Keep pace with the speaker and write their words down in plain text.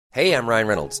Hey, I'm Ryan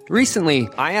Reynolds. Recently,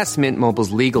 I asked Mint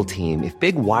Mobile's legal team if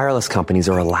big wireless companies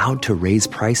are allowed to raise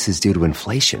prices due to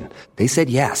inflation. They said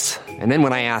yes. And then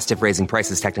when I asked if raising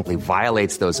prices technically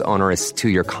violates those onerous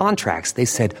two-year contracts, they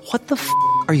said, "What the f***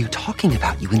 are you talking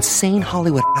about, you insane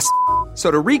Hollywood ass?" So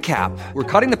to recap, we're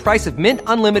cutting the price of Mint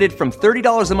Unlimited from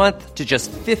 $30 a month to just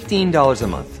 $15 a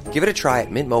month. Give it a try at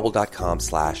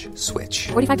mintmobile.com/switch.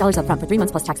 $45 up front for 3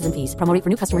 months plus taxes and fees. Promo rate for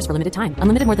new customers for limited time.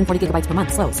 Unlimited more than 40 gigabytes per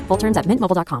month. Slows full terms at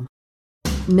mintmobile.com.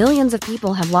 Millions of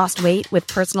people have lost weight with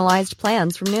personalized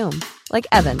plans from Noom. Like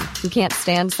Evan, who can't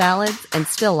stand salads and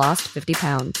still lost 50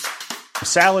 pounds.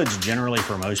 Salads generally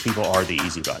for most people are the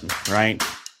easy button, right?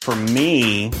 For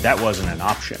me, that wasn't an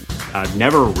option. I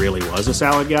never really was a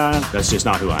salad guy. That's just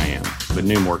not who I am. But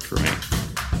Noom worked for me.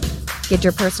 Get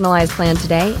your personalized plan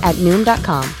today at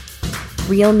Noom.com.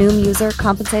 Real Noom user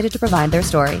compensated to provide their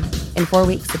story. In 4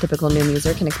 weeks, the typical Noom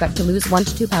user can expect to lose 1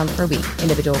 to 2 pounds per week.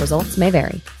 Individual results may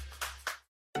vary.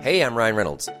 Hey, I'm Ryan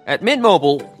Reynolds. At Mint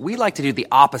Mobile, we like to do the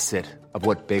opposite of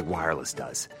what Big Wireless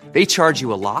does. They charge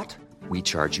you a lot, we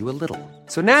charge you a little.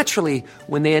 So naturally,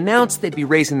 when they announced they'd be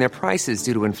raising their prices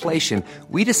due to inflation,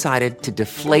 we decided to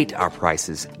deflate our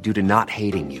prices due to not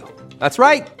hating you. That's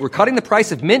right. We're cutting the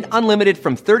price of Mint Unlimited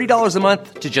from $30 a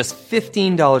month to just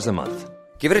 $15 a month.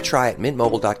 Give it a try at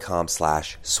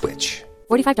mintmobile.com/switch.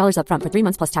 $45 up front for 3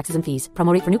 months plus taxes and fees.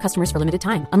 Promo rate for new customers for limited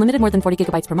time. Unlimited more than 40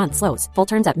 gigabytes per month. Slows full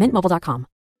terms at mintmobile.com.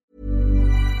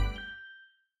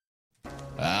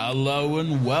 Hello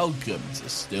and welcome to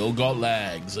Still Got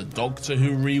Legs, a Doctor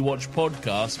Who rewatch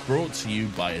podcast brought to you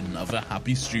by Another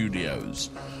Happy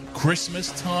Studios.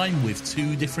 Christmas time with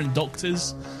 2 different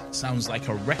doctors sounds like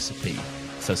a recipe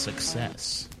for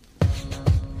success.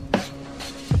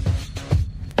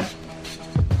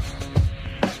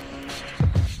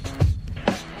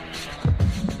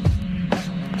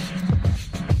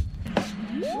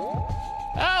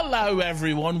 Hello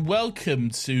everyone, welcome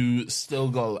to Still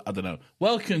Got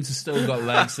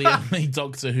Legs, the only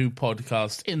Doctor Who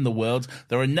podcast in the world.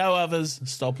 There are no others,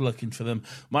 stop looking for them.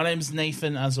 My name's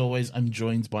Nathan, as always I'm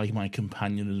joined by my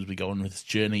companion as we go on this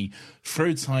journey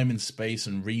through time and space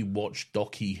and re-watch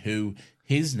Docky Who.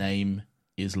 His name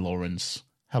is Lawrence.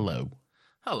 Hello.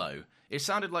 Hello. It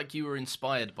sounded like you were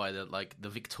inspired by the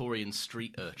Victorian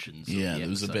street urchins. Yeah, there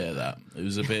was a bit of that. It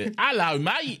was a bit, hello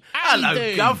mate, how you Hello,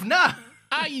 doing? governor!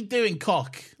 How you doing,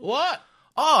 cock? What?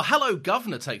 Oh, hello,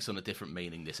 governor takes on a different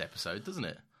meaning this episode, doesn't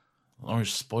it?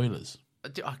 Orange spoilers.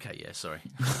 Okay, yeah, sorry.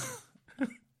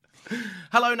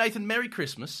 Hello, Nathan. Merry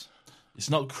Christmas. It's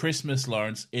not Christmas,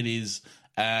 Lawrence. It is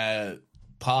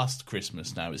past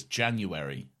Christmas now. It's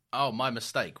January. Oh, my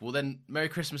mistake. Well, then, Merry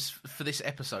Christmas for this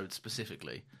episode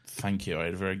specifically. Thank you. I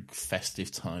had a very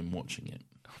festive time watching it.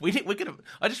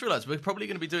 I just realised we're probably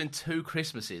going to be doing 2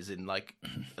 Christmases in like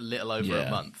a little over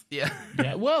a month. Yeah.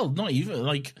 Yeah. Well, not even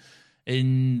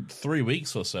in 3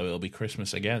 weeks or so, it'll be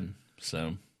Christmas again.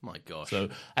 So. My gosh.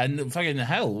 And fucking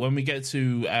hell, when we get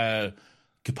to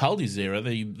Capaldi's era,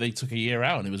 they took a year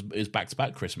out, and it was back to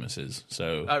back Christmases.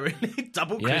 So. Oh really?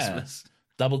 Double Christmas.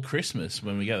 Double Christmas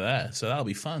when we get there. So that'll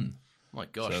be fun. My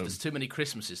gosh, there's too many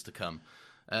Christmases to come.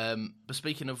 But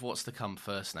speaking of what's to come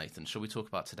first, Nathan, shall we talk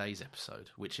about today's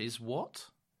episode, which is what?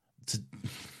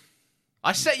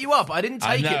 I set you up. I didn't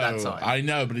take it that time. I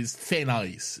know, but it's thin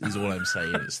ice, is all I'm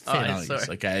saying. It's thin ice,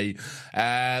 sorry. Okay?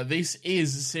 This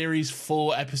is Series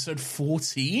 4, Episode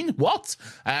 14. What?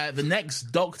 The Next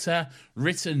Doctor,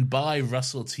 written by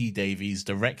Russell T Davies,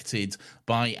 directed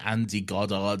by Andy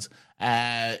Goddard.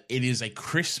 It is a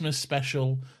Christmas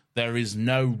special. There is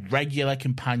no regular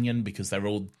companion because they're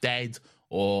all dead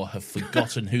or have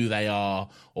forgotten who they are,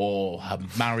 or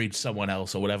have married someone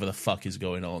else, or whatever the fuck is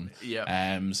going on.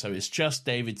 Yeah. So it's just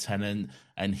David Tennant,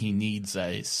 and he needs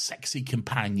a sexy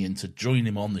companion to join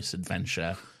him on this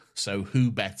adventure. So who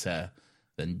better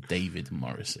than David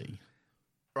Morrissey?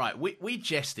 Right, we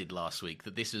jested last week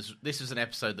that this was an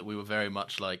episode that we were very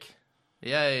much like,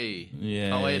 yay,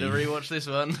 can't wait to rewatch this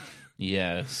one.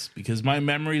 Yes, because my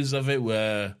memories of it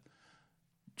were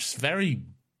just very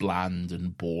bland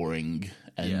and boring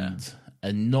and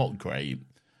not great.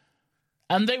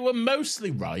 And they were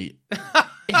mostly right.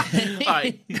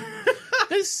 Right.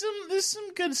 There's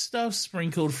some good stuff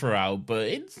sprinkled throughout, but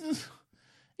it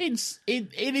is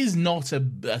not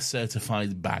a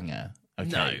certified banger. Okay.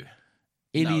 No.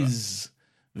 It is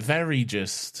very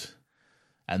just,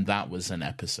 and that was an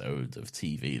episode of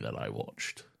TV that I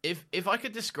watched. If I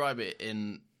could describe it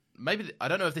in maybe, I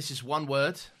don't know if this is one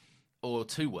word or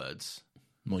 2 words.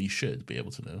 Well, you should be able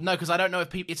to know. No, because I don't know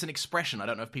if it's an expression. I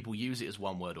don't know if people use it as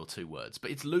 1 word or 2 words, but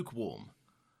it's lukewarm.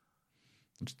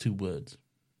 It's 2 words.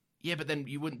 Yeah, but then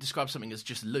you wouldn't describe something as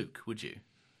just Luke, would you?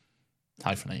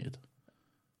 Hyphenated.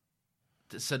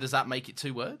 So does that make it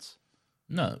 2 words?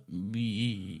 No.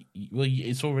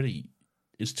 It's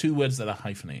 2 words that are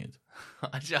hyphenated.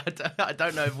 I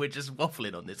don't know if we're just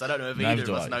waffling on this. I don't know if either of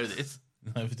us know this.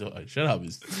 Neither do I. Shut up.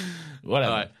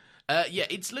 Whatever. All right.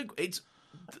 It's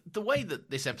the way that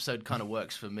this episode kind of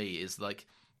works for me is like,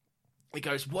 it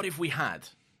goes, what if we had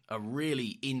a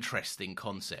really interesting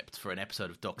concept for an episode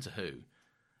of Doctor Who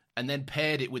and then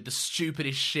paired it with the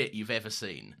stupidest shit you've ever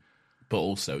seen? But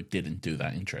also didn't do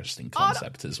that interesting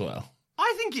concept as well.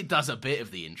 I think it does a bit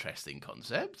of the interesting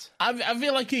concept. I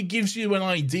feel like it gives you an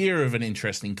idea of an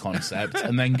interesting concept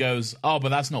and then goes, oh, but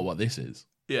that's not what this is.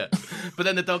 Yeah. But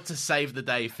then the Doctor saved the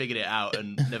day, figured it out,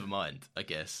 and never mind, I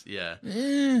guess. Yeah.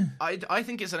 I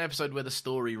think it's an episode where the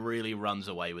story really runs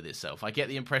away with itself. I get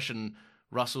the impression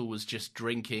Russell was just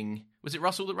drinking. Was it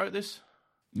Russell that wrote this?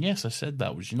 Yes, I said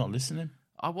that. Was you not listening?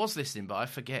 I was listening, but I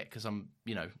forget because I'm,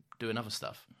 doing other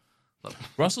stuff.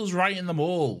 Russell's writing them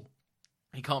all.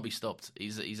 He can't be stopped.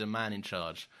 He's a man in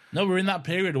charge. No, we're in that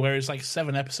period where it's like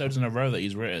 7 episodes in a row that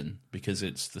he's written because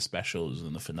it's the specials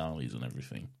and the finales and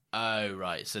everything. Oh,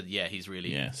 right. So, yeah, he's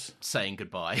really saying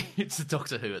goodbye. It's the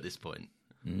Doctor Who at this point.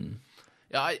 Mm.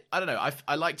 Yeah, I don't know.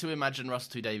 I like to imagine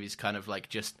Russell T Davies kind of like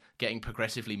just getting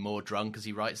progressively more drunk as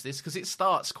he writes this, because it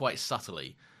starts quite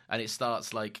subtly and it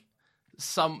starts like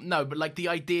but like the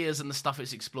ideas and the stuff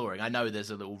it's exploring. I know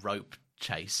there's a little rope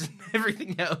chase and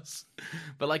everything else,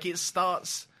 but like it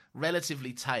starts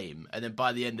relatively tame, and then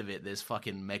by the end of it there's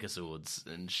fucking megazords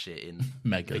and shit in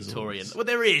Victorian. Well,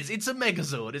 there is. It's a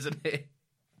megazord, isn't it?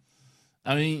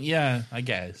 I mean, yeah, I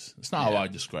guess it's not how I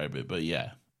describe it, but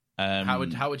yeah. How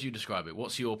would you describe it?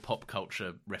 What's your pop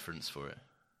culture reference for it?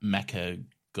 Mecha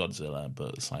Godzilla,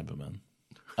 but Cyberman,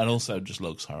 and also just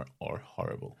looks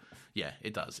horrible. Yeah,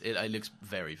 it does. It looks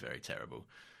very, very terrible.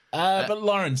 But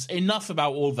Lawrence, enough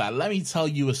about all that. Let me tell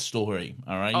you a story,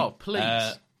 all right? Oh,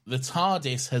 please. The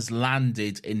TARDIS has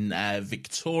landed in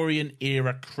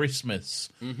Victorian-era Christmas,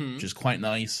 which is quite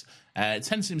nice.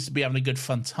 Ten seems to be having a good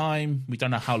fun time. We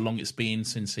don't know how long it's been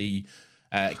since he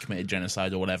committed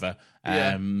genocide or whatever.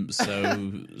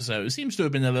 So it seems to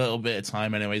have been a little bit of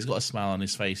time anyway. He's got a smile on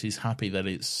his face. He's happy that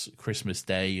it's Christmas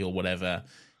Day or whatever.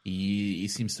 He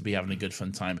seems to be having a good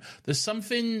fun time. There's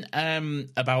something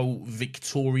about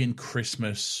Victorian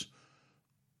Christmas.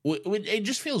 It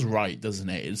just feels right, doesn't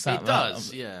it? It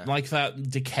does, yeah. Like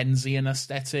that Dickensian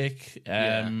aesthetic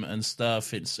and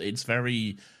stuff. It's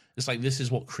very. It's like this is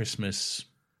what Christmas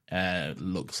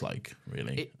looks like.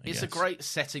 Really, it's a great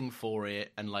setting for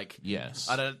it, and like yes,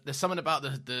 there's something about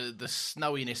the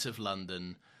snowiness of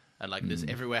London, and like there's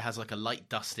everywhere has like a light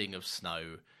dusting of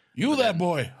snow. You there,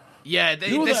 boy. Yeah,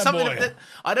 there's something.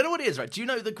 I don't know what it is, right? Do you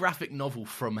know the graphic novel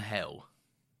From Hell?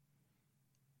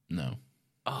 No.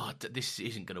 Oh, this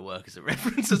isn't going to work as a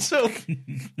reference at all.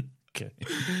 Okay.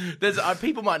 There's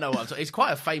people might know what I'm talking. It's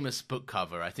quite a famous book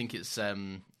cover. I think it's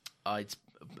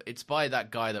by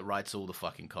that guy that writes all the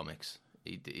fucking comics.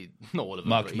 He not all of them.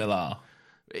 Mark Millar.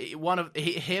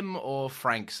 Him or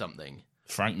Frank something.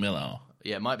 Frank Millar.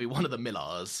 Yeah, it might be one of the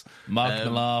Millars. Mark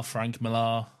Millar, Frank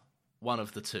Millar. One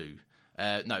of the two.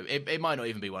 No, it might not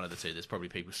even be one of the two. There's probably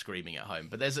people screaming at home.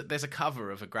 But there's a cover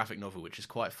of a graphic novel which is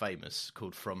quite famous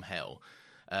called From Hell.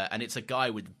 And it's a guy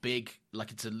with big,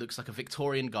 looks like a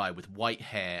Victorian guy with white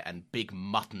hair and big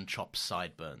mutton chop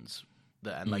sideburns.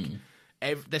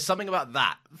 There's something about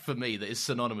that for me that is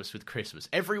synonymous with Christmas.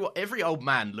 Every old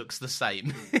man looks the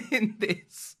same in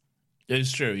this.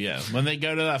 It's true, yeah. When they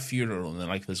go to that funeral and they're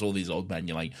like, there's all these old men,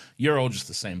 you're like, you're all just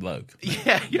the same bloke.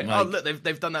 Yeah. Like, look,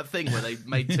 they've done that thing where they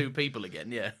made 2 people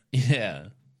again. Yeah. Yeah.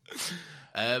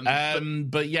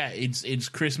 But yeah, it's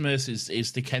Christmas.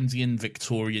 It's Dickensian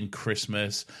Victorian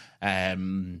Christmas.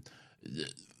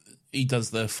 He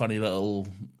does the funny little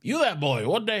 "You there, boy?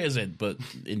 What day is it?" but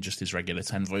in just his regular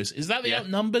 10 voice. Is that the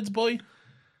Outnumbered boy?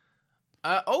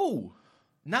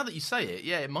 Now that you say it,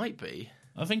 yeah, it might be.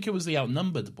 I think it was the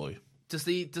Outnumbered boy. Does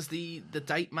the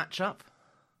date match up?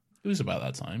 It was about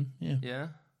that time. Yeah. Yeah.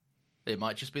 It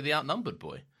might just be the Outnumbered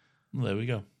boy. Well, there we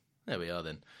go. There we are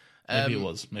then. Maybe it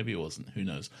was. Maybe it wasn't. Who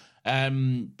knows?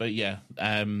 But yeah.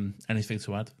 Anything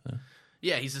to add?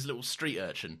 Yeah, he's this little street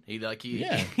urchin. He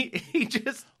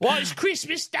just. Well, it's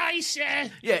Christmas Day,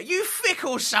 sir. Yeah, you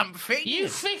fickle something. You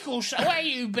fickle. Where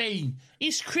you been?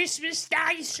 It's Christmas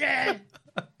Day, sir.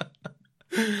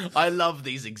 I love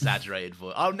these exaggerated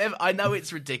voices. I know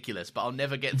it's ridiculous, but I'll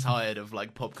never get tired of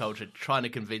like pop culture trying to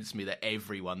convince me that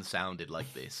everyone sounded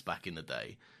like this back in the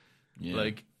day. Yeah.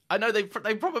 Like I know they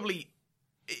probably.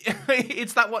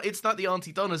 It's not the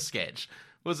Auntie Donna sketch,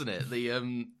 wasn't it?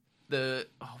 The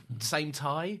same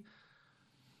tie.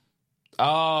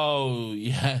 Oh,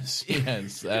 yes.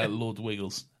 Lord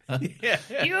Wiggles. Yeah.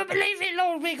 You believe it,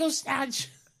 Lord Wiggles, Snatch?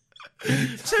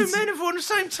 Two men have on the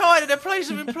same tide at their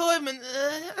place of employment.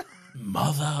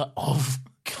 Mother of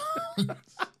God.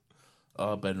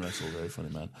 Oh, Ben Russell, very funny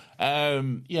man.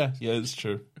 Yeah, it's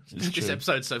true. This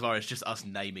episode so far is just us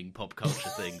naming pop culture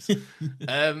things.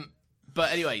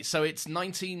 But anyway, so it's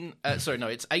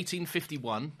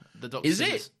 1851. The Doctor Is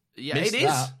it? Yeah, Missed it is.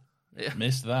 that. Yeah.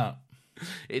 Missed that.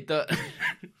 It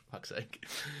fuck's sake.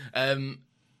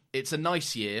 It's a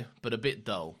nice year, but a bit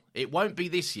dull. It won't be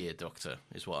this year, Doctor,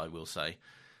 is what I will say.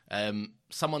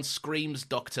 Someone screams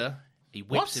Doctor. He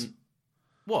whips him.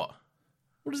 What?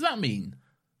 What does that mean?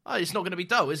 Oh, it's not going to be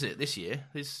dull, is it? This year,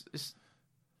 it's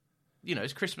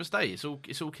Christmas Day. It's all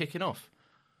kicking off.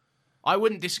 I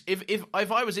wouldn't if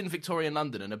I was in Victorian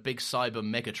London and a big cyber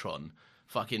Megatron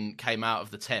fucking came out of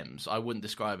the Thames, I wouldn't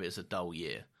describe it as a dull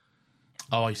year.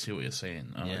 Oh, I see what you're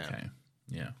saying. Oh, Yeah. okay.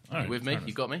 Yeah. All right, You with me?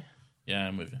 You got me? Yeah,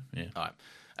 I'm with you. Yeah. All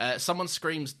right. Someone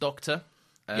screams Doctor.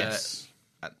 Yes.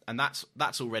 And that's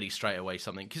already straight away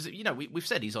something, because we've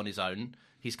said he's on his own.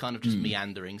 He's kind of just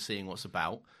meandering, seeing what's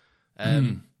about.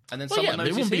 And then someone knows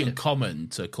it wouldn't be he's uncommon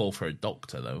to call for a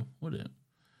doctor, though, would it?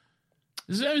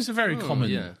 It's a very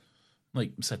common,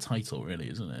 set title, really,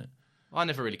 isn't it? I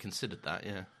never really considered that.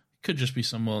 Yeah. Could just be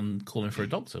someone calling for a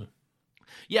doctor.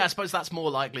 Yeah, I suppose that's more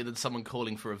likely than someone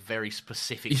calling for a very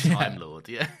specific Time Lord.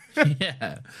 Yeah.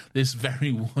 Yeah, this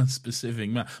very one specific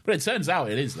man. But it turns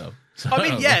out it is, though. So, I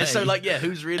mean, yeah. So,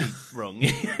 who's really wrong?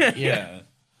 Yeah.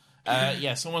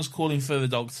 Someone's calling for the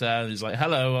doctor, and he's like,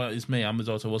 hello, it's me, I'm the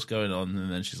doctor, what's going on? And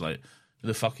then she's like, who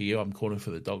the fuck are you? I'm calling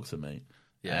for the doctor, mate.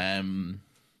 Yeah. And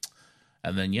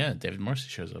then, David Morrissey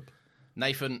shows up.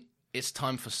 Nathan, it's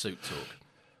time for suit talk.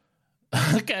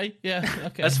 Okay.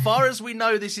 As far as we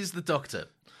know, this is the Doctor.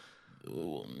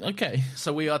 Okay.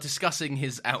 So we are discussing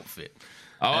his outfit.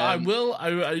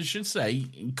 I should say,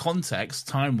 in context,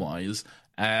 time-wise,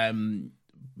 at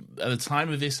the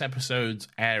time of this episode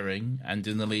airing and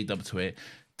in the lead up to it,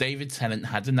 David Tennant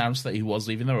had announced that he was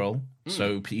leaving the role,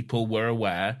 so people were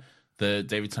aware that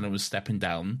David Tennant was stepping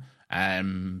down.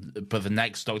 But the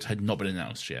next Doctor had not been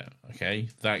announced yet. Okay,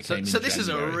 that came. So in this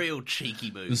January. is a real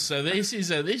cheeky move. So this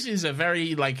is a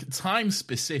very time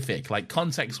specific,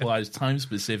 context wise, time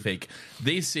specific.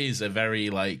 This is a very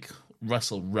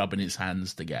Russell rubbing his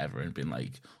hands together and being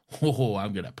like, "Oh,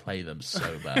 I'm gonna play them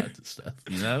so bad," and stuff.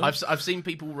 I've seen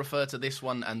people refer to this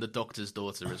one and the Doctor's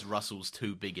Daughter as Russell's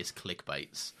two biggest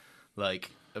clickbaits,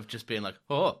 of just being like,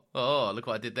 "Oh, look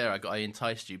what I did there! I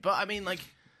enticed you." But I mean,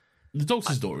 The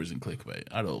Doctor's Daughter isn't clickbait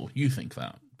at all. You think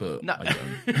that, but no. I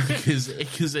don't.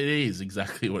 because it is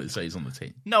exactly what it says on the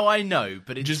tin. No, I know,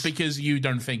 but it's Just because you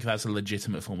don't think that's a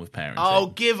legitimate form of parenting. Oh,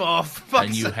 give off! Fuck's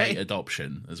and you sake. hate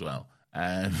adoption as well.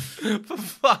 For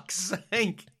fuck's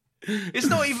sake. It's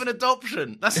not even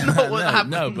adoption. That's not what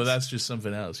happens. No, but that's just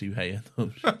something else. You hate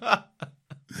adoption. That's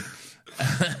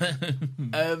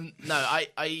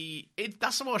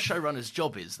what a showrunner's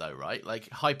job is, though, right?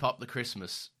 Hype up the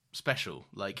Christmas special,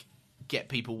 get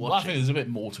people Well, I watching. think there's a bit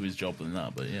more to his job than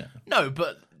that, but yeah. No,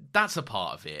 but that's a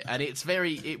part of it, and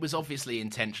it was obviously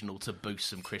intentional to boost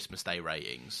some Christmas Day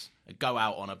ratings, go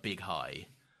out on a big high.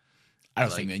 I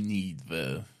don't think they need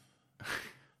the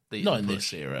not in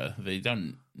this era. They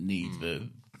don't need the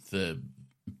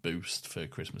boost for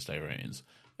Christmas Day ratings.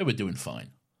 They were doing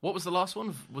fine. What was the last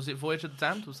one? Was it Voyage of the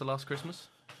Damned? Was the last Christmas?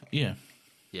 Yeah.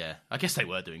 Yeah, I guess they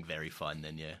were doing very fine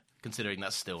then. Yeah, considering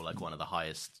that's still one of the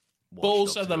highest. But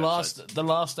also the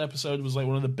last episode was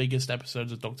one of the biggest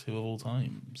episodes of Doctor Who of all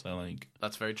time. So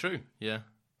that's very true. Yeah.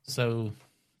 So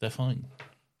they're fine.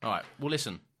 All right. Well,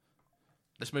 listen.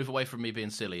 Let's move away from me being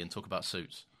silly and talk about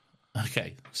suits.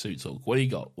 Okay, suit talk. What do you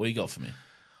got? What do you got for me?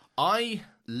 I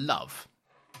love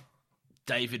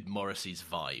David Morrissey's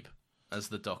vibe as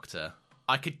the Doctor.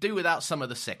 I could do without some of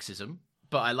the sexism,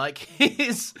 but I like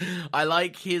his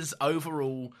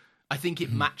overall. I think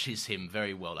it matches him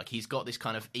very well. He's got this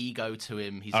kind of ego to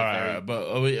him. He's but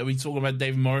are we talking about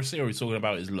David Morrissey or are we talking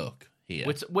about his look here?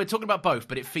 We're talking about both,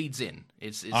 but it feeds in.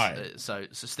 It's all right. So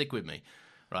stick with me,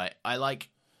 right? I like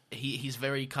he's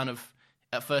very kind of.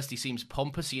 At first, he seems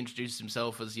pompous. He introduces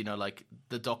himself as the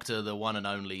Doctor, the one and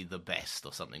only, the best,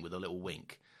 or something, with a little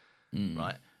wink,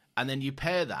 right? And then you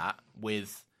pair that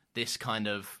with this kind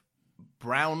of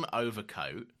brown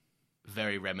overcoat,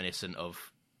 very reminiscent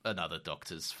of another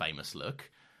Doctor's famous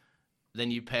look. Then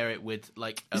you pair it with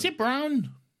is it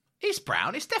brown? It's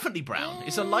brown. It's definitely brown.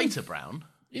 It's a lighter brown.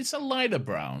 It's a lighter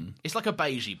brown. It's like a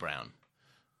beigey brown.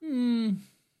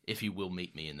 If you will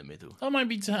meet me in the middle. I might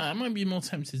be more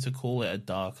tempted to call it a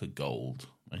darker gold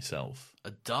myself. A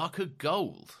darker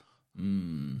gold?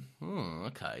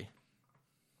 Okay.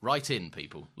 Write in,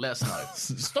 people. Let us know.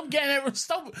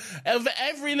 Stop of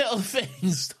every little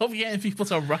thing. Stop getting people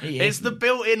to write in. It's the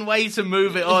built-in way to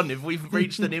move it on if we've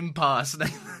reached an impasse.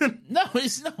 No,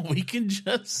 it's not. We can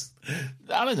just,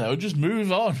 I don't know, just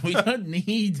move on. We don't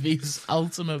need this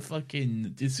ultimate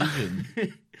fucking decision.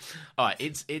 All right,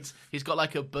 he's got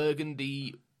like a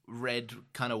burgundy red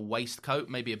kind of waistcoat,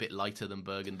 maybe a bit lighter than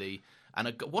burgundy,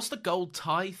 and what's the gold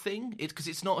tie thing? Because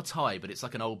it's not a tie, but it's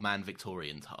like an old man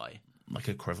Victorian tie. Like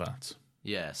a cravat.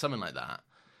 Yeah, something like that.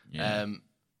 Yeah.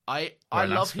 I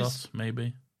love ascot, his.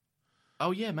 maybe.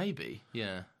 Oh yeah, maybe.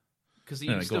 Yeah, because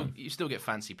you still get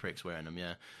fancy pricks wearing them.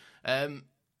 Yeah.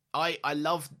 I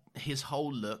love his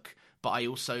whole look, but I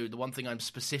also, the one thing I'm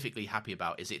specifically happy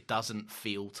about is it doesn't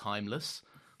feel timeless.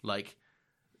 Like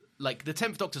the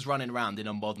 10th Doctor's running around in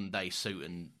a modern day suit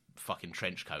and fucking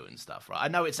trench coat and stuff, right? I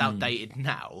know it's outdated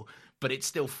now, but it's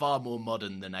still far more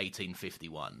modern than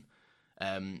 1851.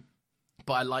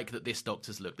 But I like that this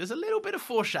Doctor's look. There's a little bit of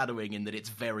foreshadowing in that it's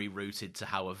very rooted to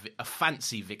how a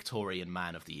fancy Victorian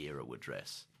man of the era would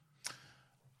dress.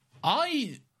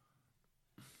 I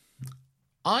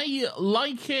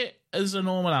like it as a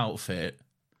normal outfit.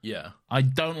 Yeah. I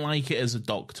don't like it as a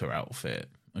Doctor outfit,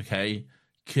 okay?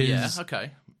 Yeah,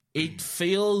 okay. It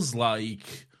feels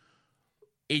like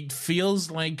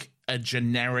a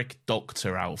generic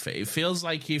Doctor outfit. It feels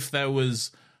like if there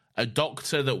was a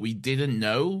Doctor that we didn't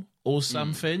know or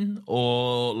something,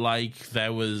 or like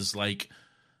there was like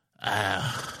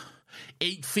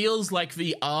it feels like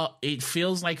the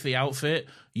outfit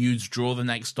you'd draw the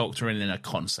next Doctor in a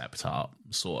concept art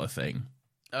sort of thing.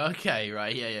 Okay,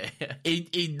 right, yeah.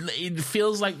 It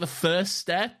feels like the first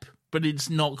step, but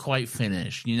it's not quite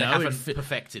finished. You know, they haven't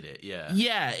perfected it. Yeah,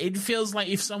 yeah. It feels like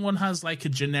if someone has like a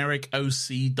generic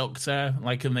OC Doctor,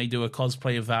 like, and they do a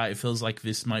cosplay of that, it feels like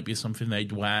this might be something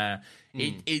they'd wear.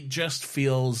 It just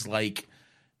feels like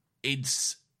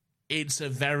it's a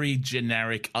very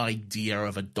generic idea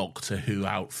of a Doctor Who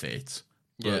outfit,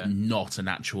 but not an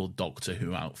actual Doctor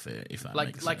Who outfit. If that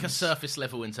makes sense. Like a surface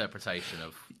level interpretation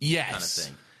of yes. kind of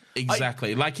thing.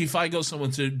 Exactly. Like if I got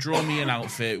someone to draw me an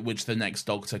outfit which the next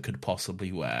Doctor could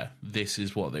possibly wear, this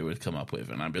is what they would come up with,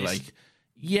 and I'd be like,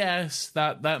 yes,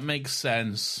 that makes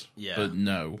sense. Yeah. But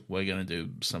no, we're going to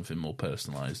do something more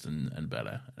personalised and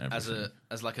better.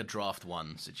 As like a draft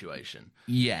one situation.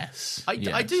 Yes. I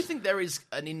do think there is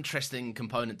an interesting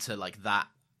component to like that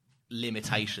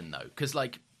limitation though, because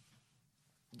like,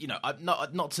 you know,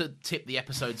 not to tip the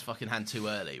episode's fucking hand too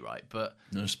early, right? But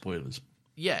no spoilers.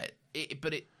 Yeah,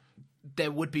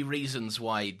 there would be reasons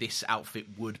why this outfit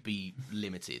would be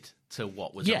limited to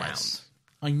what was around.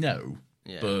 I know,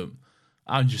 but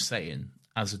I'm just saying,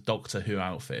 as a Doctor Who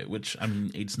outfit, which I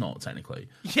mean, it's not technically.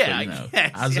 Yeah, but, you know,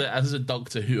 as a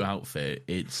Doctor Who outfit,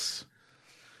 it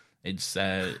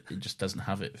just doesn't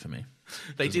have it for me.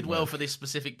 They did well for this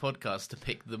specific podcast to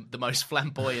pick the most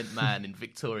flamboyant man in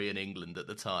Victorian England at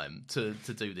the time to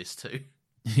do this too.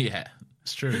 Yeah,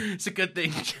 it's true. It's a good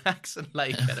thing Jackson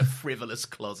Lake had a frivolous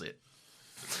closet.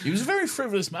 He was a very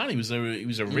frivolous man. He was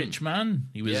a rich man.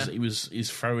 He's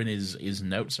throwing his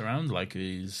notes around like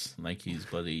he's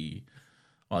bloody,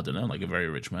 well, I don't know, like a very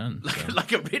rich man.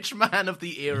 Like a rich man of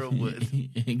the era would.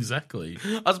 Exactly.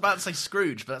 I was about to say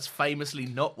Scrooge, but that's famously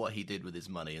not what he did with his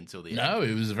money until the end. No,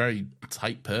 it was a very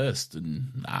tight pursed,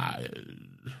 and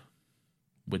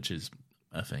which is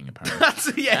a thing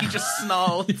apparently. Yeah, he just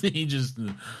snarled. He just,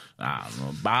 I don't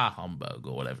know, bah humbug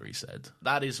or whatever he said.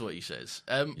 That is what he says.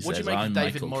 What do you make of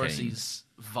David Morrissey's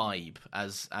vibe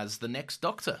as the next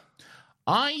Doctor?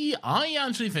 I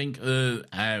actually think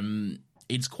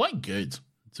it's quite good,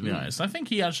 to be honest. I think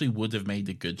he actually would have made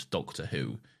a good Doctor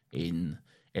Who in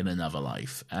another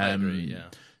life. I agree, yeah.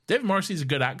 David Morrissey's a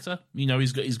good actor. You know,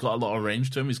 he's got a lot of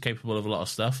range to him. He's capable of a lot of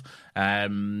stuff.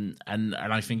 And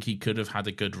I think he could have had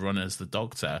a good run as the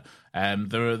Doctor.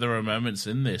 There are moments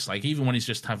in this, like even when he's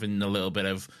just having a little bit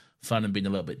of fun and being a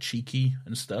little bit cheeky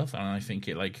and stuff, and I think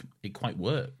it quite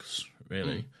works,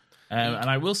 really. And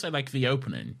I will say, like, the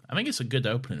opening, I think it's a good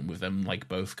opening with them like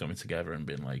both coming together and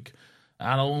being like,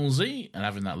 allons-y, and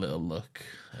having that little look.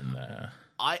 And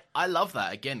I love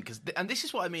that, again, and this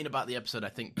is what I mean about the episode, I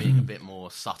think, being a bit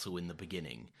more subtle in the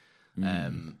beginning,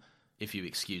 if you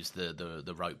excuse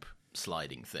the rope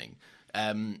sliding thing.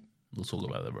 We'll talk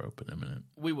about the rope in a minute.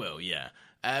 We will, yeah.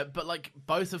 But, like,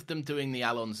 both of them doing the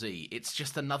allons-y, it's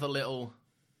just another little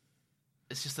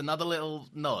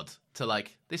nod to,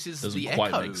 like, this is doesn't the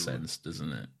quite echo. make sense,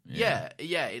 doesn't it? Yeah,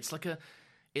 it's like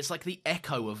the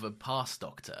echo of a past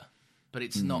Doctor. But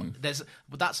it's not.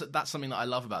 But that's something that I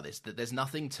love about this. That there's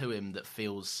nothing to him that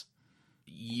feels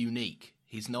unique.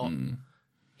 He's not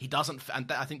He doesn't,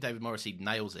 and I think David Morrissey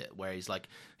nails it, where he's like,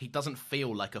 he doesn't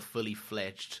feel like a fully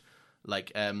fledged,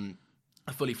 like a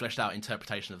fully fleshed out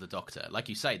interpretation of the Doctor. Like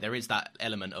you say, there is that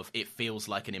element of it feels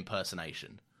like an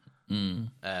impersonation,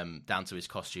 down to his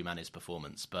costume and his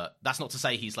performance. But that's not to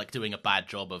say he's like doing a bad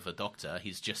job of a Doctor.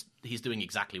 He's doing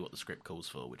exactly what the script calls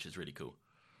for, which is really cool.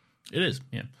 It is,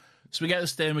 yeah. So we get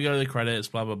this thing, we go to the credits,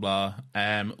 blah blah blah.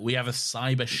 We have a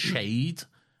cyber shade.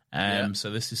 So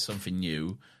this is something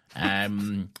new.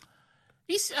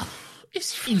 It's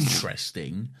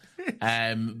interesting,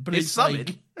 but it's something.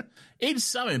 Like it's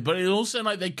something, but it also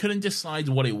like they couldn't decide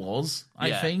what it was.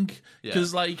 I think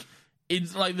because like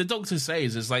it's like the Doctor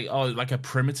says it's like like a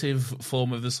primitive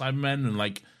form of the Cybermen, and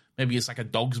like maybe it's like a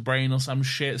dog's brain or some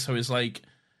shit. So it's like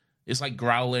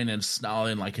growling and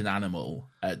snarling like an animal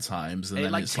at times, and it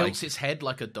then like it's tilts its head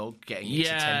like a dog getting its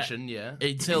attention. Yeah,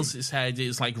 it tilts its head.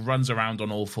 It's like runs around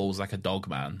on all fours like a dog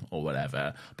man or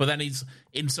whatever. But then he's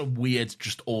in some weird,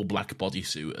 just all black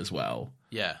bodysuit as well.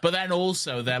 Yeah. But then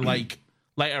also they're like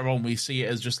later on we see it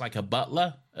as just like a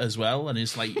butler as well, and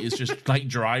it's just like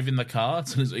driving the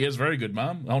cart, and he has very good,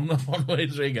 ma'am. On the way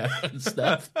to go and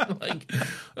stuff. Like,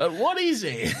 what is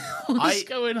it? What's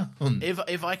going on?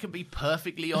 If I can be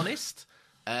perfectly honest,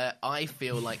 I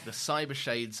feel like the Cyber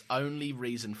Shade's only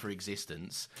reason for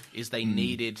existence is they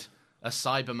needed a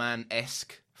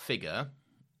Cyberman-esque figure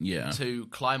to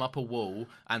climb up a wall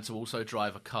and to also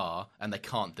drive a car, and they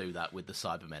can't do that with the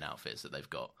Cybermen outfits that they've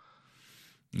got.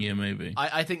 Yeah, maybe.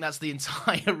 I think that's the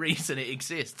entire reason it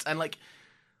exists. And like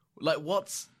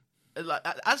what's like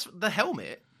as the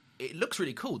helmet, it looks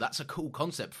really cool. That's a cool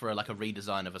concept for like a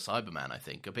redesign of a Cyberman. I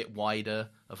think a bit wider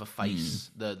of a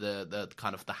face. The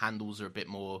kind of the handles are a bit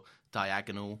more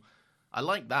diagonal. I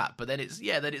like that. But then it's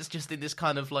just in this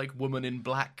kind of like woman in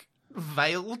black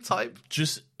veil type.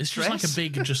 Just like a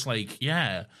big, just like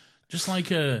a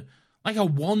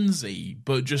onesie,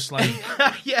 but just like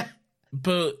yeah.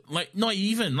 But, like, not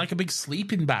even, like a big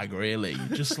sleeping bag, really.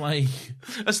 Just like...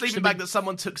 a sleeping bag that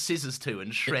someone took scissors to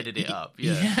and shredded it up.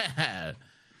 Yeah.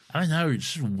 I don't know,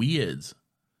 it's just weird.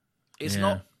 It's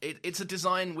not... It's a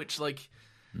design which, like,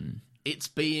 its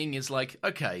being is like,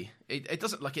 okay, it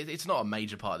doesn't, like, it's not a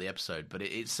major part of the episode, but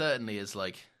it certainly is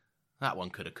like, that one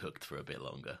could have cooked for a bit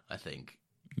longer, I think.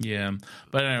 Yeah.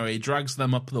 But anyway, it drags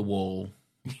them up the wall,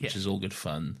 which is all good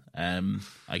fun,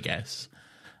 I guess.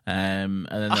 And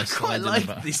then I quite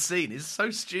like this scene. It's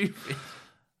so stupid.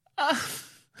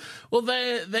 Well,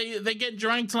 they get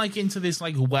dragged like into this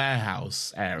like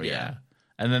warehouse area,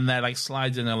 and then they're like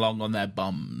sliding along on their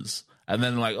bums, and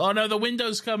then like, oh no, the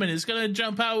window's coming! It's gonna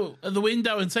jump out of the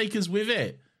window and take us with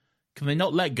it. Can they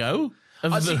not let go?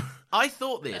 I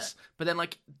thought this, but then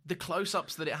like the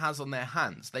close-ups that it has on their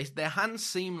hands, their hands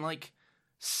seem like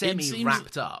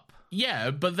semi-wrapped up.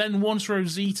 Yeah, but then once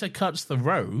Rosita cuts the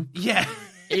rope,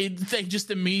 they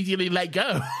just immediately let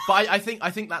go. But I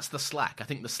think that's the slack. I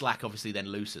think the slack obviously then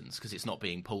loosens because it's not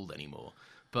being pulled anymore.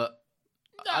 But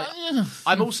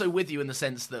I'm also with you in the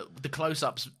sense that the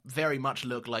close-ups very much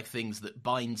look like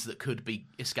binds that could be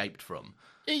escaped from.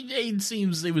 It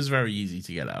seems it was very easy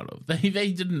to get out of.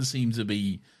 They didn't seem to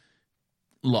be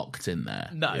locked in there.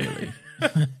 No. Really.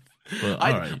 But,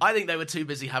 I think they were too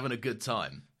busy having a good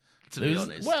time, to be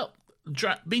honest. Well,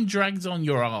 being dragged on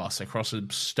your arse across a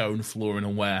stone floor in a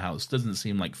warehouse doesn't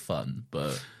seem like fun,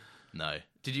 but... No.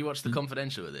 Did you watch The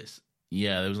Confidential with this?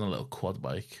 Yeah, there was a little quad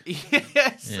bike.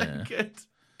 Yes, so good.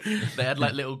 They had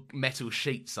like little metal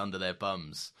sheets under their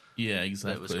bums. Yeah,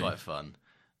 exactly. That was quite fun.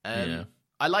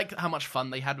 I like how much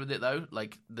fun they had with it, though.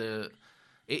 Like, do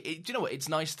you know what? It's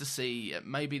nice to see...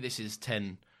 Maybe this is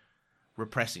Ten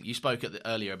repressing. You spoke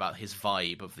earlier about his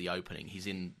vibe of the opening. He's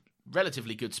in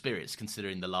relatively good spirits,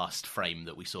 considering the last frame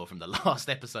that we saw from the last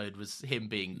episode was him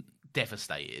being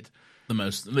devastated.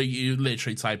 You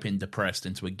literally type in depressed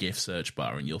into a GIF search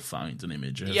bar and you'll find an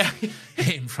image of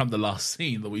him from the last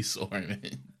scene that we saw him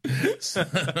in. So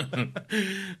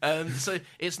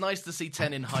it's nice to see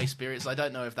Ten in high spirits. I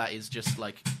don't know if that is just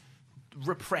like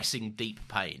repressing deep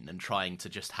pain and trying to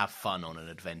just have fun on an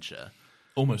adventure.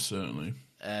 Almost certainly.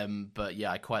 But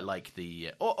yeah, I quite like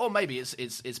the... Or maybe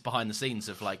it's behind the scenes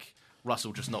of like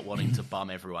Russell just not wanting to bum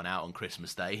everyone out on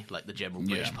Christmas Day, like the general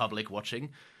British public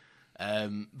watching.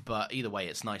 But either way,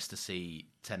 it's nice to see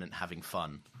Tennant having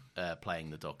fun playing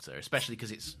the Doctor, especially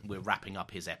because we're wrapping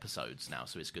up his episodes now,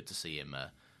 so it's good to see him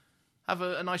have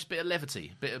a nice bit of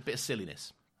levity, a bit of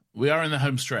silliness. We are in the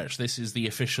home stretch. This is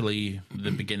officially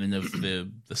the beginning of the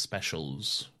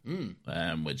specials,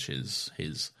 which is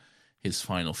his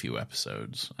final few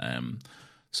episodes.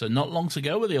 So not long to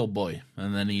go with the old boy,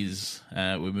 and then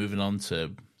we're moving on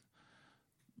to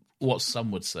what some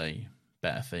would say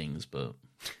better things, but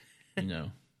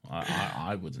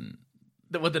I wouldn't.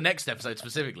 The next episode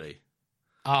specifically.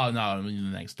 Oh no, I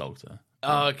mean the next Doctor.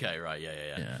 Oh, okay, right,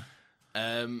 yeah.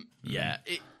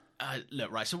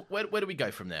 Look, right. So where do we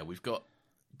go from there? We've got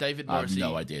David Morrissey. I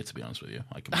have no idea, to be honest with you.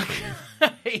 I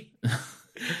completely.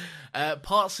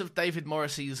 Parts of David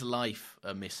Morrissey's life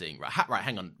are missing. Right,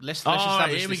 hang on. Let's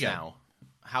establish this now.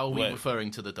 How are we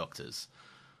referring to the Doctors?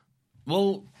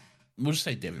 Well, we'll just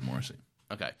say David Morrissey.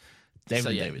 Okay.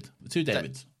 David. The two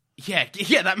Davids. Yeah,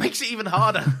 that makes it even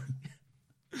harder.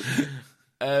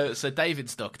 So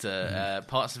David's Doctor,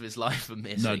 parts of his life are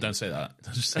missing. No, don't say that.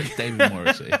 Just say David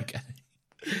Morrissey. Okay.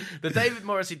 The David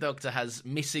Morrissey Doctor has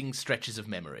missing stretches of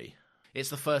memory. It's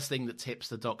the first thing that tips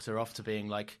the Doctor off to being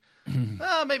like,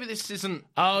 maybe this isn't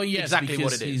exactly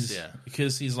what it is. Yeah.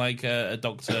 Because he's like a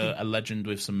Doctor, a legend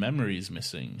with some memories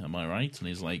missing. Am I right? And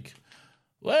he's like,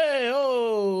 way.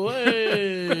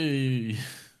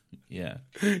 Yeah.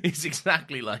 He's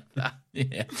exactly like that.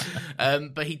 Yeah.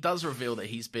 But he does reveal that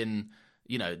he's been,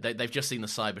 they've just seen the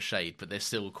Cyber Shade, but they're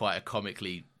still quite a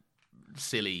comically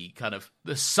silly kind of,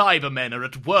 the Cybermen are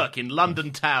at work in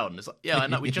London town. It's like, yeah, I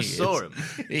know, we just saw him.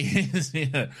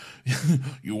 Yeah.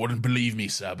 You wouldn't believe me,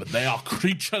 sir, but they are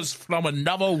creatures from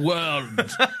another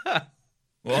world.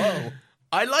 Whoa.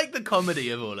 I like the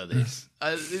comedy of all of this.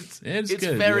 It's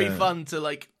good, very fun to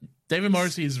like. David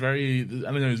Morrissey is very, I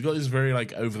don't know, he's got this very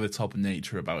like over the top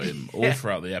nature about him all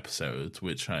throughout the episode,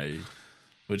 which I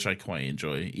quite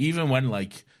enjoy. Even when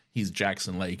like he's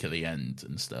Jackson Lake at the end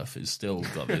and stuff, he's still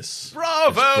got this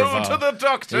bravo to the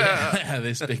Doctor. Yeah,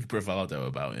 this big bravado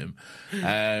about him.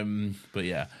 But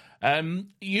yeah,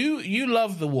 you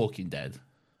love The Walking Dead,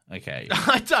 okay?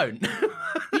 I don't.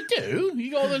 You do?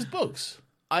 You got all those books?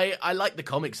 I like the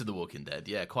comics of The Walking Dead.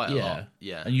 Yeah, quite a lot.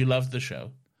 Yeah, and you love the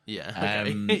show. Yeah.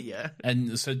 Okay. Yeah.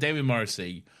 And so David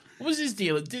Morrissey, what was his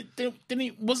deal?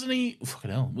 Wasn't he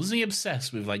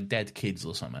obsessed with like dead kids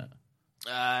or something?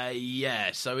 Yeah.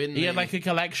 So he had like a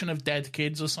collection of dead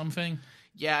kids or something.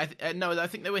 Yeah. I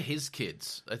think they were his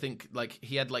kids. I think like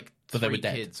he had like 3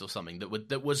 kids or something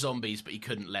that were zombies, but he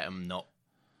couldn't let them not.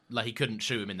 Like he couldn't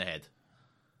shoot them in the head.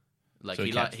 Like so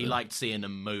he liked seeing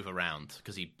them move around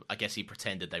because I guess he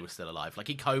pretended they were still alive. Like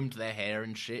he combed their hair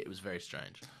and shit. It was very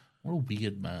strange. What a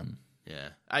weird man. Yeah.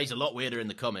 He's a lot weirder in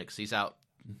the comics. He's out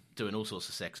doing all sorts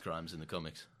of sex crimes in the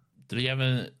comics. Did he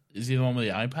is he the one with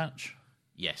the eye patch?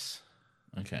 Yes.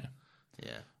 Okay.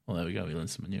 Yeah. Well, there we go. We learn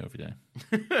something new every day.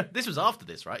 This was after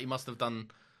this, right? He must have done...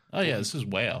 Oh, yeah. This was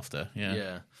way after.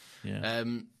 Yeah.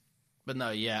 But no,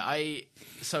 yeah.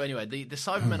 So anyway, the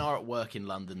Cybermen are at work in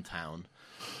London town.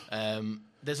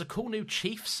 There's a cool new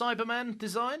Chief Cyberman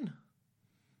design.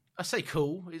 I say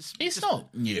cool. It's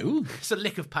not new. It's a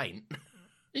lick of paint.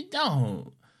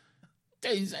 No.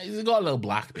 He's got a little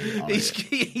black bit on it.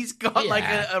 He's got like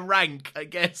a rank, I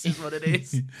guess, is what it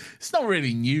is. It's not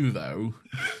really new, though.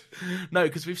 No,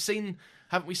 because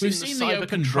haven't we seen the Cyber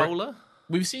Controller?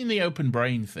 We've seen the open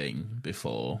brain thing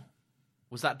before.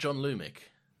 Was that John Lumick?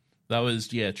 That was,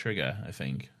 Trigger, I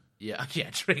think. Yeah,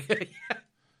 Trigger.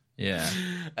 Yeah.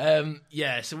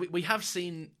 So we have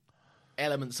seen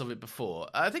elements of it before.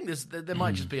 I think there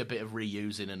might just be a bit of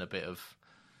reusing and a bit of...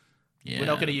 Yeah. We're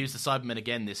not going to use the Cybermen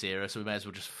again this era, so we may as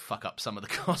well just fuck up some of the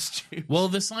costumes. Well,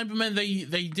 the Cybermen,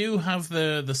 they do have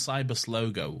the Cybus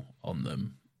logo on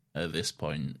them at this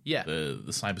point. Yeah. The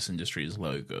Cybus Industries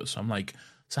logo. So I'm like,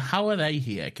 so how are they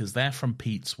here? Because they're from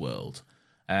Pete's world.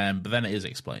 But then it is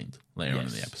explained later on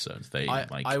in the episode.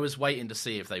 I was waiting to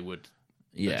see if they would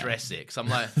address it, because I'm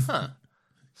like, huh.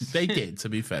 They did, to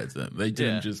be fair to them. They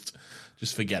didn't just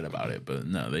forget about it, but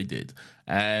no, they did.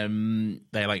 They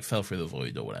like fell through the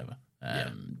void or whatever.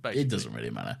 It doesn't really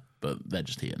matter, but they're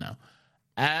just here now.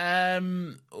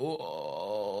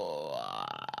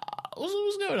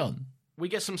 What's going on? We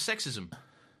get some sexism,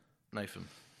 Nathan.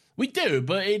 We do,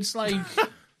 but it's like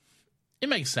it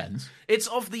makes sense. It's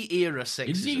of the era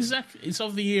sexism. It's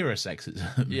of the era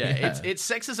sexism. Yeah. It's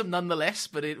sexism nonetheless,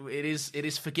 but it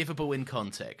is forgivable in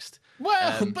context.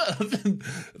 Well, but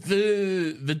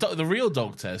the real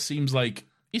Doctor seems like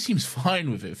he seems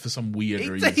fine with it for some weird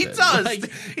reason. He does.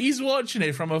 Like, he's watching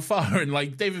it from afar, and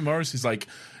like David Morrissey's like,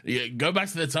 "Go back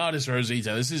to the TARDIS,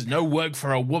 Rosita. This is no work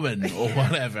for a woman," or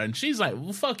whatever. And she's like,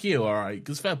 "Well, fuck you, all right,"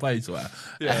 because fair play to her.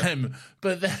 Yeah.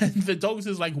 But then the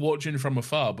Doctor's like watching from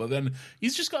afar, but then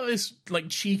he's just got this like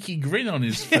cheeky grin on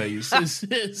his face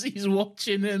as he's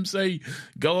watching him say,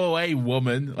 "Go away,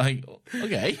 woman." Like,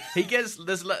 okay. He gets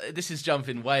this is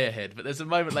jumping way ahead, but there's a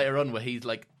moment later on where he's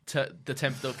like. The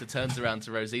 10th Doctor turns around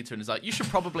to Rosita and is like, "You should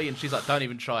probably," and she's like, "Don't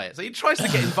even try it." So he tries to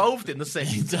get involved in the scene.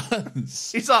 He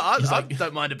does. He's like, I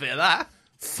don't mind a bit of that.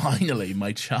 finally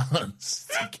my chance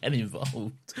to get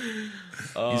involved.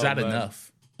 He's had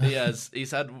enough.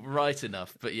 He's had right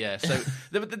enough. But yeah, so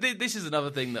this is another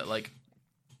thing that, like,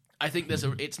 I think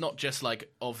it's not just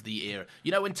like of the era.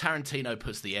 You know when Tarantino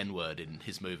puts the N-word in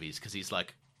his movies because he's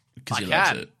like, I loves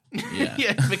can. it. Yeah.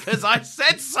 Yeah, because I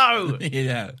said so.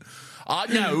 Yeah.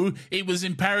 No, it was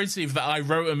imperative that I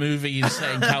wrote a movie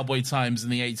set in cowboy times in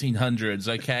the 1800s,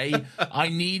 okay? I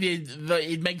needed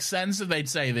it makes sense that they'd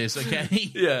say this,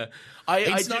 okay? Yeah.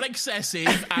 It's not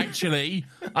excessive, actually.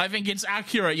 I think it's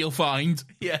accurate, you'll find.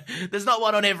 Yeah, there's not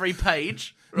one on every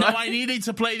page. Right? No, I needed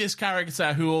to play this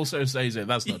character who also says it.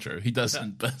 That's not true. He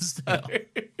doesn't, but still.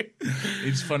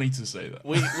 It's funny to say that.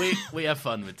 We have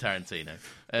fun with Tarantino.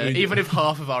 Even if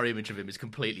half of our image of him is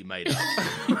completely made up.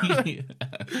 But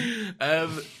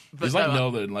it's like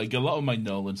Nolan. Like, a lot of my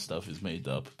Nolan stuff is made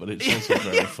up, but it's also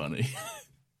very funny.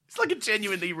 It's like a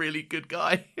genuinely really good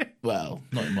guy. Well,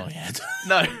 not in my head.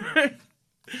 No.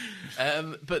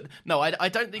 But no, I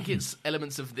don't think it's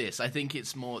elements of this. I think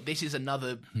it's more, this is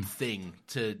another thing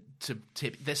to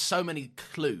tip. There's so many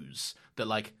clues that,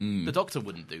 like, the Doctor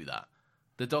wouldn't do that.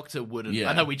 The Doctor wouldn't. Yeah.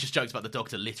 I know we just joked about the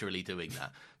Doctor literally doing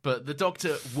that, but the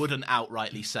Doctor wouldn't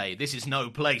outrightly say, "This is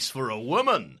no place for a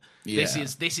woman." Yeah.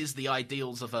 This is the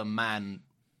ideals of a man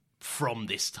from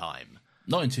this time.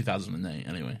 Not in 2008,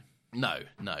 anyway. No.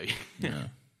 Yeah.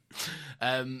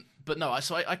 But no,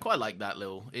 so I quite like that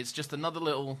little. It's just another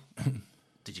little.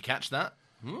 Did you catch that?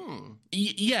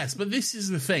 Yes, but this is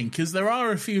the thing, because there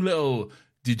are a few little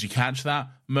 "did you catch that"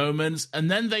 moments, and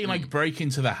then they like break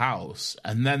into the house,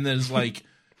 and then there's like,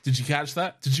 "Did you catch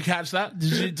that? Did you catch that?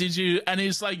 Did you?" And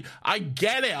it's like, I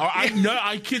get it. Or I know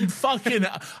I can fucking.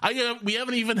 We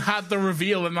haven't even had the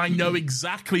reveal, and I know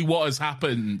exactly what has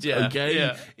happened. Yeah, okay,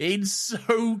 yeah. It's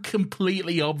so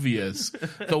completely obvious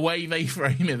the way they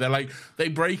frame it. They're like, they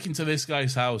break into this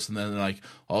guy's house, and then they're like,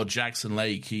 "Oh, Jackson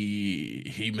Lake,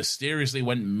 he mysteriously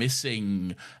went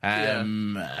missing."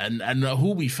 And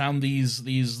we found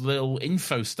these little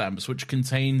info stamps which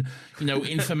contain,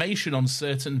 information on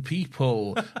certain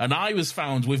people. And I was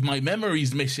found with my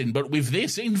memories missing, but with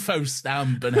this info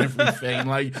stamp and everything.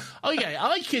 Like, okay,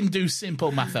 I can do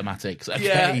simple mathematics.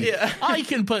 Okay, Yeah. I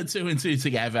can put 2 and 2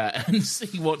 together and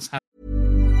see what's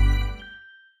happening.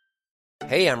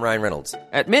 Hey, I'm Ryan Reynolds.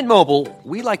 At Mint Mobile,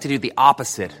 we like to do the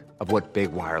opposite of what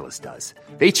Big Wireless does.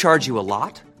 They charge you a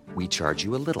lot, we charge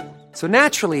you a little. So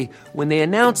naturally, when they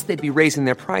announced they'd be raising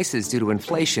their prices due to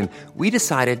inflation, we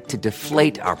decided to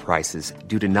deflate our prices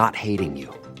due to not hating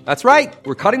you. That's right.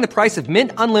 We're cutting the price of Mint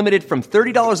Unlimited from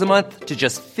 $30 a month to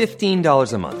just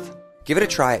 $15 a month. Give it a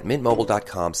try at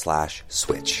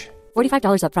mintmobile.com/switch.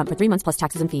 $45 upfront for 3 months plus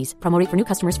taxes and fees. Promo rate for new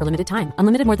customers for limited time.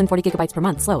 Unlimited more than 40 gigabytes per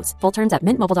month. Slows full terms at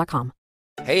mintmobile.com.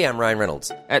 Hey, I'm Ryan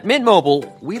Reynolds. At Mint Mobile,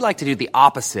 we like to do the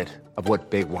opposite of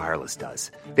what Big Wireless does.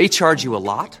 They charge you a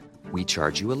lot, we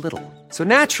charge you a little. So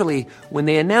naturally, when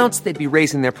they announced they'd be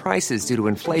raising their prices due to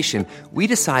inflation, we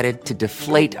decided to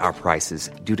deflate our prices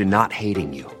due to not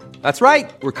hating you. That's right.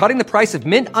 We're cutting the price of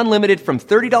Mint Unlimited from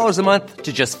 $30 a month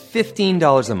to just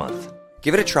 $15 a month.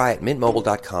 Give it a try at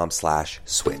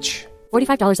mintmobile.com/switch.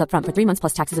 $45 upfront for 3 months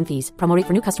plus taxes and fees. Promo rate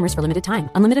for new customers for limited time.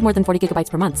 Unlimited more than 40 gigabytes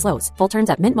per month. Slows full terms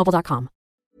at mintmobile.com.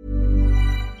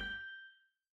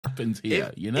 Happened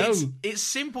here, It's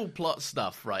simple plot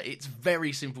stuff, right? It's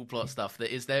very simple plot stuff.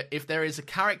 That is there. If there is a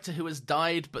character who has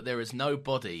died, but there is no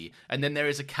body, and then there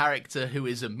is a character who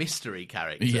is a mystery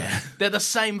character. Yeah. They're the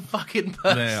same fucking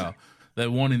person. They are. They're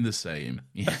one in the same.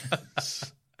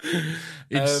 Yes.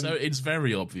 It's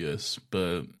very obvious,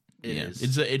 but It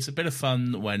is. It's a bit of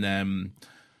fun when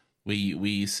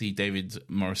we see David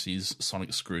Morrissey's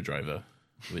sonic screwdriver,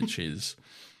 which is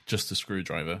just a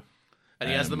screwdriver. And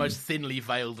he has the most thinly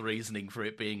veiled reasoning for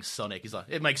it being Sonic. He's like,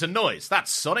 it makes a noise. That's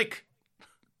Sonic.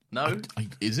 No.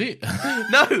 Is it?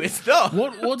 No, it's not.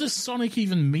 What does Sonic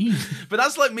even mean? But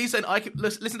that's like me saying,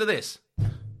 listen to this.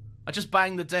 I just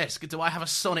banged the desk. Do I have a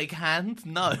sonic hand?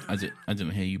 No. I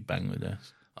didn't hear you bang the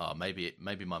desk. Oh, maybe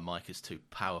my mic is too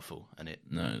powerful and it...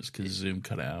 No, it's because Zoom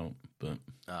cut it out, but...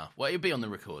 well, it'll be on the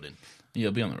recording. Yeah,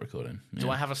 it'll be on the recording. Yeah. Do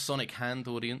I have a sonic hand,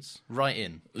 audience? Write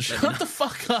in. Shut the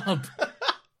fuck up!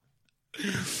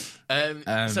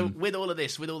 So with all of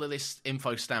this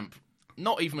info stamp,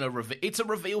 not even a reveal. It's a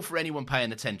reveal for anyone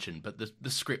paying attention, but the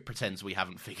script pretends we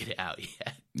haven't figured it out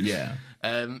yet. Yeah.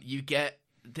 You get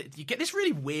this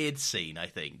really weird scene, I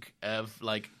think, of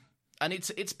like, and it's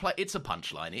a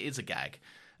punchline. It is a gag.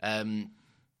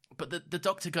 But the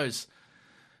Doctor goes,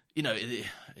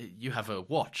 you have a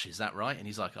watch, is that right? And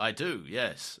he's like, I do,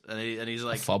 yes. And he's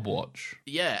like, a fob watch.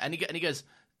 Yeah, and he goes,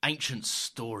 ancient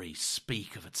stories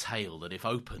speak of a tale that if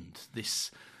opened, this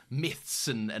myths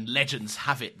and legends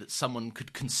have it that someone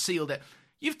could conceal their...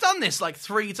 You've done this like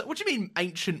 3 times. What do you mean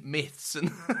ancient myths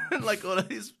and like all of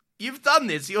this? You've done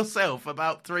this yourself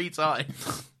about 3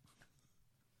 times.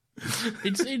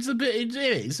 It's a bit.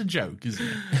 It's a joke, isn't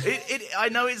it? I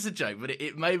know it's a joke, but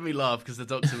it made me laugh because the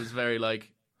Doctor was very like,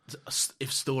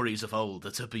 if stories of old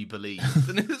are to be believed,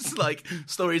 and it's like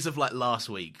stories of like last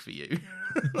week for you.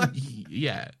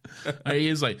 Yeah, he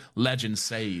is like legend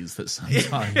says that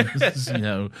sometimes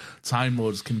Time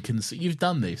Lords can conceive. You've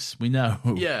done this, we know.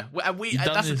 Yeah, and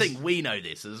that's the thing. We know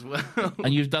this as well,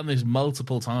 and you've done this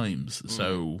multiple times,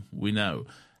 so we know.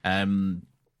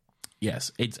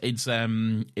 Yes, it's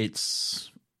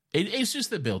just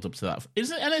the build up to that,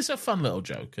 and it's a fun little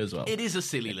joke as well. It is a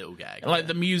silly little gag. Like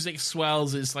the music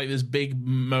swells, it's like this big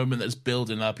moment that's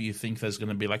building up. You think there's going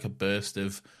to be like a burst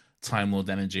of Time Lord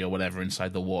energy or whatever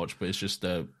inside the watch, but it's just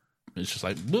like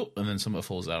whoop, and then something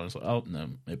falls out. And it's like, oh no,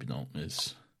 maybe not.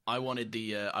 I wanted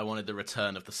the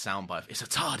return of the soundbite. It's a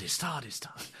TARDIS.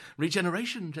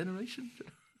 Regeneration. That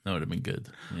would have been good.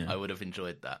 Yeah. I would have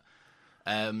enjoyed that.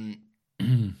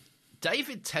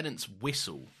 David Tennant's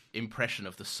whistle impression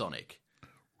of the Sonic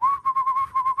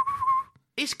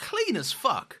is clean as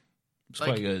fuck. It's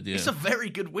quite good, yeah. It's a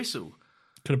very good whistle.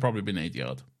 Could have probably been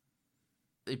Adyard.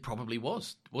 It probably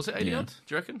was. Was it Adyard? Do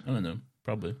you reckon? I don't know.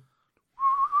 Probably.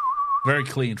 Very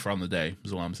clean for on the day,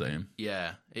 is all I'm saying.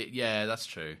 Yeah. That's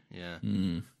true. Yeah.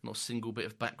 Not a single bit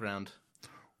of background.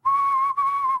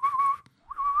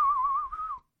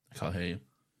 I can't hear you.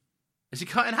 Is he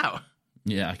cutting out?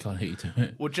 Yeah, I can't hear you do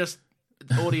it. Well, just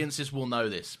audiences will know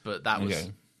this, but that was...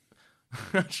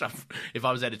 Okay. If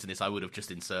I was editing this, I would have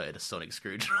just inserted a sonic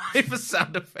screwdriver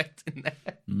sound effect in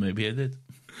there. Maybe I did.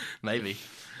 Maybe.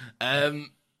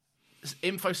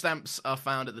 Info stamps are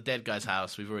found at the dead guy's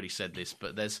house. We've already said this,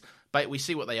 but we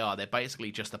see what they are. They're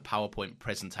basically just a PowerPoint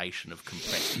presentation of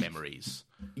compressed memories.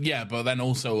 Yeah, but then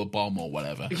also a bomb or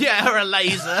whatever. Yeah, or a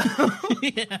laser.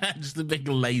 Yeah, just a big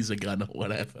laser gun or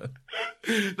whatever.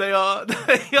 They are.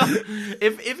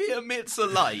 If it emits a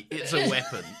light, it's a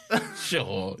weapon.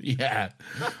 Sure, yeah.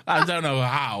 I don't know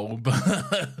how,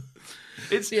 but...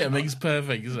 it makes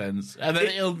perfect sense. And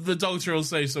then the Doctor will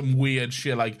say some weird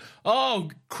shit like, oh,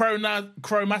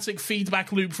 chromatic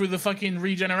feedback loop through the fucking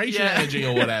regeneration energy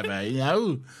or whatever,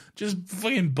 Just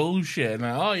fucking bullshit. And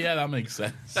oh, yeah, that makes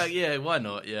sense. Yeah, why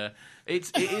not? Yeah. It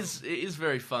is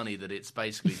very funny that it's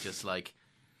basically just like,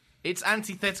 it's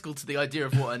antithetical to the idea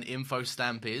of what an info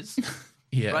stamp is.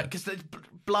 Yeah. Right? Because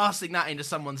blasting that into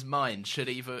someone's mind should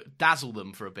either dazzle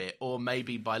them for a bit or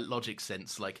maybe by logic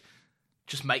sense, like,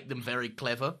 just make them very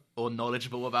clever or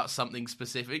knowledgeable about something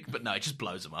specific, but no, it just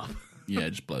blows them up. Yeah,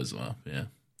 it just blows them up, yeah.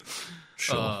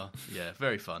 Sure. Yeah,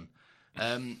 very fun.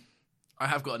 I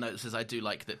have got a note that says I do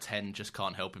like that Ten just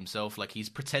can't help himself. Like, he's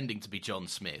pretending to be John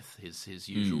Smith, his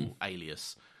usual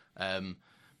alias.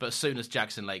 But as soon as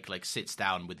Jackson Lake, like, sits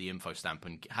down with the info stamp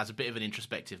and has a bit of an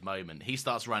introspective moment, he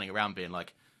starts running around being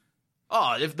like,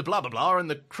 oh, if the blah, blah, blah, and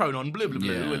the chronon, blah, blah,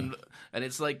 blah, and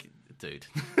it's like, dude,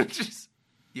 just...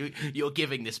 You're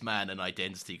giving this man an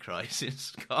identity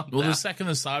crisis. Calm down. The second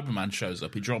the Cyberman shows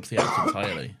up, he drops the act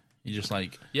entirely. He just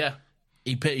like... Yeah.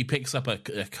 He picks up a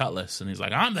cutlass and he's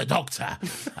like, I'm the Doctor,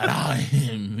 and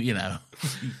I'm,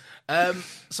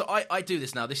 So I do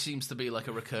this now. This seems to be like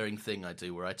a recurring thing I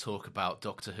do where I talk about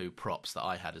Doctor Who props that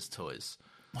I had as toys.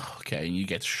 Okay, and you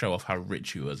get to show off how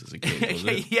rich you was as a kid, was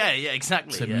it? Yeah,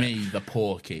 exactly. To me, the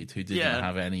poor kid who didn't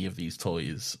have any of these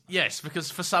toys. Yes, because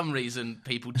for some reason,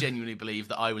 people genuinely believe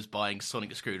that I was buying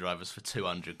sonic screwdrivers for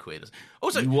 200 quid.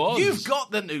 Also, you've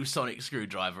got the new sonic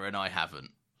screwdriver and I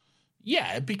haven't.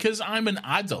 Yeah, because I'm an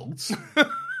adult.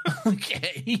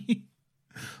 Okay.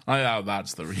 I know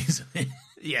that's the reason.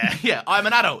 Yeah, I'm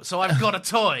an adult, so I've got a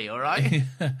toy, all right?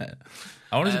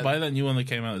 I wanted to buy that new one that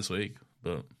came out this week,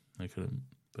 but I couldn't.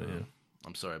 But yeah.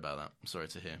 I'm sorry about that. I'm sorry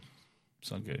to hear.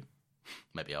 It's not good.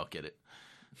 Maybe I'll get it.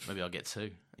 Maybe I'll get 2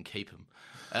 and keep them.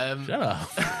 Shut up.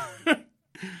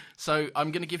 So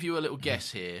I'm going to give you a little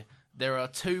guess here. There are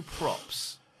 2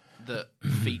 props that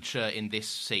feature in this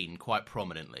scene quite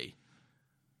prominently.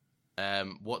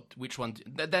 Which one?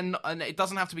 Then and it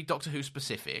doesn't have to be Doctor Who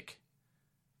specific.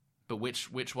 But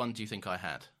which one do you think I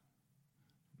had?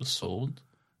 The sword.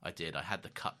 I did. I had the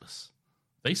cutlass.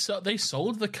 They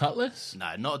sold the cutlass?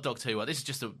 No, not a Doctor Who one. This is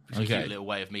just a cute little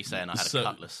way of me saying I had a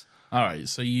cutlass. All right,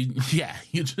 so you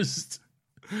just...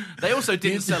 They also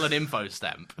didn't sell an info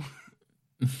stamp.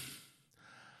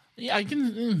 Yeah, I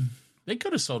can... They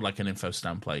could have sold like an info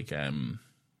stamp, like... Could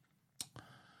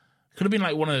have been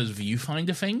like one of those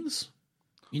viewfinder things.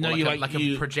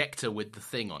 A projector with the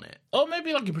thing on it. Oh,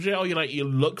 maybe like a projector. Or you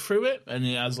look through it and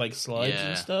it has like slides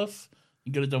and stuff.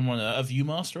 You could have done one a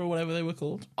Viewmaster or whatever they were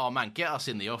called. Oh man, get us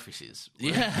in the offices.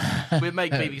 Yeah. We'd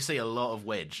make BBC a lot of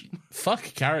wedge. Fuck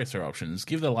character options.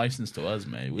 Give the license to us,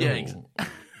 mate.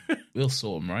 We'll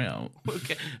sort them right out.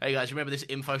 Okay. Hey guys, remember this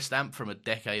info stamp from a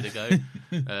decade ago?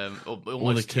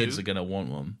 All the kids are going to want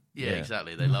one. Yeah,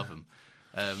 exactly. They love them.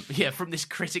 From this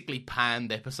critically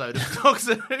panned episode of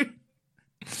Doctor Who.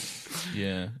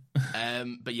 Yeah.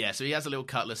 But yeah, so he has a little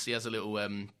cutlass. He has a little...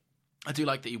 I do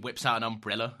like that he whips out an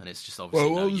umbrella, and it's just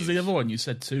obviously Well, what was use. the other one? You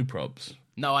said 2 props.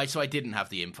 No, I didn't have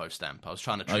the info stamp. I was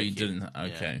trying to trick you didn't?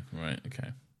 Okay, yeah. Right,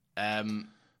 okay.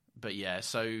 But yeah,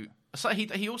 so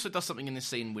he also does something in this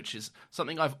scene which is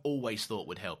something I've always thought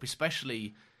would help,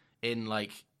 especially in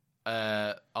like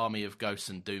Army of Ghosts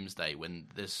and Doomsday, when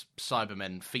there's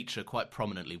Cybermen feature quite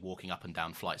prominently walking up and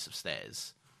down flights of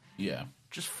stairs. Yeah.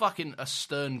 Just fucking a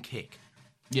stern kick.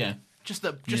 Yeah. Just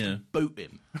boot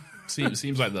him.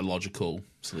 Seems like the logical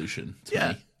solution to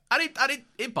me. And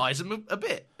it buys him a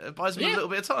bit. It buys him a little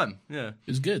bit of time. Yeah.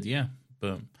 It's good, yeah.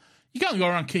 But you can't go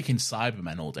around kicking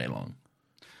Cybermen all day long.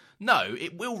 No,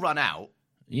 it will run out.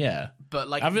 Yeah. But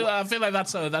like I feel like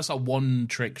that's a one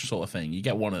trick sort of thing. You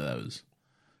get one of those.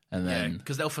 And then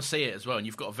because they'll foresee it as well, and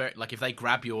you've got if they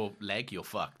grab your leg, you're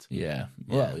fucked. Yeah.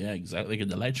 Well, yeah, exactly. They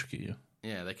can electrocute you.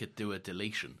 Yeah, they could do a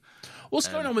deletion. What's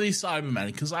going on with these Cybermen?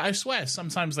 Because I swear,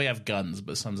 sometimes they have guns,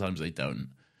 but sometimes they don't.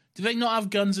 Do they not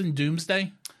have guns in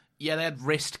Doomsday? Yeah, they had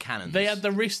wrist cannons. They had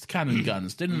the wrist cannon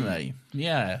guns, didn't they?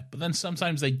 Yeah, but then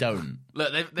sometimes they don't.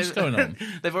 Look, what's going on?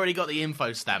 They've already got the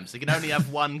info stamps. They can only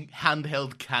have one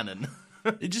handheld cannon.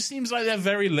 It just seems like they're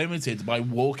very limited by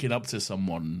walking up to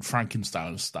someone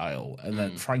Frankenstein style, and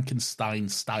then Frankenstein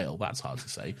style, that's hard to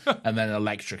say, and then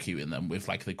electrocuting them with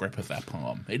like the grip of their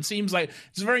palm. It seems like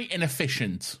it's a very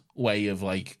inefficient way of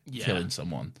like killing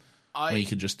someone. Where you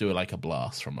can just do it like a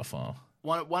blast from afar.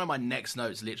 One of my next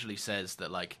notes literally says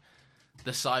that like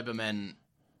the Cybermen,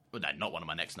 well, no, not one of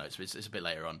my next notes, but it's a bit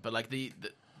later on. But like the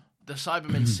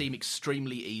Cybermen seem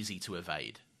extremely easy to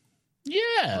evade.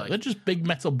 Yeah, they're just big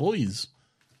metal boys.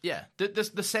 Yeah,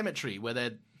 the cemetery where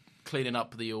they're cleaning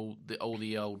up all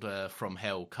the old From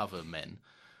Hell cover men.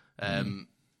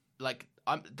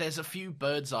 There's a few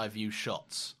bird's eye view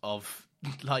shots of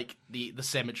like the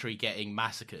cemetery getting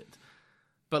massacred,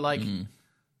 but like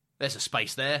there's a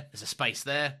space there, there's a space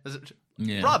there.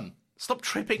 Run! Stop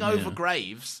tripping over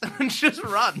graves and just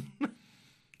run.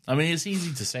 I mean, it's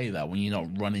easy to say that when you're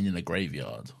not running in a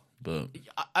graveyard, but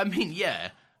I mean, yeah.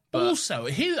 But also,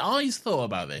 I thought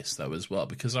about this, though, as well,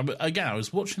 because, I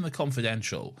was watching The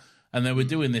Confidential, and they were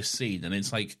doing this scene, and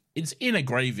it's like, it's in a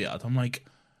graveyard. I'm like,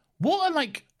 what are,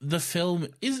 like, the film...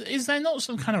 Is there not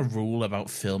some kind of rule about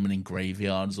filming in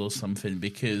graveyards or something?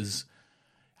 Because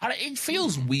it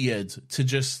feels weird to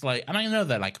just, like... And I know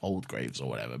they're, like, old graves or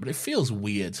whatever, but it feels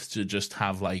weird to just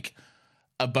have, like,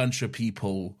 a bunch of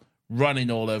people running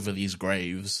all over these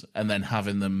graves and then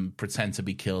having them pretend to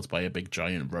be killed by a big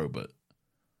giant robot.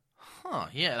 Oh,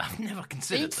 yeah, I've never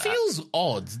considered that. It feels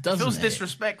odd, doesn't it? It feels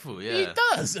disrespectful, yeah. It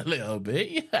does a little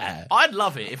bit, yeah. I'd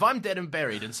love it. If I'm dead and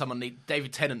buried and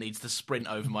David Tennant needs to sprint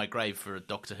over my grave for a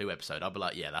Doctor Who episode, I'll be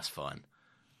like, yeah, that's fine.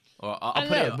 Or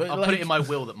I'll put it in my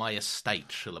will that my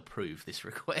estate shall approve this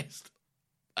request.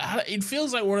 It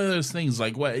feels like one of those things,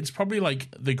 like, where it's probably like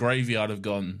the graveyard have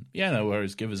gone, yeah, no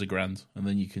worries, give us $1,000, and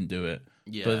then you can do it.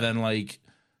 Yeah. But then, like,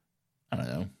 I don't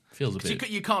know. Feels a bit...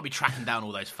 You can't be tracking down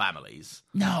all those families.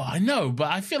 No, I know,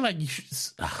 but I feel like you should...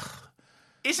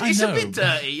 It's a bit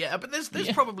dirty, yeah, but there's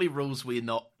probably rules we're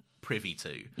not privy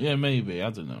to. Yeah, maybe, I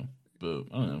don't know. But,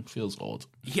 I don't know, it feels odd.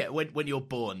 Yeah, when you're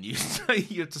born, you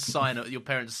have to sign... Your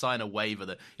parents sign a waiver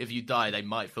that if you die, they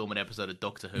might film an episode of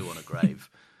Doctor Who on a grave.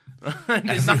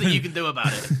 There's nothing you can do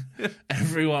about it.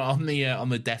 Everyone on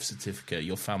the death certificate,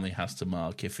 your family has to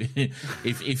mark if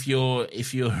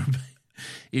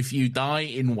you die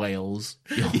in Wales,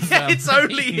 it's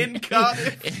only in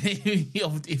Cardiff.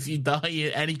 If you die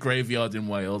in any graveyard in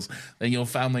Wales, then your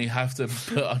family have to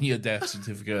put on your death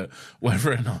certificate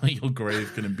whether or not your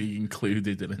grave can be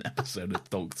included in an episode of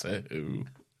Doctor Who.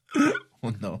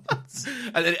 Or not.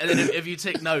 And then if you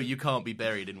tick no, you can't be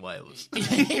buried in Wales.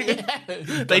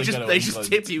 They just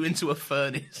tip you into a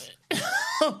furnace.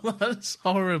 That's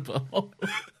horrible.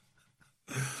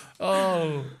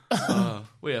 Oh,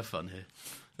 we have fun here.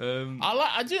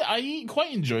 I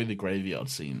quite enjoy the graveyard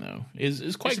scene though.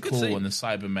 It's quite cool when the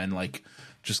Cybermen like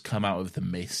just come out of the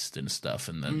mist and stuff,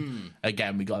 and then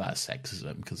again we got that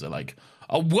sexism because they're like,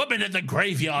 a woman in the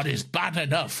graveyard is bad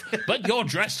enough, but you're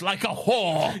dressed like a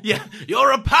whore. Yeah,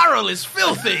 your apparel is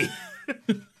filthy.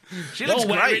 She looks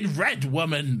You're great. wearing red,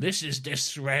 woman. This is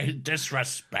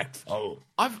disrespectful.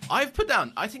 I've put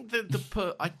down. I think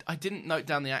I didn't note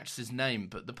down the actress's name,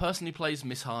 but the person who plays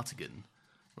Miss Hartigan,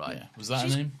 right? Yeah. Was that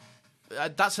her name?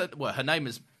 That's her. Well, her name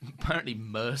is apparently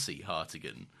Mercy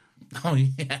Hartigan. Oh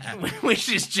yeah, Which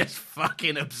is just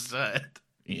fucking absurd.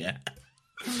 yeah.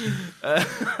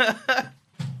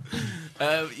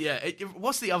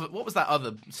 What was that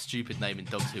other stupid name in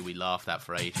Doctor Who we laughed at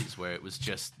for ages, where it was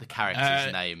just the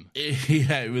character's name?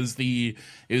 Yeah, it was the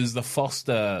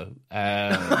Foster,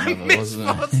 Miss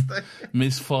Foster.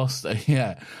 Miss Foster.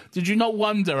 Yeah. Did you not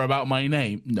wonder about my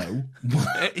name? No.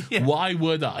 Yeah. Why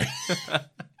would I?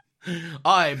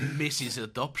 I'm Mrs.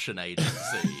 Adoption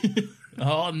Agency.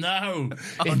 Oh no!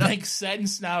 It makes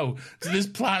sense now to this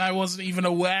plan I wasn't even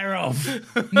aware of.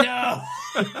 No.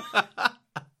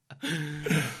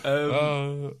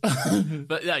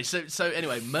 But no, so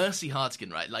anyway, Mercy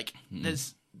Hartigan, right? Like,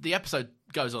 there's the episode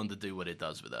goes on to do what it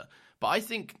does with her, but I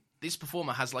think this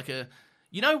performer has like a,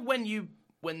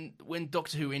 when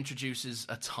Doctor Who introduces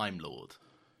a Time Lord,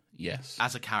 Yes.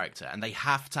 as a character, and the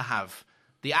actor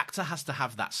has to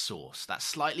have that source, that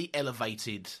slightly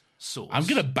elevated source. I'm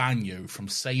gonna ban you from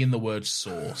saying the word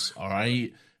source. All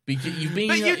right. Because you've been.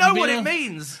 But you know what it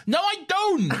means. No, I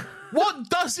don't. What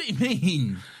does it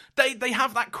mean? They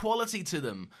have that quality to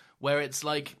them where it's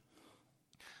like,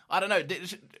 I don't know,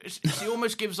 she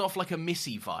almost gives off like a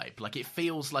Missy vibe. Like, it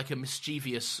feels like a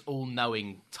mischievous,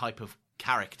 all-knowing type of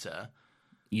character.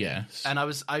 Yes. And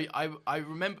I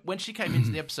remember when she came into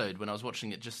the episode, when I was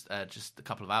watching it just a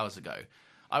couple of hours ago,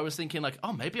 I was thinking like,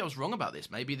 oh, maybe I was wrong about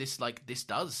this. Maybe this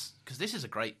does, because this is a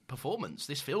great performance.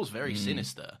 This feels very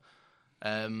sinister.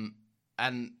 And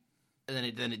then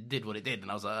it did what it did,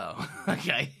 and I was like, oh,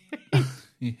 okay.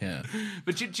 Yeah.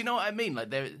 But do you know what I mean?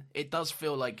 Like, it does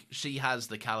feel like she has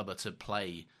the caliber to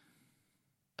play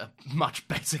a much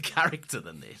better character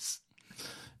than this.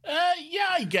 Yeah,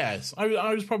 I guess.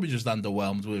 I was probably just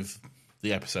underwhelmed with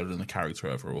the episode and the character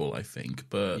overall, I think.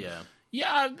 But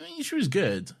yeah, I mean, she was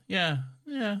good. Yeah.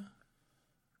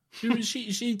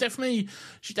 She definitely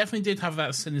did have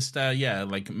that sinister,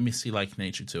 like Missy-like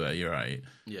nature to her. You're right.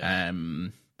 Yeah.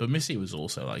 But Missy was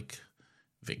also like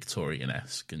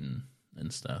Victorian-esque and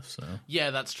stuff. So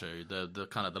yeah, that's true. The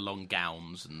kind of the long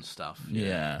gowns and stuff.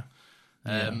 Yeah.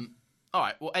 All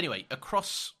right. Well, anyway,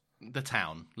 across the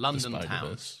town, London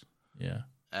town. Yeah.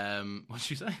 What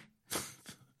did you say?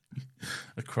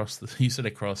 You said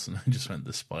across, and I just went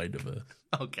the Spider-Verse.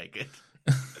 Okay, good.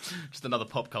 Just another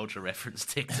pop culture reference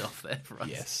ticked off there for us.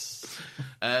 Yes.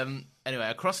 Anyway,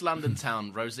 across London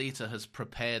town, Rosita has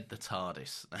prepared the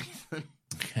TARDIS.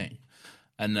 Okay.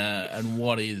 And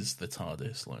what is the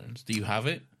TARDIS, Lawrence? Do you have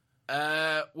it?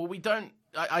 Well, we don't.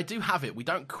 I do have it. We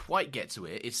don't quite get to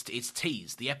it. It's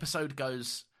teased. The episode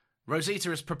goes, Rosita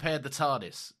has prepared the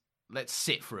TARDIS. Let's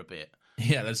sit for a bit.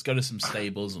 Yeah, let's go to some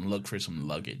stables and look for some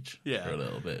luggage for a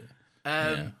little bit.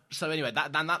 So anyway,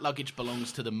 that luggage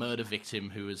belongs to the murder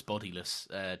victim who is bodiless,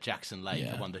 Jackson Lake.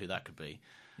 Yeah. I wonder who that could be.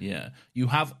 Yeah. You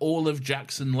have all of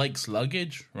Jackson Lake's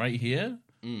luggage right here?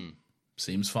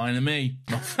 Seems fine to me.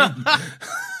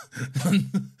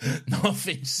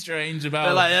 Nothing strange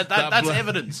about that's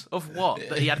evidence of what?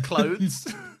 That he had clothes?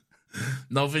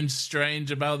 Nothing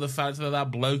strange about the fact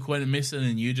that bloke went missing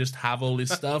and you just have all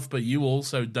this stuff, but you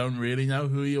also don't really know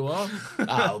who you are.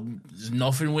 There's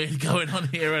nothing weird going on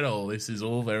here at all. This is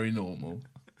all very normal.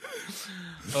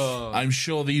 I'm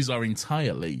sure these are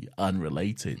entirely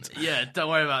unrelated. Yeah, don't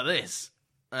worry about this.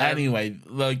 Anyway,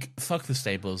 fuck the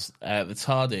stables. The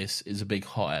TARDIS is a big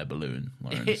hot air balloon,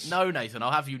 Lawrence. No, Nathan,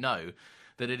 I'll have you know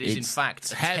that it is in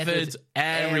fact a tethered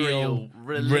aerial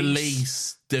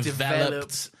release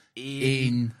developed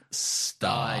in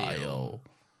style.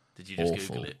 Did you just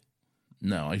Google it?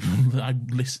 No, I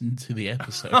listened to the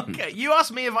episode. Okay, you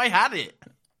asked me if I had it.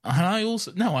 And I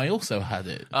also had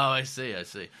it. Oh, I see.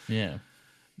 Yeah.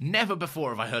 Never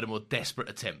before have I heard a more desperate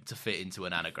attempt to fit into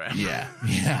an anagram. Yeah,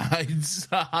 it's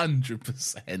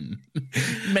 100%.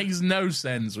 Makes no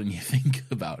sense when you think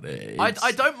about it.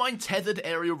 I don't mind tethered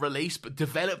aerial release, but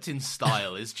developed in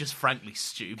style is just frankly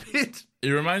stupid. It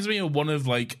reminds me of one of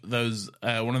those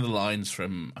one of the lines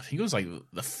from, I think it was one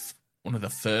of the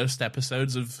first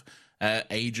episodes of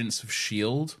Agents of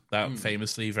S.H.I.E.L.D., that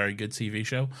famously very good TV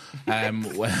show,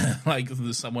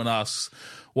 where someone asks,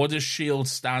 what does S.H.I.E.L.D.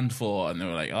 stand for? And they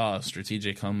were like,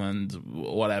 Strategic Command,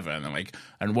 whatever. And they're like,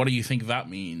 and what do you think that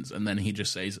means? And then he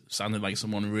just says, sounded like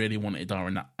someone really wanted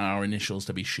our initials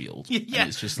to be S.H.I.E.L.D. Yeah. And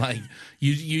it's just like,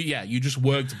 you just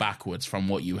worked backwards from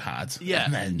what you had. Yeah,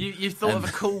 and then, you thought of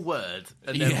a cool word,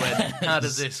 and then went, how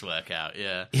does this work out?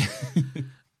 Yeah.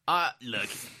 Look,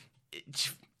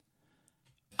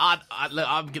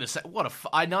 I'm gonna say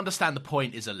I understand the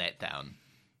point is a letdown.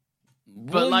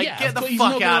 But, Well, like, yeah, get the he's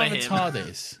fuck not out gonna of have a him.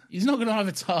 TARDIS. He's not going to have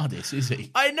a TARDIS, is he?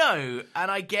 I know,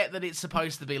 and I get that it's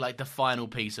supposed to be, like, the final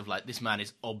piece of, like, this man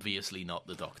is obviously not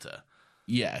the Doctor.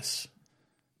 Yes.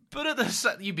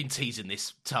 But you've been teasing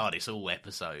this TARDIS all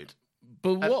episode.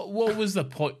 But what was the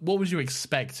point? What was you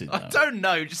expecting? I don't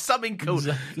know, just something cool.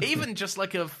 Exactly. Even just,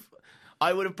 like,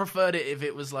 I would have preferred it if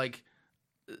it was, like,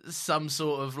 some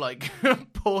sort of, like,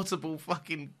 portable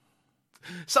fucking...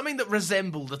 Something that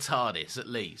resembled the TARDIS, at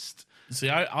least. See,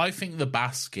 I think the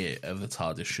basket of the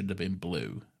TARDIS should have been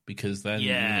blue, because then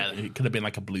it could have been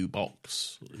like a blue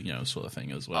box, sort of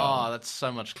thing as well. Oh, that's so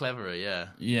much cleverer, yeah.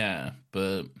 Yeah,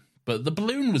 but the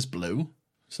balloon was blue,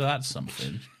 so that's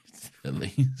something, at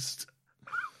least.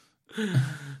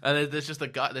 And there's just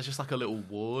like a little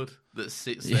ward that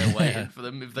sits there waiting for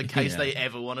them in case they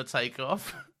ever want to take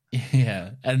off. Yeah,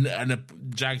 and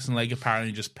Jackson Lake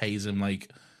apparently just pays him like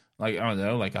I don't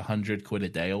know, like £100 a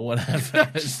day or whatever.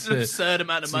 Just an absurd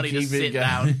amount of money to sit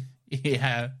down.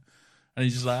 Yeah. And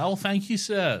he's just like, oh, thank you,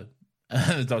 sir.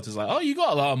 And the Doctor's like, oh, you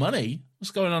got a lot of money. What's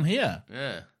going on here?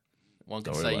 Yeah. One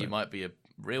can say you might be a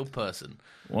real person.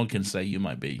 One can say you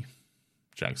might be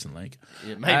Jackson Lake.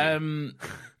 Yeah, maybe.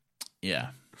 Yeah.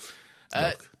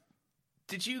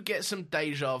 Did you get some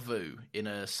deja vu in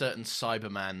a certain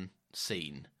Cyberman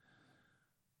scene?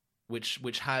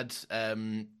 Which had...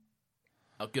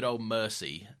 a good old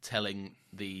Mercy telling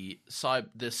the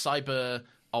cyber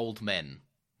old men,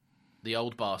 the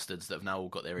old bastards that have now all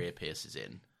got their ear pierces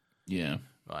in. Yeah.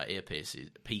 Right, ear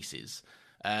pieces.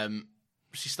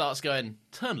 She starts going,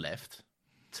 turn left,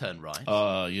 turn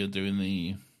right. You're doing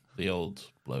the old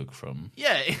bloke from...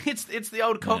 Yeah, it's the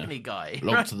old Cockney guy.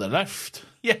 Look right? to the left.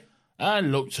 Yeah.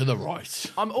 And look to the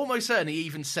right. I'm almost certain he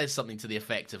even says something to the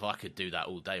effect of, I could do that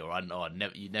all day, or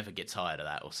you never get tired of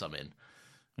that, or something.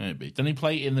 Maybe. Didn't he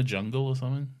play In the Jungle or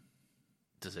something?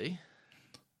 Does he?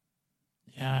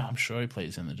 Yeah, I'm sure he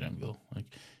plays In the Jungle. Like,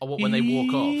 when they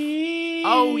walk off?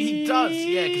 Oh, he does.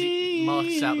 Yeah, because he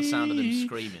marks out the sound of them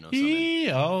screaming or something.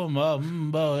 Oh,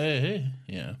 boy.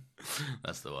 Yeah.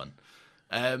 That's the one.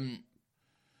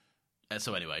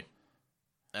 So anyway,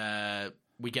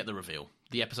 we get the reveal.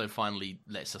 The episode finally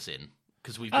lets us in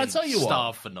because we've been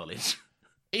starved for knowledge.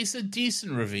 It's a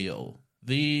decent reveal.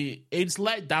 It's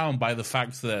let down by the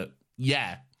fact that,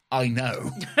 I know.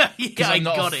 Because I'm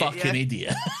not a fucking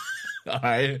idiot.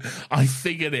 I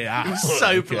figured it out. It's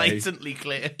so blatantly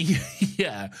clear.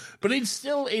 Yeah, but it's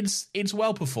still it's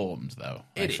well performed though.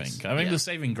 I think the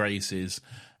saving grace is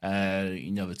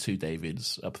the two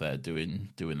Davids up there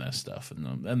doing their stuff,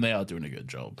 and they are doing a good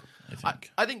job.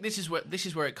 I think this is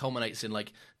where it culminates in,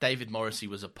 like, David Morrissey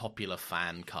was a popular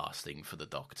fan casting for the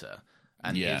Doctor.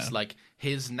 And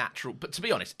his natural... But to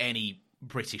be honest, any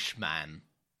British man,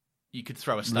 you could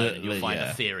throw a stone and you'll find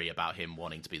a theory about him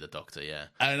wanting to be the Doctor, yeah.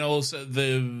 And also,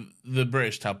 the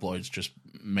British tabloids just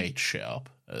made shit up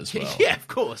as well. Yeah, of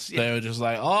course. Yeah. They were just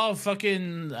like, oh,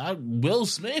 fucking Will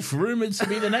Smith, rumoured to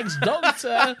be the next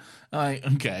Doctor. Like,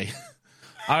 okay.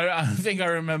 I think I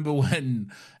remember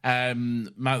when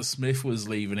Matt Smith was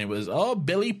leaving, it was,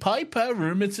 Billy Piper,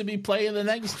 rumoured to be playing the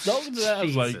next Doctor. I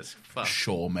was like,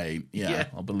 sure, mate. Yeah,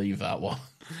 I'll believe that one.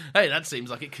 Hey, that seems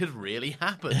like it could really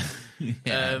happen.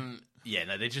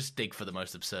 They just dig for the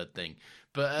most absurd thing.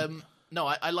 But, no,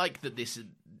 I like that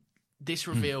this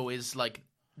reveal is, like,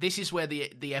 this is where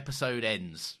the episode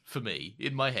ends, for me,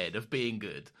 in my head, of being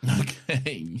good.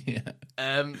 Okay, yeah.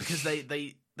 Because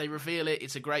they reveal it.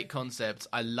 It's a great concept.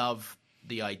 I love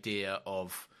the idea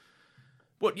of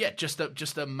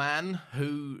just a man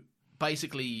who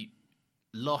basically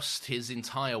lost his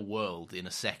entire world in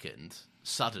a second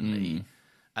suddenly,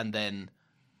 and then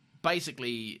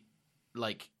basically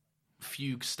like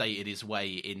fugue stated his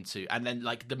way into, and then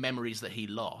like the memories that he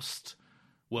lost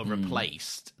were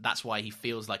replaced. That's why he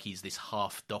feels like he's this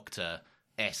half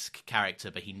Doctor-esque character,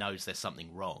 but he knows there's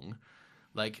something wrong.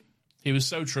 Like, he was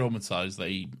so traumatized that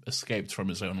he escaped from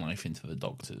his own life into the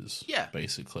Doctor's. Yeah,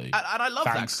 basically, and I love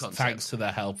that concept. Thanks to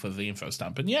the help of the info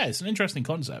stamp. And yeah, it's an interesting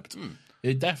concept.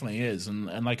 It definitely is, and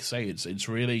like I say, it's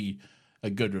really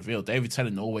a good reveal. David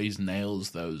Tennant always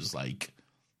nails those, like,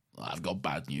 I've got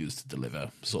bad news to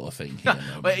deliver sort of thing.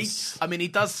 Well, he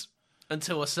does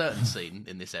until a certain scene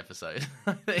in this episode.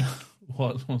 I think.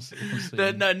 What's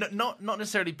no, not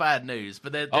necessarily bad news,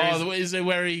 but there is it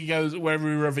where he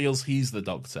reveals he's the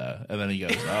Doctor, and then he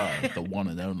goes, the one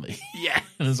and only. Yeah,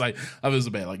 And it's like, I was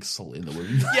a bit like salt in the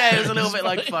wound. Yeah, it was a little bit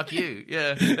like, fuck you.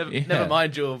 Yeah. Never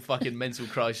mind your fucking mental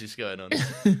crisis going on.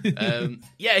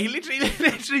 Yeah, he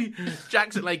literally,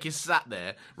 Jackson Lake is sat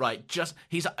there, right,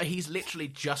 he's literally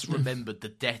just remembered the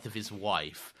death of his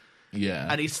wife. Yeah.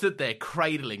 And he stood there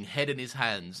cradling, head in his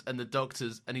hands, and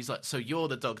he's like, so you're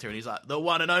the doctor? And he's like, the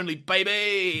one and only,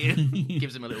 baby!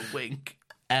 Gives him a little wink.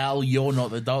 Al, you're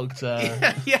not the doctor.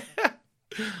 Yeah.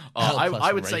 Oh,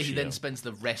 I would say he ratio. then spends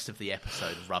the rest of the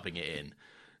episode rubbing it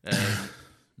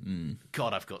in.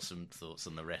 God, I've got some thoughts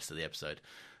on the rest of the episode.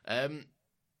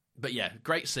 But yeah,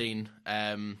 great scene.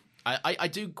 I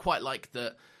do quite like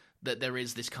that there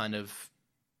is this kind of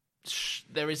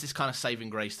saving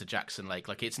grace to Jackson Lake.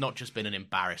 Like, it's not just been an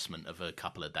embarrassment of a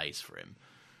couple of days for him.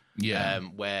 Yeah.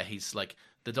 Where he's like,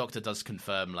 the doctor does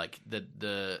confirm, like,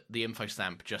 the info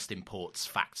stamp just imports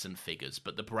facts and figures,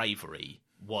 but the bravery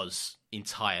was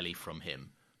entirely from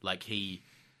him. Like, he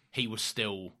was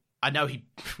still... I know he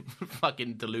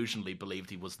fucking delusionally believed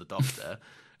he was the doctor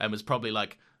and was probably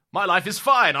like, my life is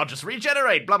fine, I'll just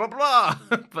regenerate, blah, blah, blah.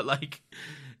 But, like,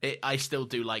 I still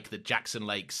do like that Jackson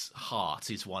Lake's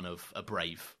heart is one of a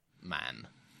brave man,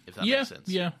 if that makes sense.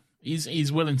 Yeah,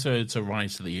 he's willing to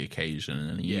rise to the occasion,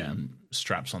 and he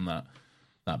straps on that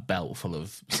belt full of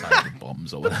cyber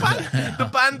bombs or whatever. The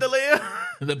bandolier?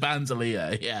 The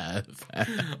bandolier, yeah.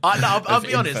 I'll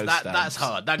be honest, that's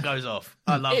hard. That goes off.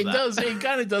 I love that. It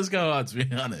kind of does go hard, to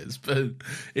be honest, but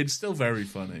it's still very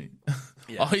funny.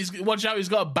 Yeah. Oh, watch out, he's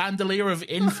got a bandolier of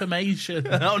information.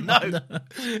 Oh, no.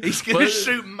 He's going to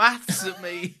shoot maths at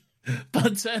me.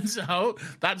 But turns out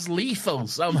that's lethal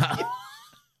somehow.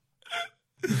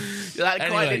 That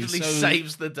quite literally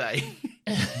saves the day.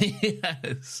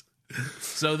 Yes.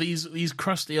 So these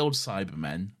crusty old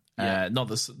Cybermen, not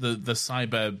the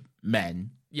Cyber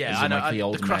men. Yeah, I know,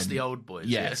 like the crusty old boys.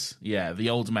 Yes, yeah, the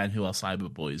old men who are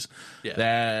Cyber boys. Yeah.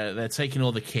 They're taking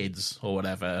all the kids or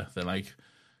whatever. They're like,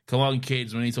 come on,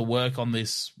 kids, we need to work on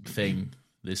this thing,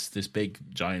 this big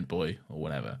giant boy or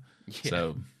whatever.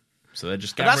 Yeah. So they're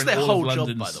just gathering that's their all whole of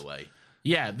job, by the way.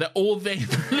 Yeah, all they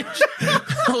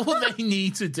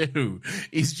need to do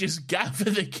is just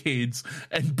gather the kids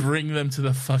and bring them to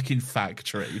the fucking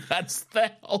factory. That's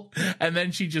their whole... And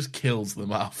then she just kills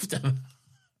them after.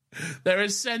 They're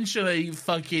essentially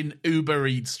fucking Uber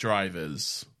Eats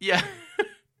drivers. Yeah.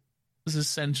 That's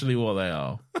essentially what they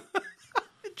are.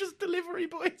 Just delivery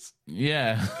boys.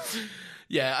 Yeah.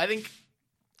 Yeah, I think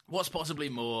what's possibly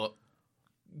more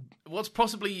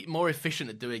efficient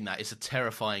at doing that is a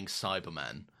terrifying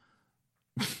Cyberman.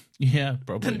 Yeah,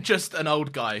 probably. Than just an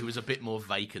old guy who was a bit more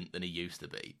vacant than he used to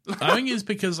be. I think it's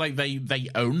because like they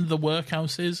own the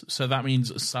workhouses, so that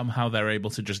means somehow they're able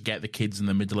to just get the kids in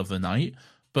the middle of the night.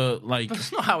 But like,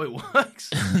 that's not how it works.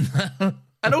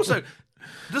 And also,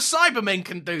 the Cybermen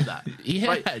can do that. Yeah,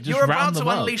 right? just You're about to round them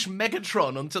unleash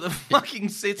Megatron onto the fucking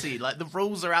city. Like, the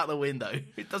rules are out the window.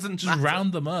 It doesn't just matter.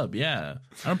 round them up. Yeah, and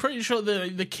I'm pretty sure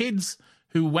the kids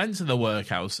who went to the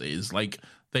workhouses, like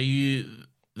they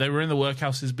were in the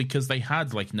workhouses because they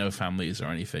had like no families or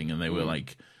anything, and they were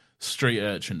like street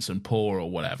urchins and poor or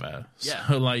whatever. Yeah.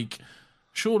 So like,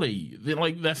 surely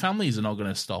their families are not going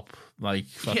to stop like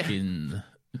fucking. Yeah.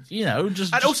 You know,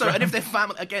 just and if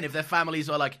their families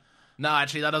are like, no,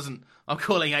 actually, that doesn't. I'm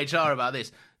calling HR about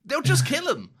this. They'll just kill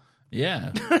them.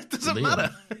 Yeah, it doesn't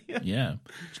matter. Yeah,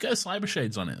 just get a cyber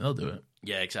shades on it. They'll do it.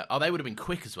 Yeah, exactly. Oh, they would have been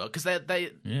quick as well because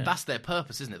that's their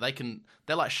purpose, isn't it?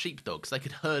 They're like sheepdogs. They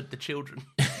could herd the children.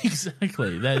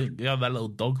 Exactly. They have that little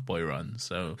dog boy run,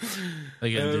 so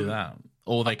they can do that,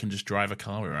 or they can just drive a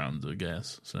car around, I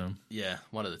guess. So yeah,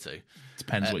 one of the two.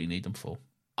 Depends what you need them for.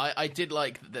 I did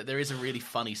like that there is a really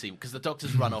funny scene because the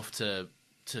doctors run off to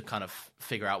kind of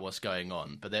figure out what's going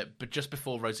on, but just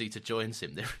before Rosita joins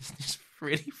him, there is this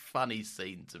really funny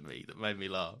scene to me that made me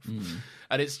laugh.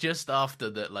 And it's just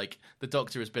after that, like, the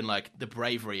doctor has been like, the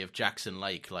bravery of Jackson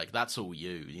Lake, like, that's all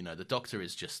you know, the doctor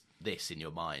is just this in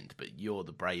your mind, but you're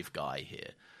the brave guy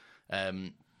here.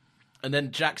 And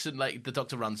then Jackson Lake, the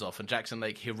doctor runs off, and Jackson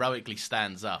Lake heroically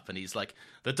stands up, and he's like,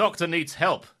 the doctor needs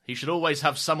help. He should always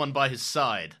have someone by his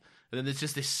side. And then there's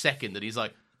just this second that he's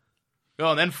like,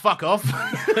 oh, and then fuck off.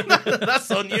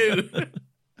 That's on you.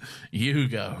 You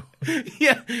go.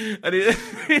 Yeah, and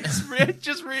it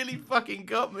just really fucking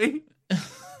got me.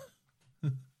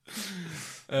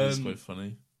 It's quite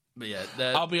funny. But yeah,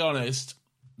 I'll be honest,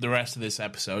 the rest of this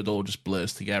episode all just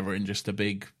blurs together in just a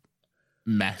big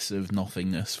mess of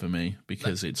nothingness for me,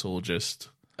 because it's all just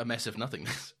a mess of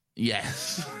nothingness.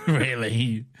 Yes,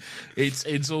 really.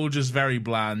 It's all just very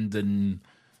bland and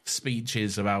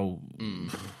speeches about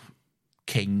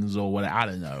kings or whatever. I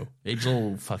don't know. It's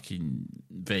all fucking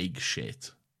vague shit.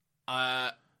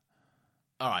 All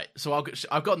right, so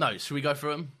I've got notes. Should we go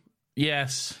through them?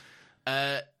 Yes.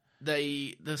 The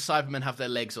Cybermen have their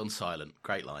legs on silent.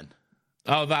 Great line.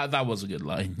 Oh, that was a good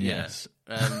line. Yes.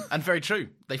 And very true.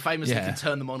 They famously can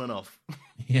turn them on and off.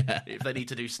 Yeah. If they need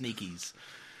to do sneakies.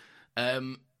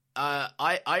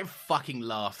 I fucking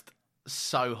laughed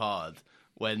so hard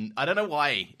when, I don't know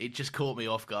why, it just caught me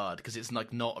off guard because it's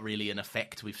like not really an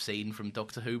effect we've seen from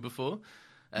Doctor Who before.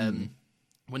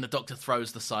 When the Doctor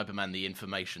throws the Cyberman the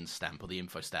information stamp or the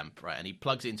info stamp, right, and he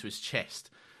plugs it into his chest,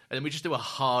 and then we just do a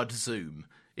hard zoom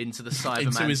into the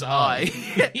Cyberman's into his eye.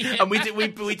 And we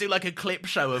do like a clip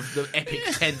show of the epic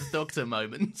 10th Doctor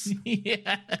moments.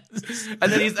 Yes.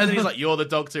 And then he's like, "You're the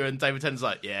Doctor," and David Tennant's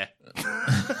like, "Yeah."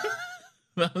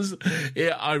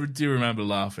 I do remember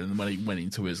laughing when he went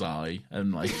into his eye,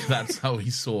 and like that's how he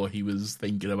saw he was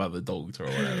thinking about the Doctor or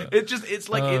whatever.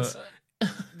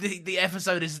 The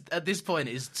episode is at this point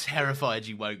is terrified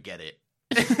you won't get it.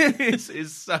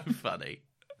 It's so funny.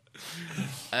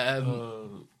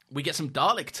 We get some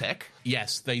Dalek tech.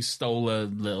 Yes, they stole a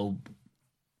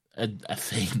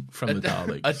thing from the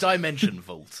Daleks. A dimension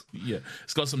vault. Yeah,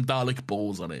 it's got some Dalek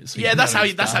balls on it. So that's how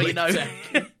you know.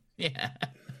 Yeah,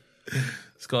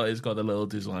 it's got the little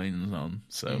designs on.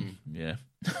 So yeah.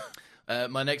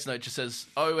 My next note just says,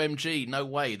 "OMG, no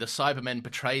way! The Cybermen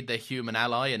betrayed their human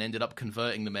ally and ended up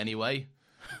converting them anyway.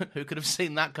 Who could have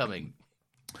seen that coming?"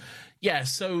 Yeah,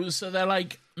 so they're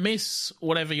like, Miss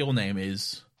whatever your name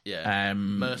is. Yeah,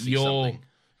 Mercy something.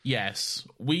 Yes,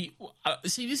 we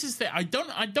see. This is the I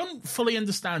don't fully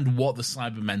understand what the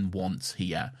Cybermen want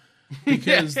here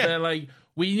because they're like,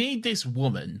 we need this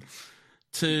woman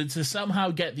to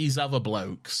somehow get these other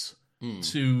blokes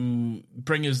to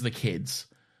bring us the kids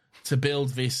to build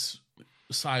this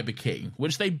Cyber King,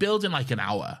 which they build in like an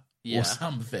hour or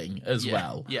something as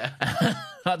well. Yeah,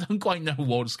 I don't quite know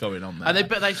what's going on there. And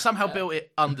they've somehow built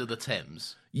it under the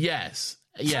Thames. Yes,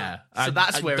 yeah. So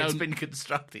that's where it's been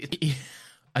constructed.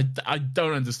 I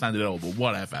don't understand it all, but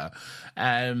whatever.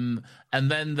 And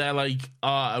then they're like,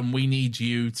 and we need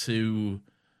you to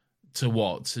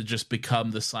what? To just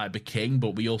become the Cyber King,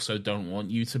 but we also don't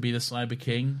want you to be the Cyber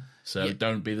King. So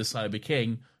don't be the Cyber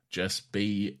King, just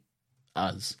be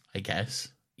us, I guess.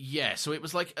 Yeah, so it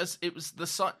was like,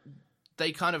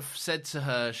 they kind of said to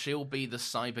her, she'll be the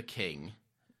Cyber King.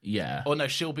 Yeah. Or no,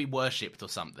 she'll be worshipped or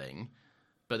something.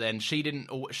 But then she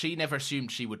never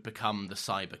assumed she would become the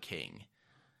Cyber King.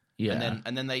 Yeah.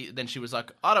 And then she was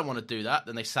like, I don't want to do that.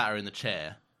 Then they sat her in the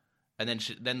chair. And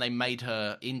then they made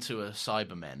her into a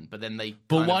Cyberman. But then they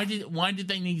why did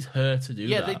they need her to do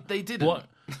that? Yeah, they didn't. What?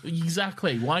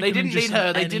 Exactly. Why they didn't need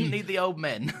her. They didn't need the old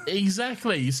men.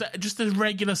 Exactly. So just a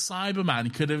regular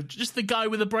Cyberman could have, just the guy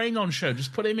with the brain on show,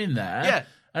 just put him in there. Yeah.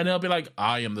 And they'll be like,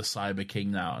 I am the Cyber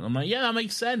King now. And I'm like, yeah, that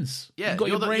makes sense. Yeah,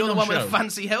 you're the one with a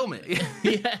fancy helmet.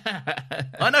 Yeah.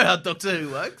 I know how Doctor Who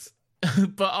works.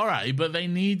 But all right, but they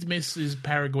need Mrs.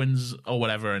 Peregrine's, or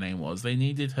whatever her name was. They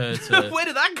needed her to... Where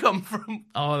did that come from?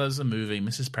 Oh, there's a movie,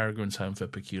 Mrs. Peregrine's Home for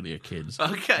Peculiar Kids.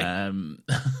 Okay.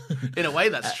 In a way,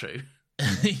 that's true.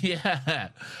 Yeah.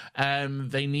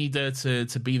 They need her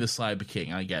to be the Cyber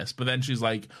King, I guess. But then she's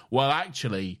like, well,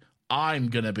 actually, I'm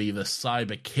going to be the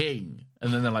Cyber King.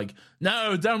 And then they're like,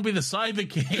 no, don't be the Cyber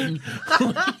King.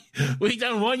 We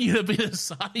don't want you to be the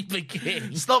Cyber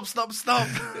King. Stop.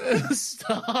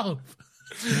 Stop.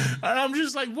 And I'm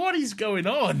just like, what is going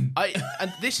on?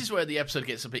 And this is where the episode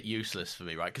gets a bit useless for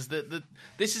me, right? Because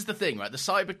this is the thing, right? The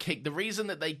Cyber King, the reason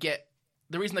they go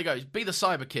is be the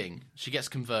Cyber King. She gets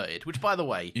converted, which, by the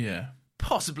way,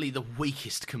 possibly the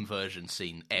weakest conversion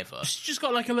scene ever. She's just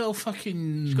got like a little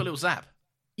fucking... She's got a little zap.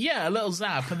 Yeah, a little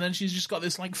zap, and then she's just got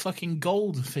this like fucking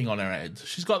gold thing on her head.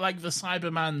 She's got like the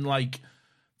Cyberman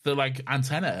the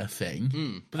antenna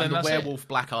thing. But then the werewolf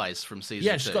black eyes from season 2.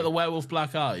 Yeah, she's got the werewolf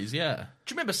black eyes, yeah. Do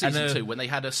you remember season 2 when they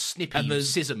had a snippy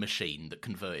scissor machine that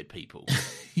converted people?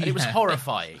 And it was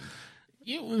horrifying.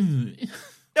 No,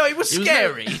 it was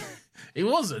scary. It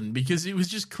wasn't, because it was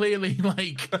just clearly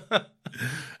like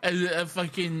a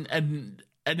fucking...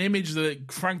 An image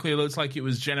that, frankly, looks like it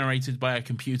was generated by a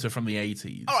computer from the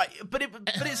 80s. All right, but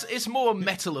it's more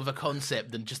metal of a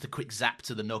concept than just a quick zap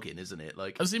to the noggin, isn't it?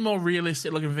 Like, I've seen more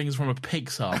realistic-looking things from a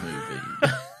Pixar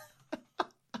movie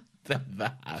than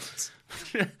that.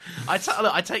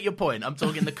 I take your point. I'm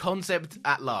talking the concept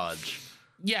at large.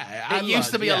 Yeah, it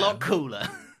used to be a lot cooler.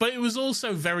 But it was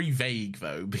also very vague,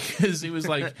 though, because it was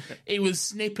like, it was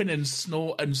snipping and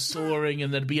soaring,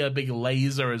 and there'd be a big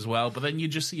laser as well, but then you'd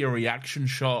just see a reaction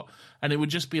shot, and it would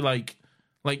just be like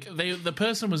the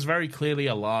person was very clearly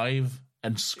alive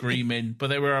and screaming, but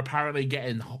they were apparently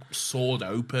getting sawed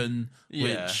open,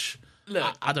 which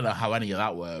Look, I don't know how any of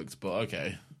that worked, but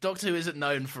okay. Doctor Who isn't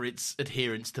known for its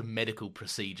adherence to medical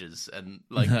procedures and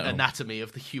anatomy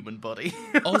of the human body.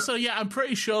 Also, yeah, I'm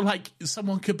pretty sure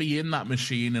someone could be in that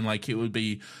machine and it would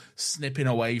be snipping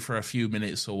away for a few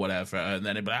minutes or whatever, and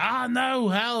then it'd be like, no,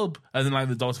 help, and then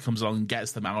the doctor comes along and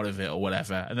gets them out of it or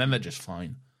whatever, and then they're just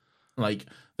fine.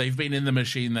 They've been in the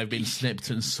machine, they've been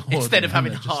snipped and sawed. Instead of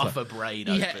having half a brain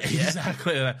open. Yeah,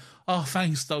 exactly. Oh,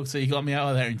 thanks, Doctor, you got me out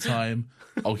of there in time.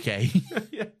 Okay.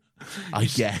 Yeah. I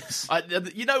guess.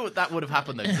 You know what that would have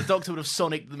happened, though? The Doctor would have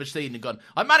sonicked the machine and gone,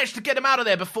 I managed to get him out of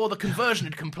there before the conversion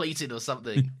had completed or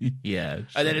something. Yeah. Sure.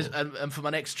 And then and for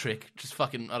my next trick, just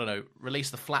fucking, I don't know,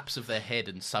 release the flaps of their head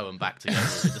and sew them back together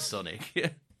with the sonic. Yeah.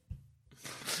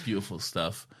 Beautiful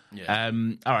stuff. Yeah.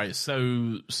 All right, so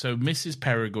Mrs.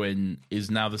 Peregrine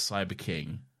is now the Cyber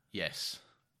King. Yes.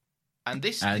 And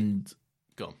this...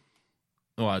 Go on.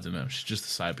 Oh, I don't know. She's just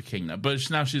the Cyber King now. But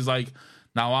now she's like,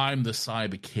 now I'm the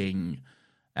Cyber King,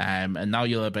 and now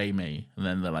you'll obey me. And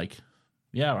then they're like,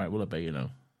 yeah, all right, we'll obey you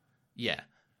now. Yeah.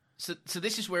 So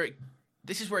this is where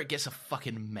it gets a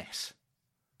fucking mess.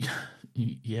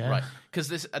 Yeah. Right. Because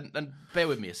this... And bear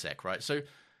with me a sec, right? So...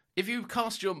 If you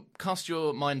cast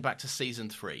your mind back to season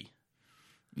 3,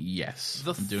 yes,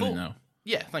 I'm doing it now.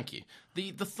 Yeah, thank you.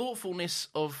 The thoughtfulness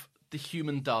of the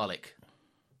human Dalek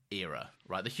era,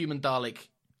 right? The human Dalek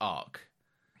arc.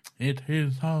 It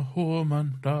is a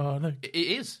human Dalek. It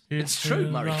is. It's true,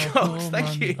 Murray Cox.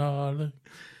 Thank you.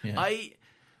 Yeah.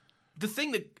 The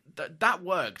thing that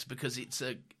worked because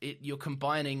you're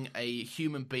combining a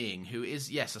human being who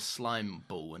is, yes, a slime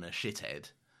ball and a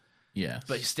shithead. Yeah,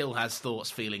 but he still has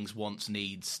thoughts, feelings, wants,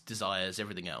 needs, desires,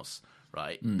 everything else,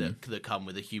 right? That come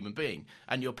with a human being,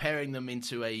 and you're pairing them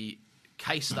into a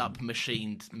cased-up,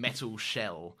 machined metal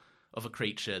shell of a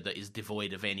creature that is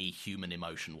devoid of any human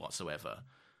emotion whatsoever,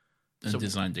 and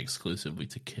designed exclusively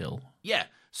to kill. Yeah,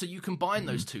 so you combine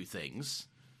those two things,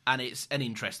 and it's an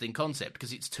interesting concept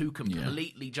because it's two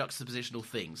completely juxtapositional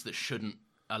things that shouldn't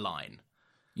align.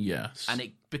 Yes, and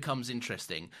it becomes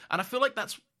interesting, and I feel like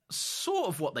that's sort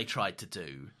of what they tried to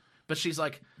do, but she's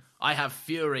like, I have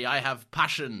fury, I have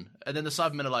passion, and then the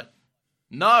Cybermen are like,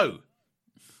 no,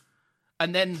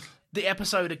 and then the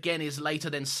episode again is later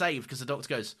then saved because the Doctor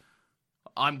goes,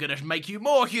 I'm gonna make you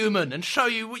more human and show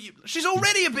you what she's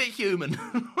already a bit human.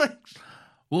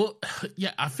 Well,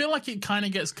 yeah, I feel like it kind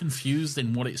of gets confused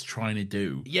in what it's trying to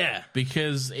do. Yeah,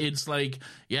 because it's like,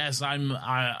 yes,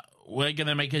 we're going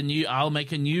to I'll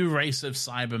make a new race of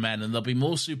Cybermen, and they'll be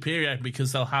more superior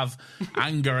because they'll have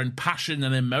anger and passion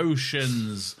and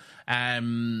emotions.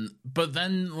 But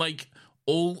then,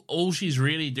 all she's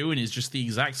really doing is just the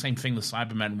exact same thing the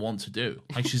Cybermen want to do.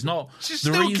 She's not... she's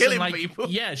still killing people.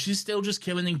 Yeah, she's still just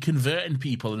killing and converting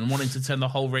people and wanting to turn the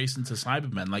whole race into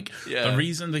Cybermen. The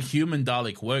reason the human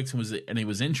Dalek worked and it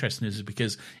was interesting is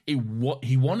because he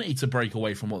wanted to break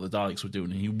away from what the Daleks were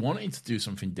doing, and he wanted to do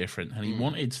something different, and he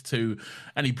wanted to...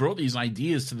 And he brought these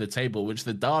ideas to the table, which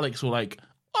the Daleks were like,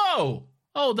 oh,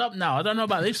 hold up now, I don't know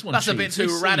about this one. That's a bit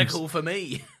too radical for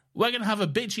me. We're going to have a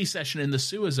bitchy session in the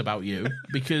sewers about you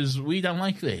because we don't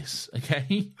like this,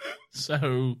 okay?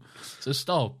 So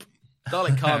stop.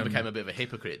 Dalek Khan became a bit of a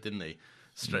hypocrite, didn't he?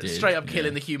 Straight up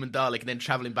killing the human Dalek and then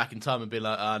travelling back in time and being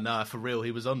like, nah, for real,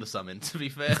 he was onto something, to be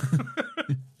fair.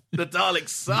 The Daleks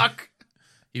suck.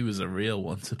 He was a real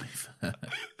one, to be fair.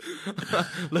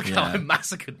 Look how I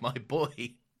massacred my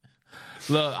boy.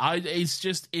 Look,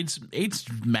 it's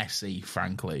messy,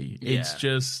 frankly. It's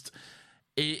just...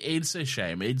 It's a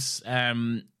shame. It's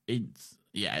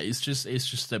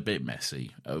just a bit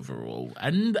messy overall,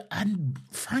 and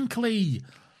frankly,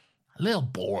 a little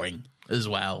boring as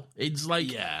well. It's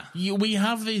like we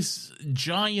have this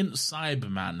giant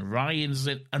Cyberman, Ryan's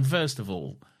it, and first of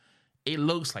all, it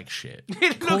looks like shit.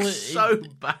 It looks so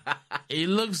bad. It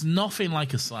looks nothing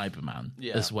like a Cyberman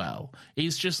as well.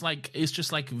 It's just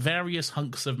like various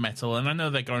hunks of metal, and I know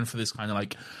they're going for this kind of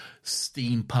like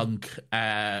steampunk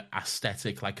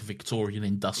aesthetic, like Victorian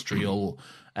industrial,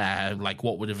 like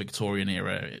what would a Victorian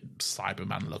era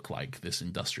Cyberman look like, this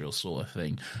industrial sort of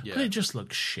thing. But it just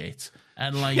looks shit.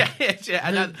 And like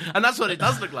and that's what it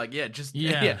does look like.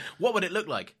 What would it look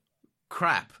like?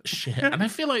 Crap. Shit. And I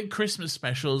feel like Christmas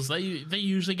specials, they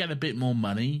usually get a bit more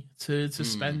money to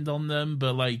spend on them,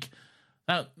 but like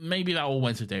maybe that all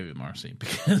went to David Morrissey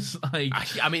because like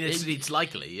I mean it's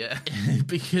likely, yeah.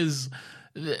 Because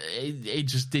it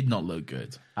just did not look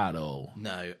good at all.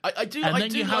 No, I do. And I then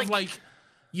do you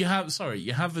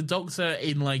have the Doctor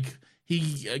in like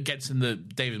he gets in the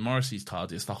David Morrissey's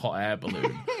TARDIS, the hot air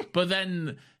balloon, but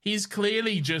then he's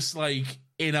clearly just like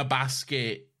in a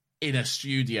basket in a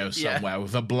studio somewhere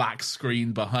with a black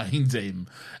screen behind him,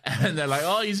 and they're like,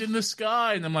 "Oh, he's in the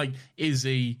sky," and I'm like, "Is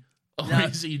he? Or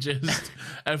is he just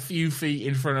a few feet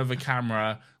in front of a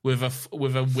camera with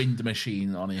a wind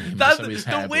machine on him?"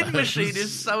 The wind machine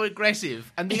is so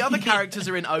aggressive, and the other characters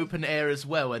are in open air as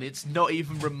well, and it's not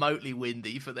even remotely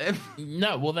windy for them.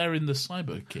 No, well, they're in the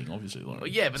Cyber King, obviously. Well,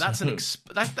 yeah, but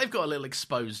they've got a little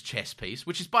exposed chess piece,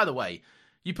 which is, by the way,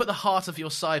 you put the heart of your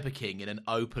Cyber King in an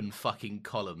open fucking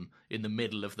column in the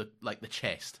middle of the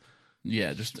chest.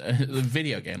 Yeah, just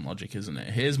video game logic, isn't it?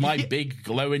 Here's my big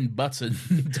glowing button.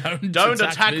 Don't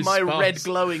attack my spot. red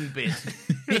glowing bit.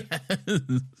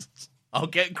 I'll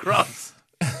get cross.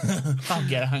 I'll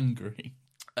get hungry.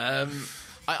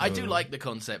 I do like the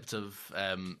concept of.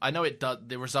 I know it does.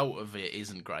 The result of it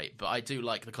isn't great, but I do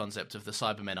like the concept of the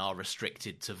Cybermen are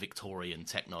restricted to Victorian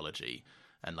technology.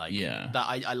 And that,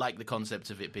 I like the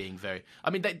concept of it being very. I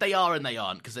mean, they are and they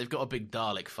aren't, because they've got a big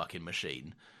Dalek fucking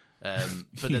machine.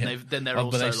 But then they're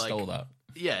also but they like, stole that.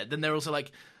 Yeah. Then they're also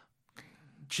like,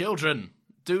 children,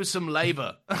 do some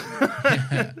labor.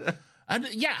 And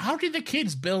how did the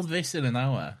kids build this in an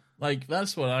hour? Like,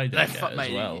 that's what I don't get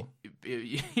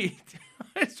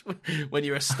as well. When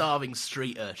you're a starving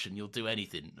street urchin, you'll do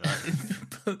anything, right?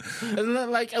 And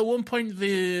then, like, at one point,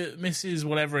 the Mrs.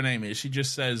 whatever her name is, she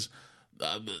just says,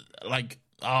 we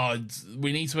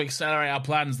need to accelerate our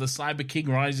plans. The Cyber King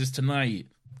rises tonight.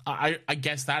 I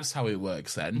guess that's how it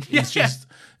works then. It's just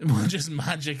we'll just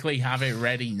magically have it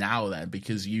ready now then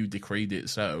because you decreed it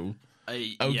so.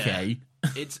 Okay.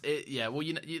 Yeah. Well,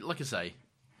 like I say,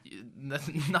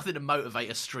 nothing to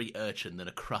motivate a street urchin than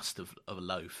a crust of a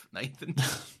loaf, Nathan.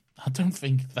 I don't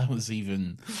think that was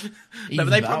even no,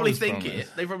 but they probably think it.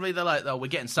 They're like, oh, we're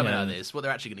getting something out of this. What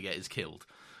they're actually going to get is killed.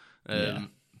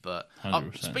 But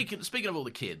speaking of all the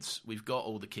kids, we've got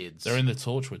all the kids. They're in the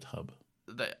Torchwood Hub.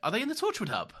 Are they in the Torchwood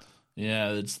Hub? Yeah,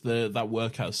 it's that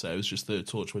workhouse there. It's just the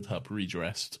Torchwood Hub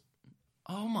redressed.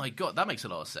 Oh my god, that makes a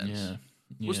lot of sense.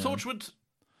 Yeah. Was Torchwood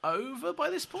over by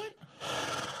this point?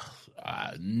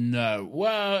 No.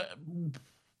 Well,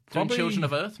 probably Children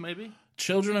of Earth, maybe?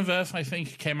 Children of Earth, I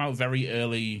think, came out very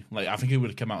early. Like, I think it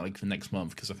would have come out like the next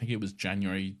month because I think it was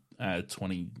January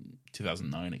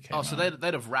 2009 it came out. Oh, so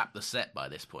they'd have wrapped the set by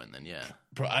this point then, yeah.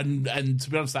 And to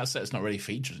be honest, that set's not really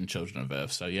featured in Children of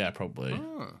Earth, so yeah, probably.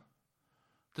 Oh.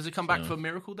 Does it come back for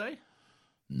Miracle Day?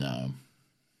 No.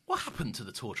 What happened to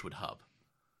the Torchwood Hub?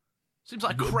 Seems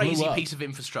like a crazy piece of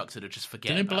infrastructure to just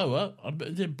forget Didn't it blow up?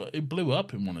 It blew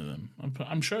up in one of them.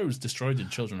 I'm sure it was destroyed in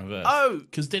Children of Earth. Oh!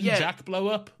 Because didn't Jack blow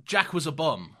up? Jack was a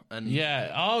bomb. And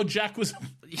yeah. Oh, Jack was...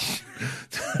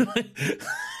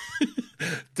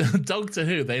 Doctor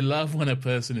Who, they love when a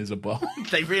person is a bomb.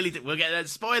 They really do. We'll get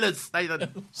spoilers.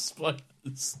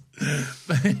 Spoilers.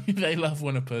 They love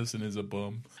when a person is a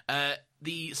bomb.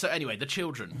 So anyway, the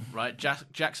children, right?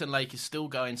 Jackson Lake is still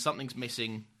going. Something's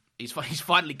missing. He's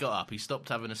finally got up. He stopped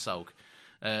having a sulk.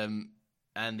 And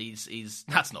he's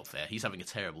that's not fair. He's having a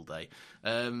terrible day.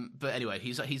 But anyway,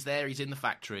 he's there. He's in the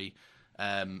factory.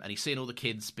 And he's seeing all the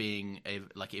kids being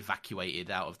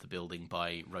evacuated out of the building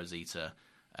by Rosita.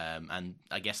 And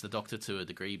I guess the Doctor to a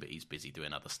degree, but he's busy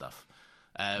doing other stuff.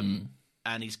 And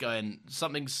he's going,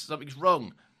 something's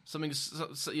wrong. Something's,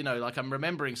 like I'm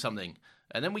remembering something.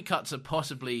 And then we cut to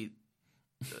possibly...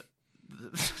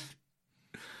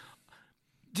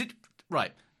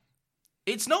 Right.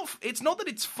 It's not that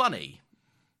it's funny,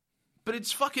 but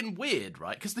it's fucking weird,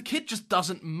 right? Because the kid just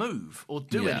doesn't move or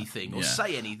do anything or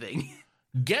say anything.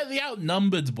 Get the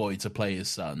outnumbered boy to play his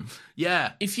son.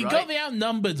 Yeah. If you got the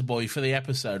outnumbered boy for the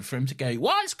episode for him to go,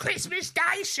 "What's Christmas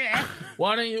Day, Chef?"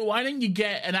 why don't you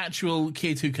get an actual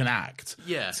kid who can act?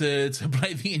 Yeah. To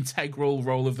play the integral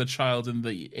role of the child in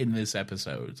this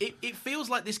episode. It feels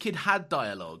like this kid had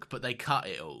dialogue, but they cut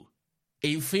it all.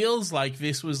 It feels like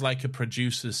this was like a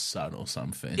producer's son or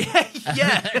something.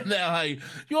 Yeah. And they're like,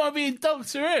 "You want to be in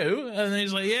Doctor Who?" And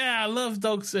he's like, "Yeah, I love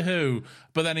Doctor Who."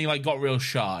 But then he got real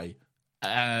shy.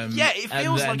 It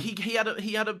feels like he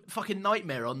had a fucking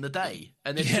nightmare on the day,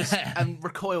 and then just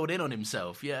recoiled in on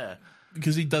himself. Yeah,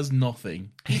 because he does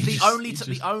nothing.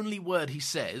 The only word he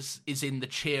says is in the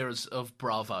cheers of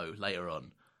Bravo later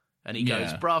on, and he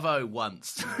goes Bravo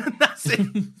once. That's it.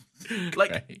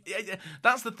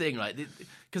 That's the thing, right?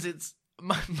 Because it's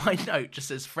my note just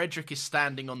says Frederick is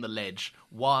standing on the ledge.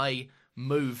 Why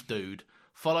move, dude?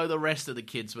 Follow the rest of the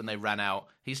kids when they ran out.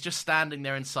 He's just standing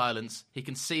there in silence. He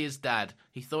can see his dad.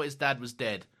 He thought his dad was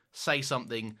dead. Say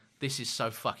something. This is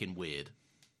so fucking weird.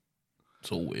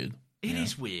 It's all weird. It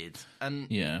is weird. And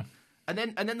yeah. And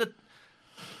then the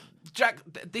Jack.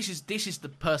 This is the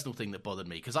personal thing that bothered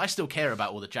me because I still care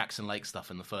about all the Jackson Lake stuff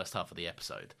in the first half of the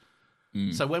episode.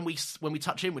 So when we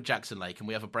touch in with Jackson Lake and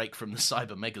we have a break from the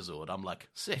Cyber Megazord, I'm like,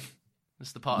 sick.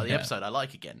 That's the part of the episode I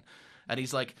like again. And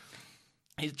he's like,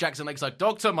 Jackson Lake's like,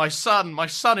 Doctor, my son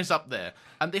is up there.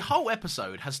 And the whole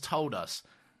episode has told us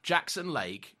Jackson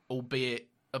Lake, albeit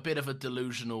a bit of a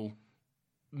delusional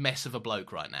mess of a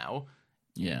bloke right now,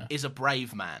 is a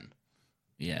brave man.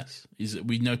 Yes.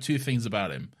 We know two things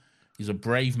about him. He's a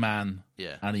brave man,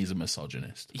 Yeah. and he's a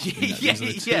misogynist.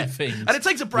 Yeah. And it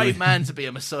takes a brave man to be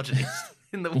a misogynist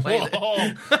in the way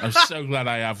that... I'm so glad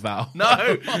I have that.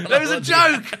 No, there was a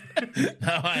joke.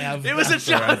 No, I have. It was a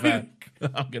joke.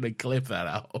 I'm going to clip that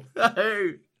out.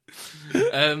 No.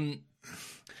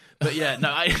 But yeah,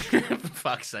 no. For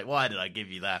fuck's sake, why did I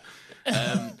give you that?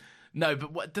 No,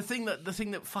 but the thing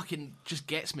that fucking just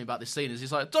gets me about this scene is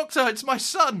he's like, Doctor, it's my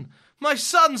son. My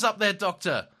son's up there,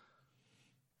 Doctor.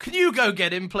 Can you go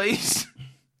get him, please?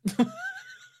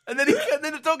 And then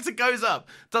the Doctor goes up,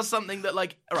 does something that,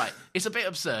 like, all right, it's a bit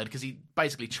absurd because he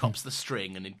basically chops the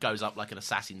string and it goes up like an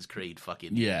Assassin's Creed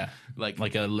fucking... Yeah, like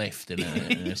a lift in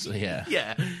it. Yeah.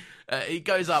 Yeah. He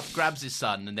goes up, grabs his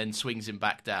son, and then swings him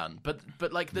back down. But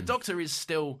like, the Doctor is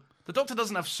still... The Doctor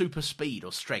doesn't have super speed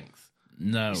or strength.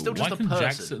 No. He's still just a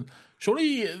person.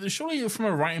 Surely, from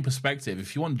a writing perspective,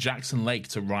 if you want Jackson Lake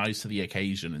to rise to the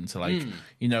occasion and to, like,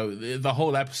 you know, the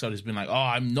whole episode has been like, oh,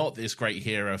 I'm not this great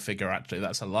hero figure, actually.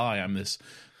 That's a lie. I'm this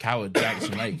coward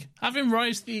Jackson Lake. Have him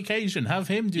rise to the occasion. Have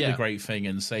him do the great thing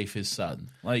and save his son.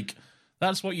 Like,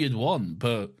 that's what you'd want,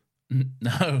 but...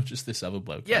 No, just this other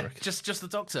bloke. Yeah, just the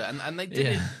Doctor, and they did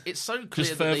it. It's so clear.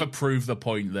 Just further prove the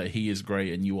point that he is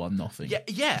great and you are nothing.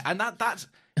 Yeah, and that's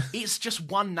it's just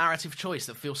one narrative choice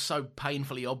that feels so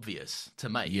painfully obvious to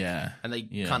make. Yeah, and they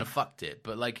kind of fucked it.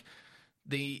 But like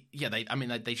they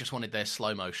just wanted their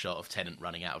slow mo shot of Tennant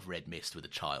running out of red mist with a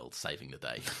child saving the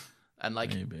day, and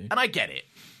like, and I get it.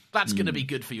 That's going to be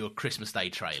good for your Christmas Day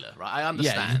trailer, right? I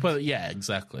understand. Yeah,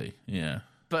 exactly. Yeah,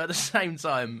 but at the same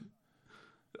time,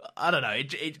 I don't know.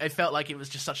 It felt like it was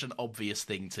just such an obvious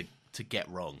thing to get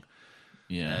wrong.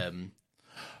 Yeah.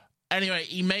 Anyway,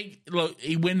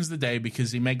 he wins the day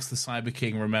because he makes the Cyber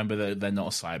King remember that they're not a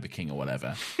Cyber King or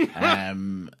whatever.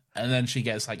 And then she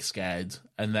gets like scared,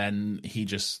 and then he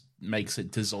just makes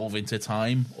it dissolve into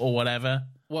time or whatever.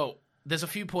 Well, there's a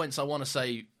few points I want to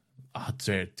say. Oh,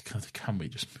 dude, can we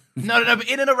just move? No, but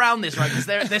in and around this, right? Because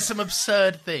there's some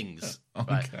absurd things.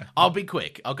 Okay. Right? I'll be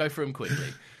quick. I'll go through them quickly.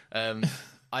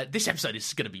 This episode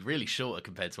is going to be really shorter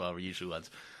compared to our usual ones.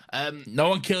 No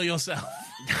one kill yourself.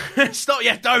 Stop,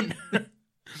 don't.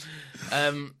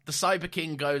 The Cyber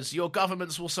King goes, your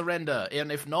governments will surrender,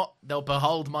 and if not, they'll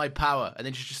behold my power. And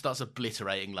then she just starts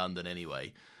obliterating London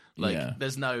anyway. Like,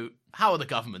 there's no... How are the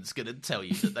governments going to tell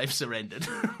you that they've surrendered?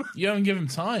 You haven't given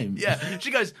time. Yeah,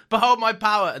 she goes, behold my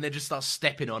power, and then just starts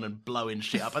stepping on and blowing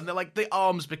shit up. And they're like, the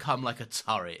arms become like a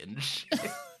turret and shit.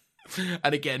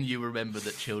 And again, you remember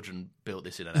that children built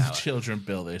this in an hour. Children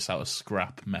built this out of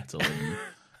scrap metal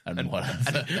and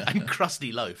whatever. And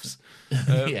crusty loaves.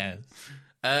 Yeah.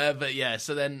 But yeah,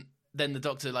 so then the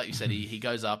Doctor, like you said, he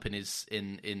goes up in his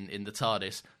in the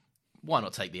TARDIS. Why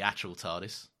not take the actual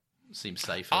TARDIS? Seems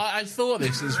safer. I thought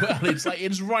this as well. It's like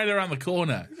it's right around the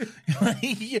corner.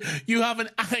 You have an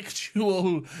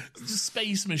actual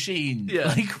space machine,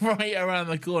 like right around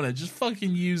the corner. Just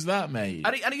fucking use that, mate.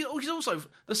 And he's also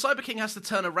the Cyber King has to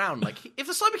turn around. Like if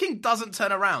the Cyber King doesn't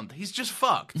turn around, he's just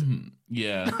fucked.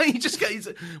 Yeah, he just gets.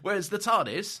 Whereas the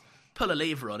TARDIS, pull a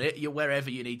lever on it, you're wherever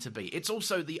you need to be. It's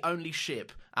also the only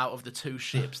ship out of the two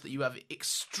ships that you have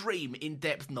extreme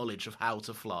in-depth knowledge of how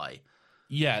to fly.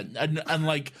 Yeah, and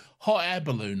like hot air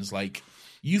balloons, like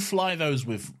you fly those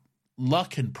with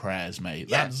luck and prayers, mate.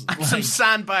 Yeah, That's and some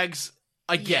sandbags,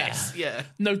 I guess. Yeah,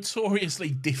 notoriously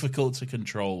difficult to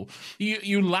control.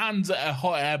 You land a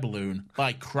hot air balloon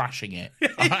by crashing it.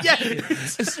 Yeah,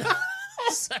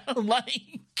 so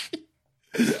like,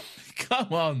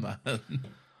 come on, man.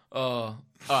 Oh, all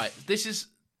right. This is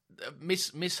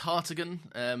Miss Hartigan.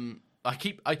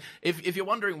 If you're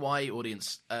wondering why,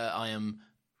 audience, I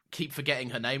keep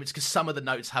forgetting her name. It's because some of the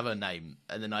notes have her name,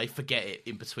 and then I forget it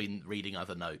in between reading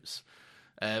other notes.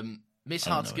 Miss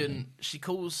Hartigan, she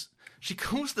calls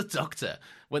the Doctor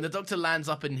when the Doctor lands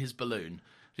up in his balloon.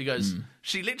 She goes,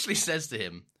 she literally says to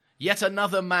him, "Yet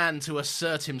another man to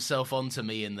assert himself onto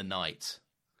me in the night."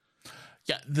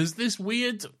 Yeah, there's this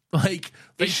weird, like,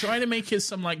 they try to make it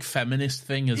some, like, feminist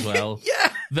thing as well.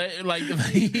 Yeah!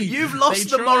 You've lost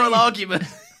the moral argument.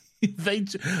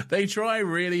 They try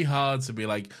really hard to be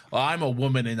like, well, I'm a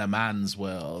woman in a man's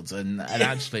world, and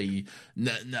actually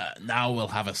now we'll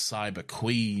have a cyber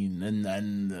queen,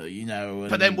 and you know,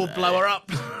 but then we'll blow her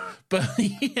up. But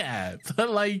yeah, but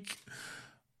like,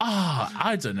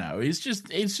 I don't know. It's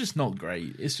just not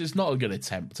great. It's just not a good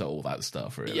attempt at all that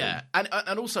stuff, really. Yeah, and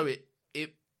also it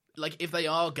like if they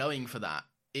are going for that,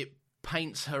 it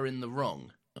paints her in the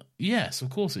wrong. Yes, of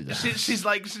course it does. She's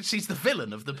the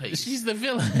villain of the piece. She's the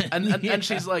villain, and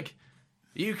she's like,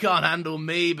 you can't handle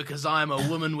me because I'm a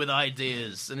woman with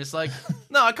ideas, and it's like,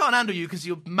 no, I can't handle you because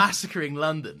you're massacring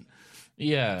London.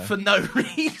 Yeah, for no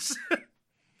reason.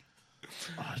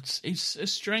 It's a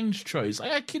strange choice.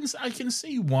 I can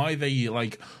see why they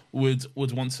would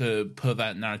want to put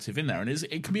that narrative in there, and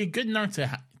it can be a good narrative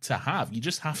to have. You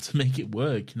just have to make it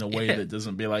work in a way that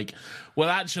doesn't be like, well,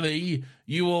 actually,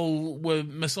 you all were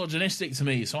misogynistic to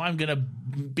me, so I'm gonna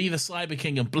be the Cyber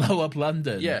King and blow up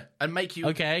London. Yeah, and make you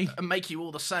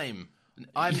all the same.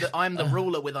 I'm the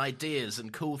ruler with ideas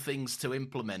and cool things to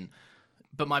implement,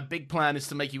 but my big plan is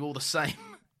to make you all the same.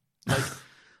 Like.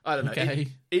 I don't know. Okay.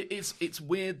 It's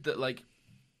weird that, like,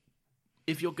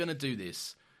 if you're gonna do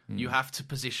this, you have to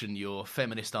position your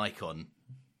feminist icon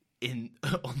on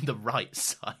the right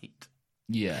side.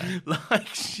 Yeah. Like,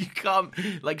 she can't.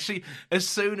 Like, as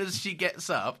soon as she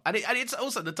gets up, and it's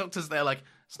also the Doctor's there. Like,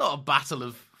 it's not a battle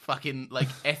of fucking like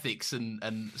ethics and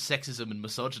sexism and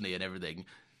misogyny and everything.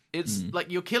 It's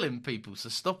like you're killing people, so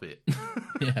stop it.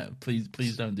 Yeah,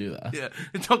 please don't do that. Yeah,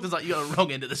 the Doctor's like, you got a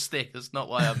wrong end of the stick. That's not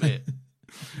why I'm here.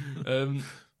 The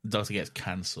Doctor gets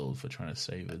cancelled for trying to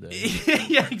save her day.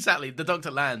 Yeah, exactly. The Doctor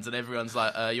lands and everyone's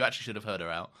like, you actually should have heard her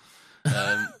out.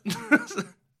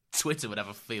 Twitter would have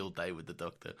a field day with the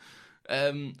Doctor.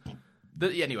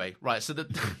 Anyway, right, so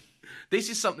this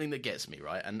is something that gets me,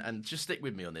 right? And just stick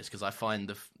with me on this because I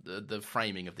find the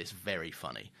framing of this very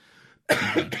funny.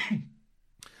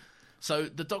 So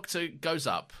the Doctor goes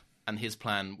up and his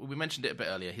plan, we mentioned it a bit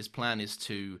earlier, his plan is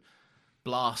to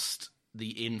blast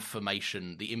the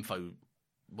info,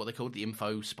 what they called, the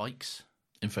info spikes?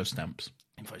 Info stamps.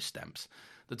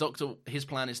 The Doctor, his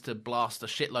plan is to blast a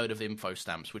shitload of info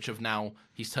stamps, which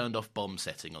he's turned off bomb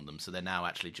setting on them, so they're now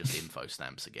actually just info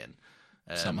stamps again.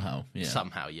 Somehow,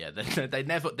 yeah.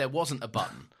 There wasn't a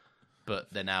button,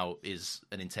 but there now is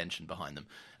an intention behind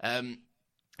them.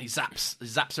 He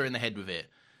zaps her in the head with it,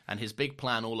 and his big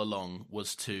plan all along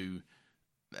was to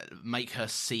make her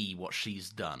see what she's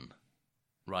done.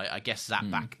 Right, I guess zap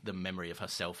back the memory of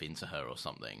herself into her or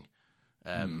something,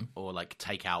 or like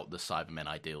take out the Cybermen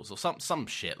ideals or some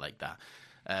shit like that.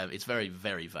 It's very,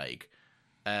 very vague.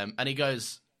 And he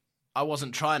goes, "I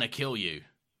wasn't trying to kill you,"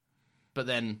 but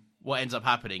then what ends up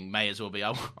happening may as well be,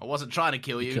 "I wasn't trying to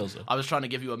kill you. I was trying to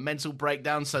give you a mental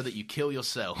breakdown so that you kill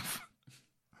yourself."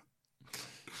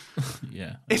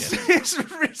 Yeah,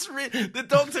 the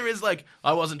Doctor is like,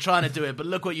 "I wasn't trying to do it, but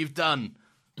look what you've done.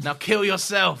 Now kill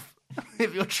yourself."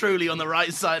 If you're truly on the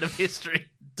right side of history.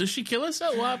 Does she kill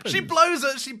herself? What happens? She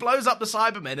blows up the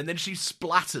Cybermen and then she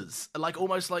splatters. Like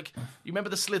almost like, you remember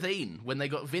the Slitheen when they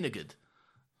got vinegared?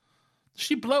 Does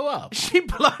she blow up? She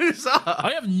blows up.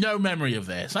 I have no memory of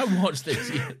this. I watched this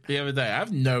the other day. I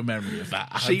have no memory of that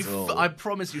at all. I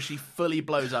promise you, she fully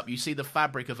blows up. You see the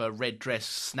fabric of her red dress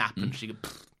snap and she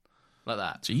goes like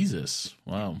that. Jesus.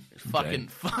 Wow. It's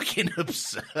fucking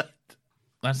absurd.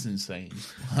 That's insane.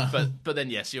 But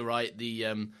then yes, you're right.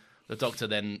 The Doctor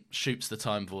then shoots the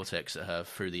time vortex at her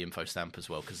through the info stamp as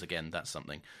well, because again, that's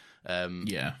something.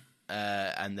 Yeah.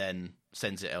 And then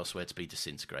sends it elsewhere to be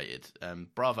disintegrated.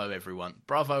 Bravo, everyone!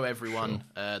 Bravo, everyone!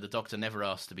 Sure. The Doctor never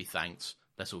asked to be thanked.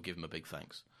 Let's all give him a big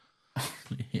thanks.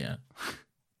 Yeah.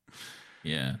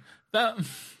 Yeah. That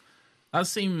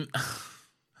seemed.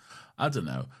 I don't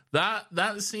know.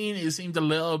 That scene, it seemed a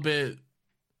little bit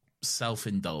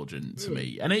self-indulgent to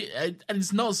me, and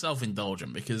it's not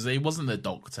self-indulgent because it wasn't the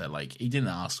Doctor. Like, he didn't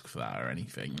ask for that or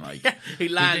anything. Like, he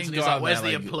lands and he's like, "Where's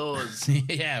the applause?"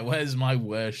 Yeah, where's my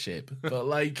worship? But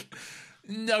like,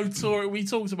 no, we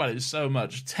talked about it so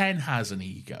much. Ten has an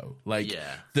ego, like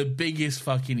the biggest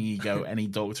fucking ego any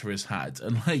Doctor has had,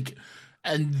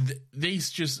 and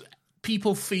these just.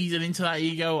 People feeding into that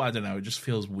ego, I don't know. It just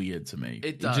feels weird to me.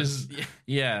 It does.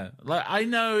 Yeah. Like, I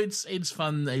know it's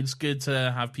fun. It's good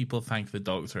to have people thank the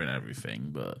Doctor and everything,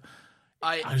 but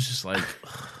I was just like,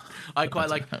 I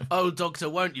quite like. Oh, Doctor,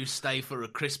 won't you stay for a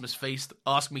Christmas feast?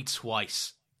 Ask me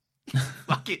twice.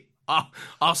 Fuck it.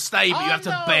 I'll stay, but you have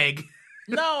to beg.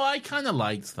 No, I kind of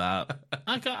liked that.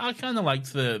 I kind of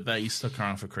liked that he stuck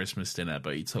around for Christmas dinner,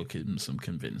 but he took him some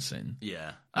convincing.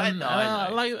 Yeah, I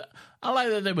like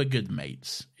that they were good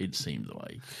mates. It seemed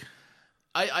like.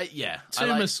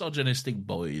 Two misogynistic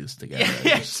boys together.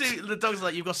 Yeah. The Doctor's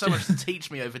like, "You've got so much to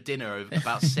teach me over dinner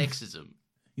about sexism."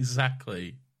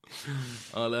 Exactly.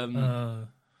 Yeah.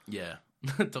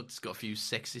 The Doctor's got a few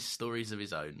sexist stories of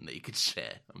his own that he could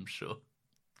share, I'm sure.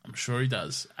 I'm sure he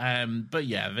does. But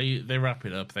yeah, they wrap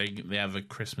it up. They have a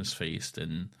Christmas feast,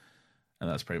 and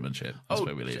that's pretty much it. That's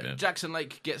where we leave it. Jackson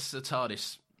Lake gets a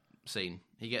TARDIS scene.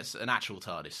 He gets an actual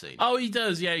TARDIS scene. Oh, he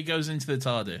does. Yeah, he goes into the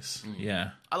TARDIS.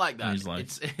 Yeah, I like that. He's like,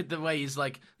 it's the way he's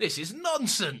like, "This is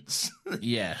nonsense."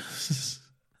 Yeah,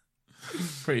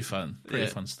 pretty fun. Pretty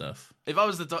fun stuff. If I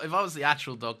was the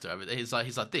actual Doctor, I mean, he's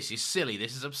like, "This is silly.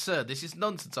 This is absurd. This is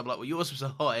nonsense." I'm like, "Well, yours was a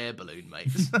hot air balloon, mate."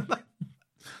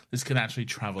 This can actually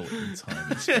travel in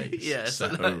time and space. Yeah, so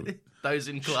like, those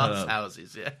in glass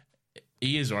houses. Yeah.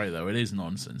 He is right, though. It is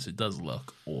nonsense. It does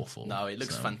look awful. No, it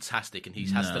looks fantastic, and he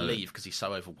has to leave because he's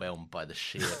so overwhelmed by the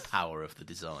sheer power of the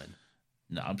design.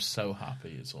 No, I'm so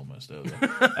happy it's almost over.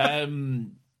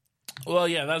 Well,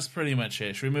 yeah, that's pretty much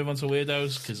it. Should we move on to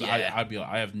weirdos? Because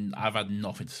I've had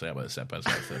nothing to say about this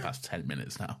episode for the past 10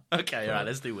 minutes now. Okay, all right,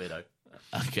 let's do weirdo.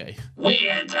 Okay.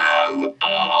 Weirdo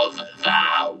of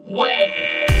the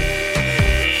week.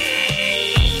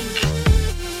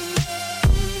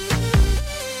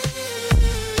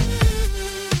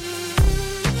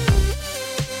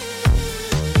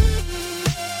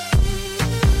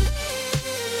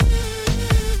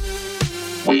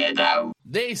 Weirdo.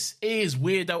 This is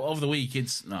Weirdo of the Week.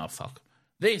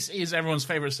 This is everyone's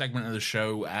favourite segment of the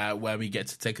show where we get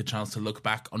to take a chance to look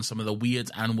back on some of the weird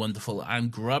and wonderful and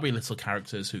grubby little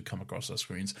characters who come across our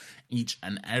screens each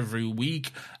and every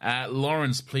week.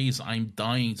 Lawrence, please, I'm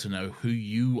dying to know who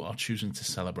you are choosing to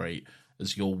celebrate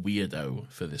as your weirdo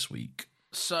for this week.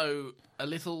 So, a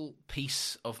little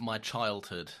piece of my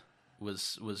childhood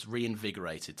was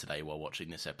reinvigorated today while watching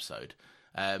this episode.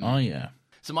 Oh, yeah.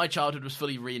 So my childhood was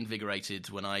fully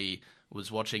reinvigorated when I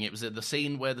was watching. It was at the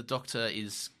scene where the Doctor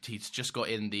he's just got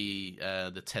in the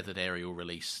tethered aerial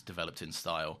release developed in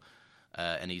style,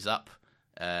 and he's up,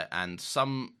 and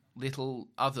some little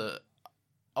other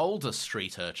older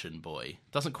street urchin boy,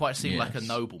 doesn't quite seem like a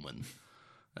nobleman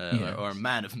or a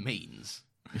man of means.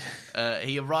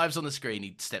 He arrives on the screen,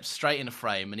 he steps straight in a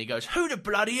frame, and he goes, "Who the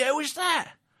bloody hell is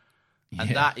that?"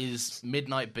 And that is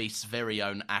Midnight Beast's very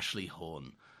own Ashley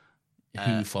Horn.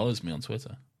 Who follows me on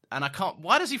Twitter. And I can't...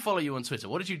 Why does he follow you on Twitter?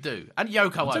 What did you do? And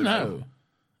Yoko Ono. I don't know.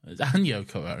 And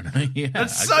Yoko Ono, yeah. And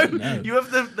so, you have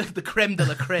the creme de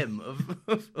la creme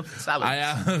of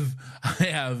talents.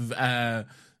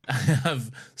 I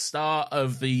have star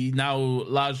of the now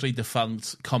largely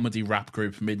defunct comedy rap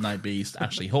group Midnight Beast,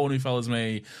 Ashley Horn, who follows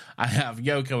me. I have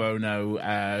Yoko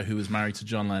Ono, who was married to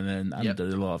John Lennon and did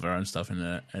a lot of her own stuff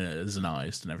as an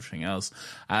artist and everything else.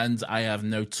 And I have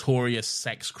notorious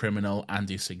sex criminal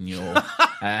Andy Signor,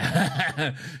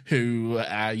 who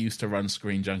used to run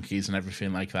Screen Junkies and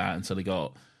everything like that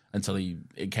until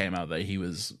it came out that he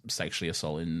was sexually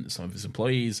assaulting some of his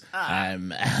employees.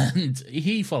 And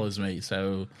he follows me,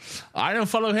 so I don't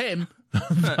follow him.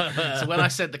 So when I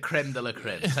said the creme de la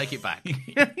creme, take it back.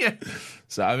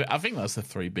 So I think that's the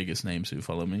three biggest names who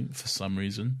follow me for some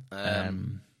reason.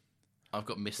 I've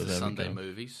got Mr. Sunday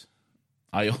Movies.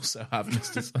 I also have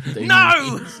Mr. Sunday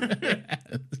No!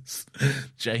 Yes.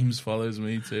 James follows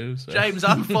me too. So. James,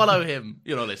 unfollow him.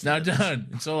 You're not listening. No, don't.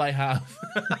 It's all I have.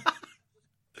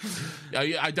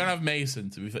 I don't have Mason,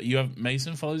 to be fair. You have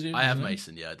Mason follows you? I have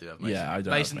Mason, yeah, I do have Mason. Yeah, I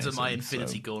don't Mason's have Mason, my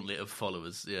infinity gauntlet of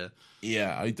followers, yeah.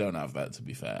 Yeah, I don't have that, to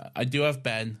be fair. I do have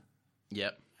Ben.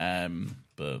 Yep. But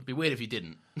it'd be weird if you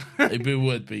didn't. It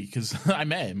would be, because I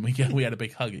met him. We had a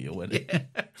big hug at your wedding.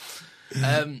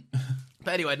 Yeah.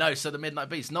 But anyway, no, so the Midnight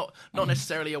Beast, not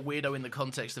necessarily a weirdo in the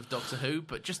context of Doctor Who,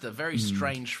 but just a very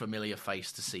strange, familiar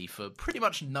face to see for pretty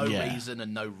much no reason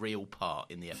and no real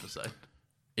part in the episode.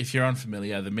 If you're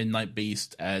unfamiliar, the Midnight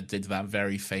Beast did that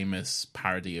very famous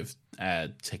parody of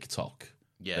TikTok,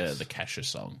 the Kesha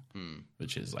song,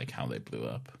 which is like how they blew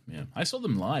up. Yeah, I saw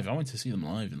them live. I went to see them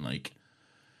live in like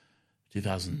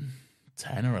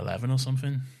 2010 or 11 or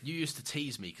something. You used to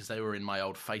tease me because they were in my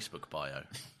old Facebook bio.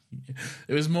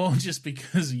 It was more just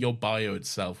because your bio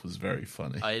itself was very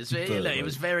funny. It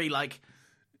was very like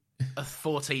a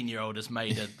 14-year-old has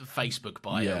made a Facebook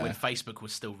bio when Facebook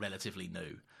was still relatively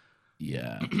new.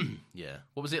 Yeah. Yeah.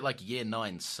 What was it, like Year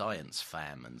 9 science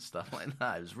fam and stuff like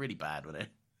that? It was really bad, wasn't it?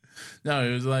 No,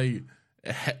 it was like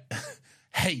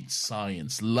hates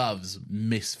science, loves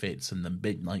Misfits and the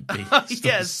Midnight Beast.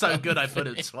 Yeah, it's so good I put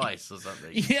it twice or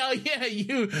something. Yeah,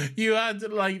 you had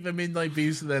like the Midnight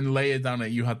Beast and then later down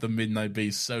it you had the Midnight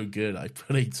Beast. So good I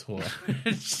put it twice.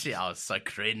 Shit, I was so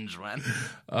cringe, man.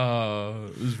 Oh,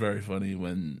 it was very funny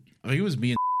when I think it was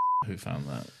me and who found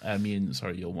that.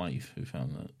 Your wife who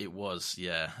found that. It was,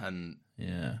 yeah, and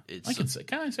yeah.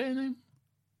 Can I say her name?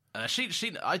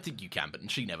 She. I think you can, but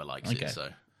she never likes it. So.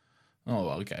 Oh,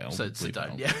 okay. So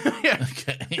don't. Yeah.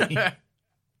 Okay.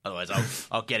 Otherwise,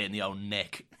 I'll get it in the old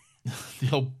neck.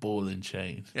 The old ball and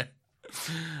chain. Yeah.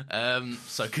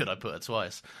 So could I put her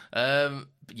twice?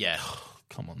 Yeah.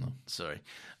 Come on, though. Sorry.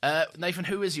 Nathan,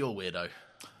 who is your weirdo?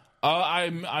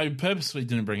 I purposely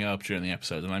didn't bring it up during the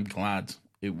episode, and I'm glad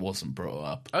it wasn't brought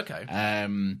up. Okay.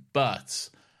 But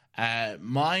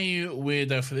my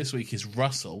weirdo for this week is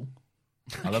Russell.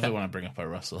 I love it when I bring up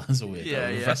Russell as a weirdo.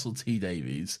 Yeah. Russell T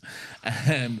Davies.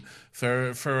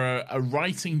 For a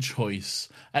writing choice.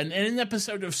 And in an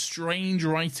episode of strange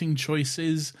writing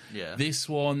choices, this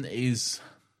one is...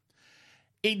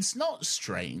 It's not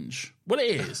strange. Well,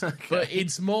 it is, but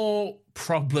it's more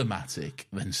problematic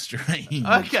than strange.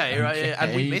 Okay, right. Yeah.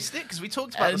 And we missed it because we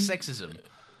talked about the sexism.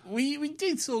 We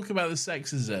did talk about the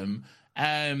sexism.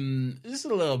 This is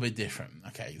a little bit different.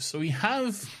 Okay, so we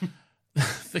have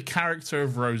the character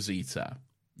of Rosita.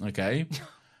 Okay,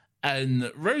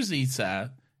 and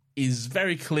Rosita is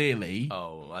very clearly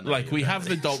we have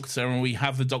the Doctor and we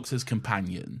have the Doctor's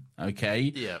companion.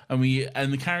 Okay, yeah,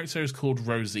 and the character is called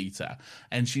Rosita,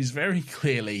 and she's very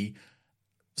clearly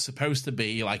supposed to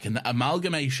be like an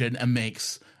amalgamation, a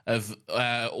mix of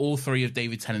all three of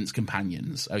David Tennant's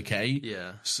companions, okay?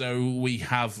 Yeah. So we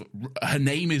have... Her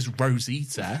name is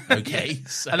Rosita, okay?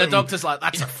 So, and the Doctor's like,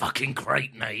 that's a fucking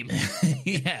great name.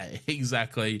 Yeah,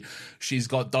 exactly. She's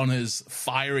got Donna's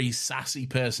fiery, sassy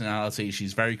personality.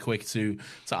 She's very quick to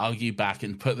argue back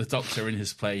and put the Doctor in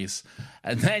his place.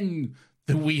 And then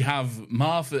we have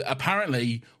Martha.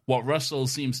 Apparently, what Russell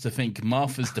seems to think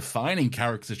Martha's defining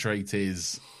character trait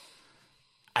is...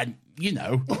 And, you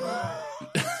know...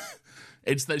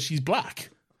 It's that she's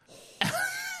black.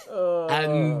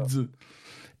 And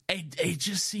it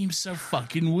just seems so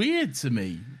fucking weird to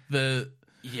me. That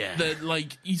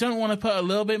like, you don't want to put a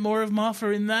little bit more of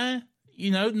Martha in there? You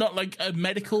know, not like a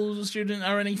medical student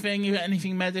or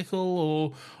anything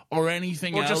medical or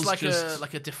anything else. Or just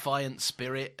like a defiant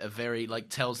spirit, a very, like,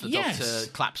 tells the Doctor,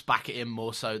 claps back at him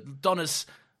more so. Donna's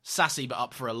sassy but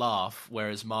up for a laugh,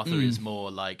 whereas Martha is more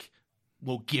like...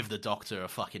 will give the Doctor a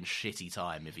fucking shitty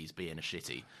time if he's being a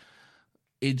shitty.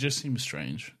 It just seems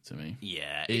strange to me.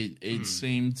 Yeah. It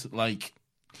seemed like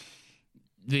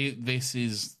this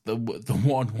is the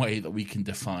one way that we can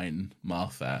define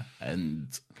Martha, and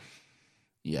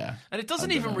yeah. And it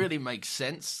doesn't even really make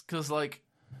sense, because, like,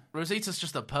 Rosita's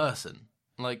just a person.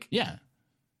 Like... Yeah.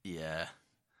 Yeah.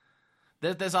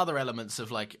 There's other elements of,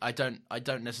 like, I don't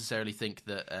necessarily think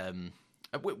that...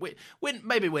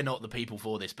 maybe we're not the people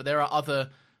for this, but there are other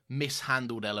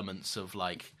mishandled elements of,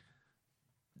 like,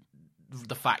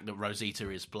 the fact that Rosita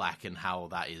is black and how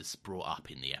that is brought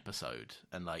up in the episode.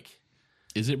 And, like...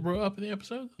 Is it brought up in the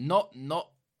episode? Not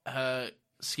her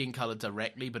skin colour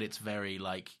directly, but it's very,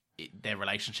 like... their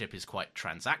relationship is quite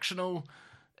transactional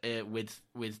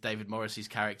with David Morrissey's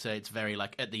character. It's very,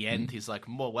 like, at the end, he's like,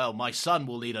 well, my son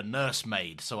will need a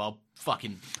nursemaid, so I'll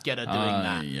fucking get her doing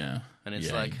that. Yeah. And it's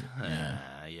it's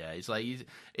like,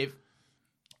 if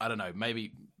I don't know,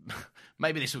 maybe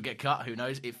this will get cut. Who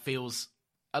knows? It feels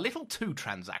a little too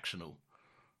transactional,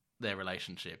 their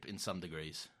relationship in some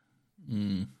degrees.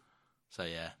 So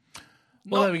yeah.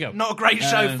 Well, there we go. Not a great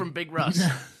show from Big Russ.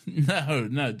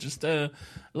 No, just a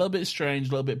little bit strange,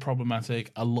 a little bit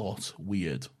problematic, a lot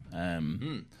weird.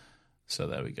 So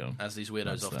there we go. As these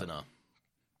weirdos often are.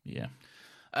 Yeah.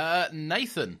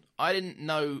 Nathan, I didn't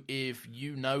know if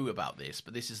you know about this,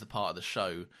 but this is the part of the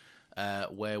show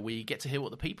where we get to hear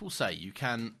what the people say. You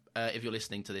can, if you're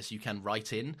listening to this, you can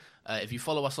write in. If you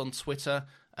follow us on Twitter,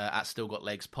 at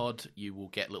StillGotLegsPod, you will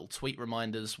get little tweet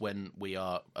reminders when we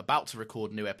are about to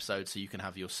record new episodes, so you can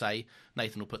have your say.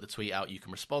 Nathan will put the tweet out. You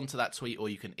can respond to that tweet, or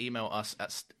you can email us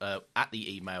at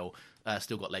the email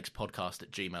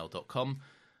stillgotlegspodcast@gmail.com.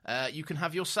 You can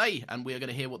have your say, and we are going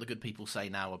to hear what the good people say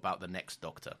now about the next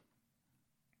Doctor.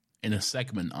 In a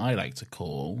segment I like to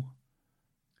call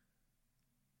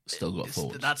Still Got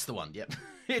Thoughts. That's the one, yep.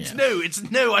 It's new,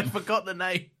 I forgot the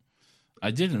name. I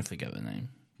didn't forget the name.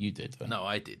 You did, though. No,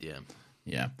 I did, yeah.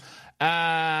 Yeah.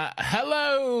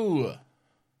 Hello!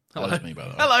 That was me, by the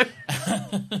way. Hello!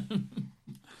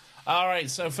 All right,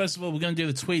 so first of all, we're going to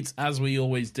do the tweets as we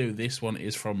always do. This one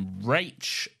is from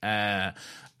Rach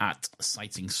at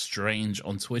Citing Strange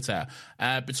on Twitter.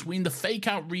 Between the fake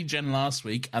out regen last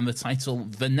week and the title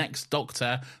The Next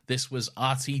Doctor, this was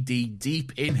RTD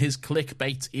deep in his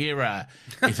clickbait era.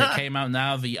 If it came out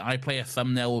now, the iPlayer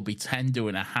thumbnail will be 10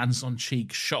 doing a hands on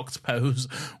cheek shocked pose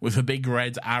with a big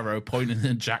red arrow pointing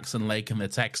at Jackson Lake and the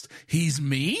text, "He's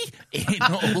me?" in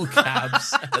all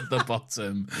caps at the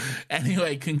bottom.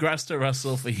 Anyway, congrats to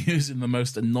Russell for using the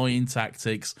most annoying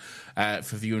tactics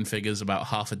for viewing figures about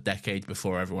half a decade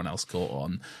before everyone everyone else caught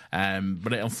on.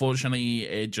 But unfortunately,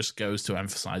 it just goes to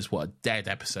emphasize what a dead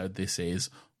episode this is.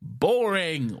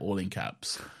 Boring, all in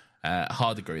caps.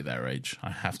 Hard agree there, Rach.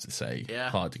 I have to say,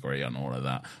 hard agree on all of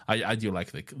that. I do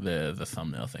like the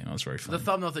thumbnail thing. That was very fun. The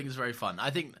thumbnail thing is very fun.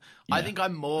 I think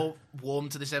I'm more warm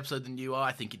to this episode than you are.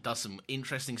 I think it does some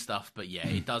interesting stuff, but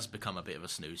it does become a bit of a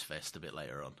snooze fest a bit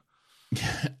later on.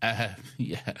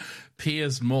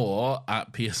 Piers Moore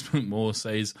at Piers McMoore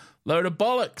says, "Load of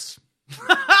bollocks."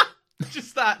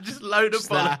 Just load of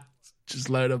bollocks. Just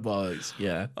load of bollocks,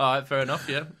 yeah. All right, fair enough,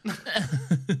 yeah.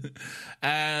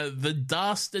 The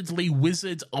dastardly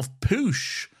wizard of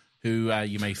Poosh, who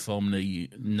you may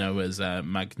formerly know as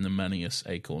Magnanimous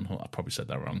Acorn Holder. I probably said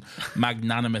that wrong.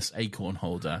 Magnanimous Acorn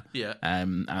Holder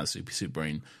at Super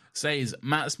Brain, says,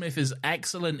 Matt Smith is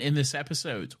excellent in this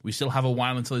episode. We still have a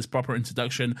while until his proper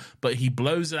introduction, but he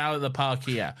blows it out of the park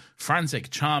here. Frantic,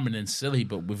 charming, and silly,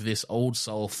 but with this old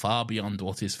soul far beyond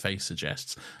what his face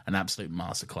suggests. An absolute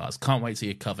masterclass. Can't wait till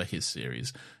you cover his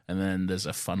series. And then there's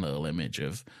a fun little image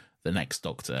of the next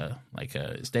Doctor.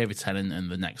 It's David Tennant and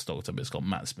the next Doctor, but it's got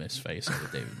Matt Smith's face over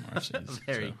David Morris's.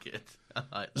 Very good. I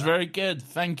like that. It's very good.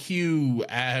 Thank you,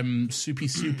 Soupy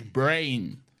Soup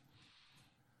Brain.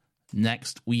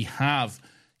 Next, we have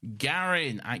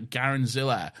Garen at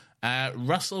Garanzilla.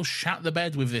 Russell shat the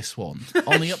bed with this one.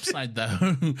 On the upside,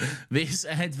 though, this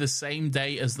aired the same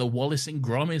day as the Wallace and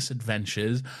Gromit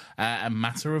adventures, A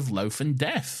Matter of Loaf and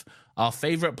Death. Our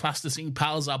favourite plasticine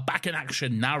pals are back in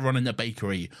action, now running a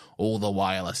bakery. All the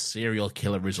while, a serial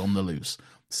killer is on the loose.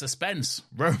 Suspense,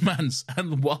 romance,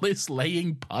 and Wallace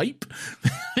laying pipe.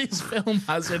 This film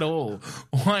has it all.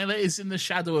 While it is in the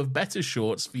shadow of better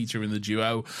shorts featuring the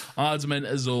duo, Aardman,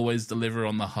 as always, deliver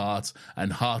on the heart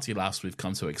and hearty laughs we've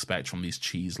come to expect from these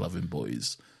cheese-loving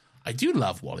boys. I do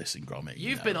love Wallace and Gromit.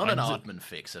 You've been on an Aardman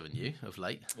fix, haven't you, of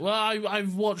late? Well,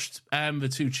 I've watched the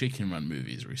 2 Chicken Run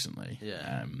movies recently.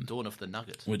 Yeah, Dawn of the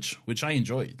Nugget. Which I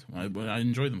enjoyed. I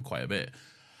enjoyed them quite a bit.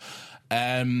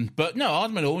 But no,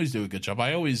 Aardman always do a good job.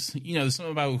 I always, there's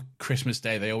something about Christmas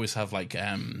Day. They always have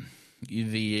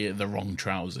the wrong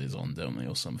trousers on, don't they,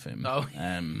 or something? Oh,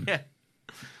 yeah.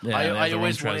 I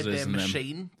always wanted their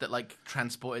machine that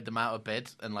transported them out of bed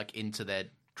and into their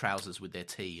trousers with their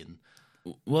tea and.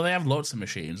 Well, they have lots of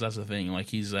machines. That's the thing.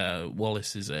 He's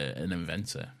Wallace is an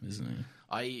inventor, isn't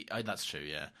he? I that's true.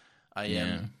 Yeah.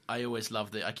 I always love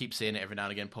that. I keep seeing it every now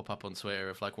and again pop up on Twitter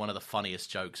of one of the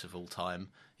funniest jokes of all time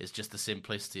is just the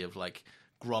simplicity of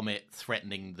Gromit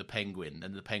threatening the Penguin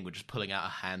and the Penguin just pulling out a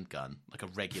handgun, a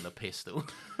regular pistol.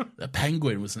 The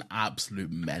Penguin was an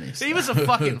absolute menace. He was a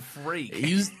fucking freak.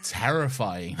 He was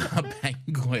terrifying, a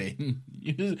Penguin.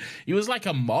 He was like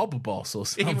a mob boss or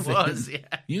something. He was, yeah.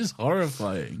 He was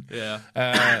horrifying. Yeah.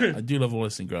 I do love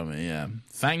Wallace and Gromit, yeah.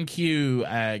 Thank you,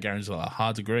 Garanzilla.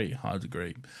 Hard agree.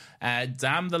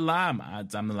 Damn the Lamb.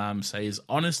 Damn the Lamb says,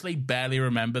 honestly, barely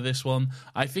remember this one.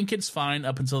 I think it's fine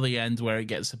up until the end where it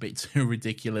gets a bit too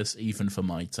ridiculous, even for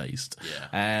my taste.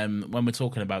 Yeah. When we're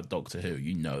talking about Doctor Who,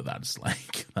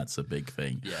 that's a big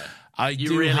thing. Yeah.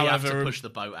 You really have to push the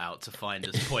boat out to find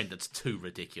a point that's too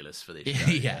ridiculous for this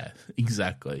show. Yeah,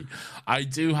 exactly. I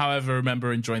do, however,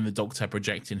 remember enjoying the Doctor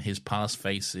projecting his past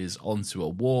faces onto a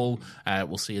wall.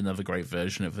 We'll see another great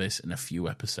version of this in a few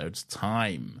episodes'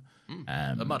 time.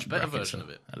 A much better version of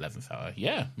it. 11th hour.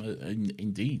 Yeah,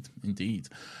 indeed.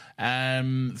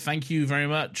 Thank you very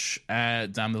much,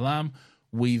 Damn the Lamb.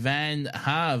 We then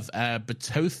have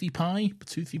Batothy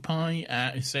Pie.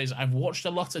 It says, I've watched a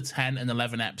lot of 10 and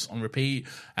 11 eps on repeat,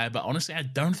 but honestly, I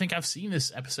don't think I've seen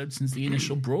this episode since the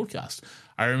initial broadcast.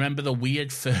 I remember the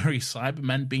weird furry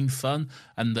Cybermen being fun,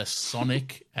 and the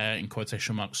Sonic, in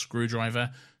quotation marks,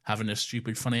 screwdriver, having a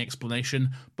stupid, funny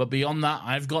explanation. But beyond that,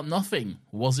 I've got nothing.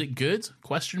 Was it good? ?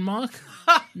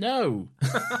 No.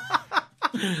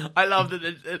 I love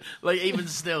that. Even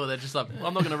still, they're just well,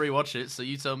 I'm not going to rewatch it, so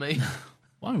you tell me.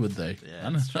 Why would they?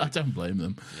 Yeah, I don't blame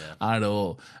them at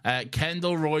all.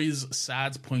 Kendall Roy's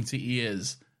sad pointy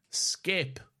ears.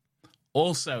 Skip.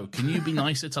 Also, can you be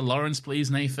nicer to Lawrence,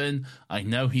 please, Nathan? I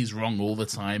know he's wrong all the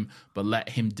time, but let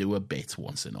him do a bit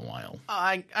once in a while.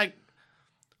 I'm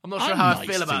not sure how I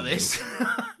feel about this.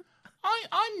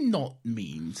 I'm not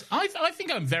mean. I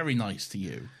think I'm very nice to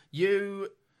you.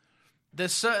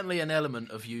 There's certainly an element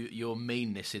of your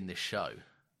meanness in this show.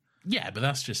 Yeah, but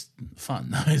that's just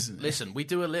fun, isn't it? Listen, we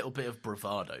do a little bit of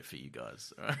bravado for you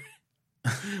guys. Right?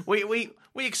 we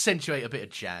accentuate a bit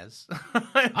of jazz.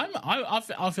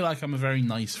 I feel like I'm a very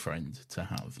nice friend to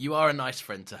have. You are a nice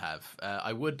friend to have.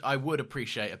 I would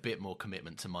appreciate a bit more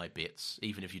commitment to my bits,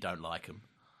 even if you don't like them.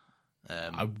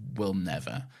 I will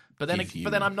never. But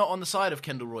then I'm not on the side of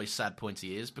Kendall Roy's sad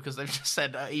pointy ears because they've just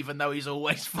said even though he's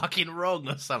always fucking wrong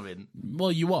or something.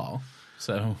 Well, you are.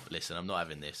 So listen, I'm not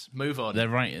having this. Move on. They're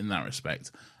right in that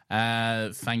respect.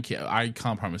 Thank you. I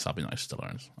can't promise I'll be nice to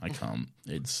Lawrence. I can't.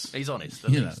 He's honest.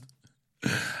 You know.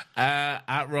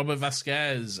 At Robert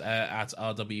Vasquez, at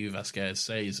RW Vasquez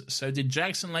says, so did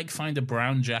Jackson Lake find a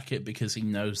brown jacket because he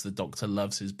knows the Doctor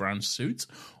loves his brown suit?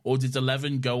 Or did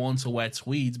 11 go on to wear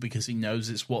tweed because he knows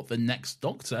it's what the next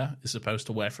Doctor is supposed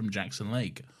to wear from Jackson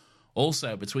Lake?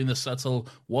 Also, between the subtle,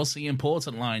 what's the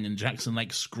important line and Jackson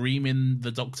Lake screaming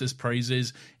the Doctor's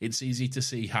praises, it's easy to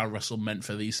see how Russell meant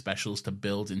for these specials to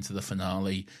build into the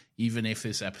finale, even if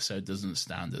this episode doesn't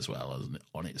stand as well as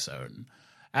on its own.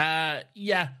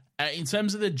 In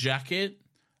terms of the jacket,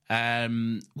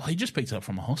 he just picked it up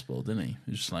from a hospital, didn't he?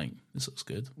 He was just like, this looks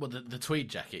good. Well, the tweed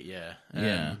jacket, yeah.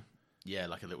 Yeah,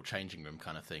 like a little changing room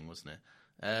kind of thing, wasn't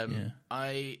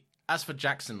it? As for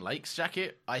Jackson Lake's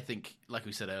jacket, I think, like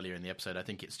we said earlier in the episode, I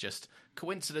think it's just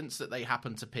coincidence that they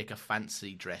happened to pick a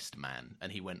fancy dressed man, and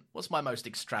he went, what's my most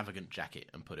extravagant jacket,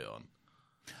 and put it on.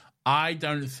 I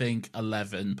don't think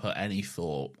 11 put any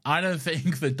thought. I don't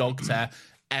think the Doctor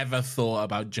ever thought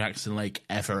about Jackson Lake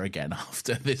ever again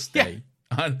after this day. Yeah.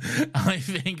 I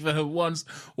think that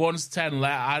once 10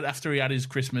 left, after he had his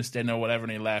Christmas dinner or whatever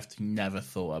and he left, he never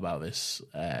thought about this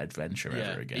adventure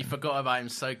ever again. He forgot about him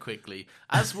so quickly.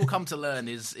 As we'll come to learn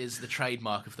is the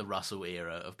trademark of the Russell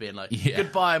era of being like,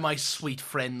 goodbye, my sweet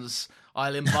friends.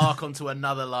 I'll embark onto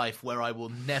another life where I will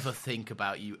never think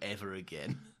about you ever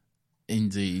again.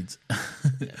 Indeed.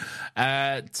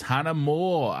 Tanner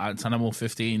Moore at Tanner Moore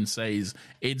 15 says,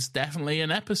 it's definitely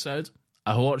an episode.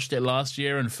 I watched it last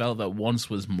year and felt that once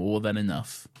was more than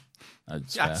enough.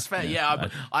 That's fair. Yeah,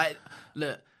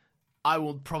 I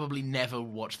will probably never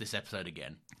watch this episode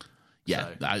again. Yeah,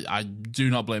 so. I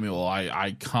do not blame you all.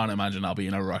 I can't imagine I'll be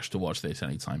in a rush to watch this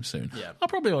anytime soon. Yeah. I'll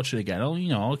probably watch it again.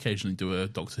 I'll occasionally do a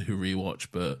Doctor Who rewatch,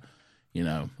 but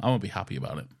I won't be happy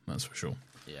about it. That's for sure.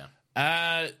 Yeah.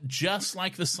 Just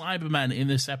like the Cybermen in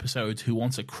this episode who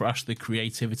want to crush the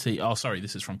creativity. Oh, sorry,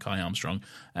 this is from Kai Armstrong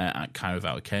at Kai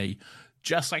without a K.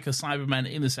 Just like the Cybermen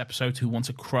in this episode who want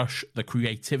to crush the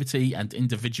creativity and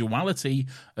individuality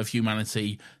of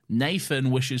humanity,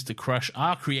 Nathan wishes to crush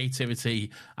our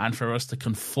creativity and for us to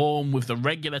conform with the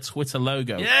regular Twitter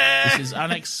logo. Yeah! This is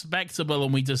unexpectable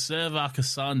and we deserve our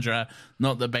Cassandra,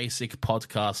 not the basic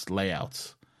podcast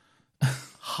layout.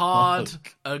 Hard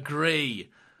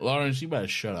agree. Lawrence, you better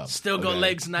shut up. Still got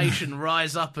Legs Nation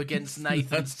rise up against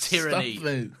Nathan's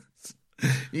tyranny.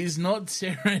 He's not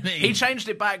tyranny. He changed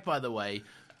it back, by the way.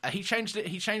 He changed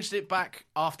it back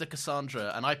after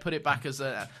Cassandra, and I put it back as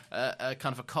a kind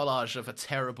of a collage of a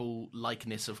terrible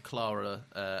likeness of Clara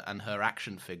and her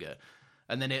action figure.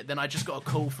 And then I just got a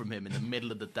call from him in the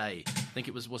middle of the day. I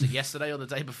think was it yesterday or the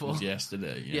day before? It was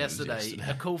yesterday. Yeah, yesterday.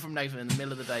 A call from Nathan in the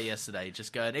middle of the day yesterday,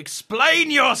 just going, explain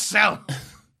yourself!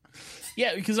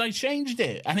 Yeah, because I changed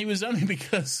it, and it was only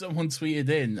because someone tweeted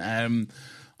in,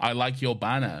 I like your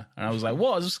banner. And I was like,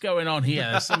 what's going on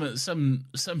here? Some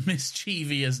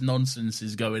mischievous nonsense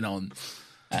is going on.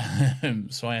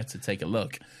 So I had to take a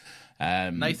look.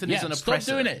 Nathan is an oppressor.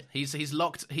 Stop doing it. He's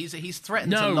locked. He's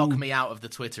threatened to lock me out of the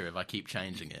Twitter if I keep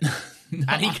changing it.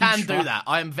 And he can do that.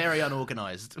 I am very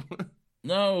unorganized.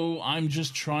 No, I'm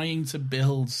just trying to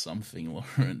build something,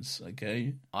 Lawrence.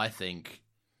 Okay. I think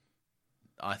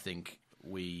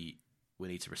we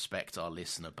need to respect our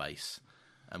listener base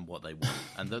and what they want.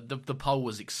 And the poll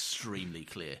was extremely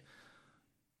clear.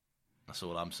 That's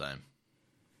all I'm saying.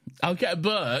 Okay,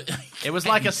 but it was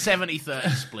like a 70-30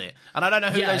 split. And I don't know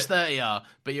who those 30 are,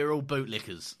 but you're all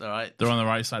bootlickers, all right? They're on the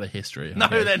right side of history. No,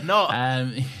 okay? They're not.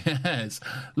 Yes.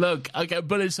 Look, okay,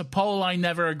 but it's a poll I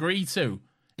never agreed to.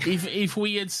 If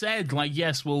we had said, like,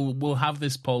 yes, we'll have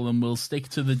this poll and we'll stick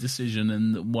to the decision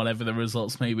and whatever the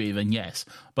results may be, then yes.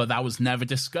 But that was never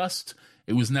discussed.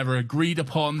 It was never agreed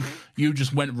upon. You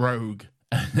just went rogue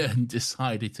and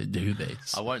decided to do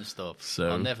this. I won't stop. So,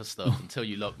 I'll never stop until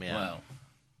you lock me out.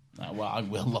 Well, I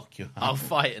will lock you out. I'll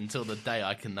fight until the day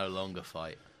I can no longer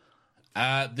fight.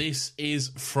 This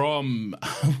is from...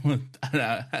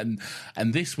 and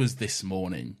this was this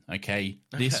morning, okay?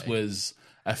 This was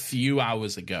a few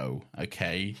hours ago,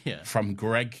 okay? Yeah. From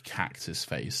Greg Cactus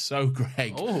Face. So,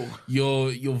 Greg,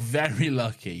 you're very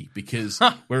lucky because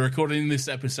we're recording this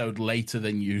episode later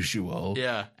than usual.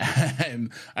 Yeah.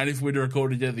 And if we'd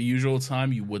recorded it at the usual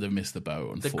time, you would have missed the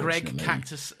boat, unfortunately. The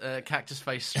Greg Cactus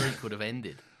Face streak would have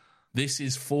ended. This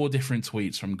is 4 different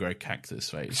tweets from Greg Cactus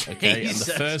Face, okay?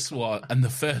 And the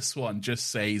first one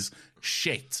just says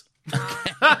shit.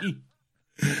 Okay?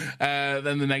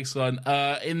 Then the next one.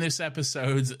 In this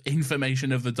episode,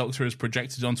 information of the Doctor is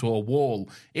projected onto a wall.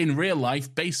 In real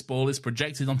life, baseball is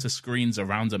projected onto screens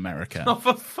around America. Oh,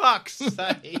 for fuck's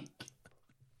sake.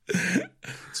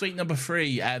 Tweet number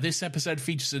 3. This episode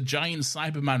features a giant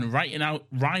Cyberman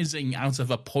rising out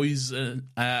of a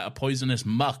poisonous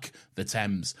muck, the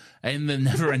Thames. In the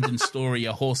never-ending story,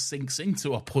 a horse sinks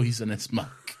into a poisonous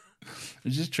muck.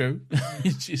 Which is true.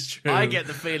 Which is true. I get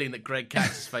the feeling that Greg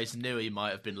Cactusface knew he might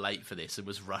have been late for this and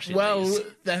was rushing Well, these.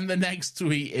 then the next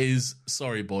tweet is,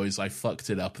 sorry, boys, I fucked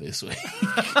it up this week.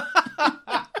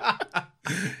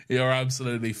 You're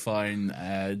absolutely fine,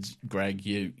 Greg.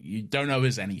 You don't owe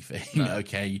us anything,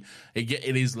 okay?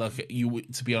 It is, look,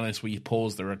 to be honest, we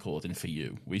paused the recording for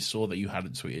you. We saw that you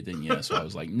hadn't tweeted in yet, so I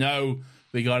was like, no,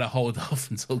 we got to hold off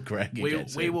until Greg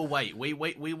gets We in. will wait. We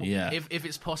will. Yeah. If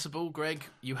it's possible, Greg,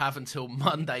 you have until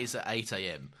Mondays at 8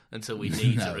 a.m. until we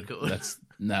need to record.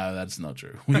 That's not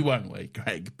true. We won't wait,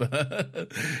 Greg.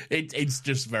 But it's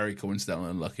just very coincidental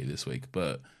and lucky this week.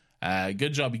 But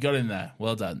good job. You got in there.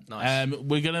 Well done. Nice.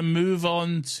 We're going to move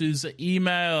on to the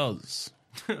emails.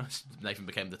 Nathan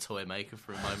became the toy maker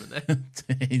for a moment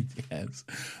there. Yes.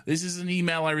 This is an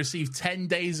email I received 10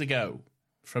 days ago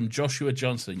from Joshua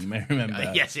Johnson. You may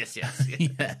remember. Yes.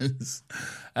 Yes.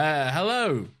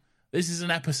 Hello. This is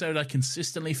an episode I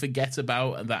consistently forget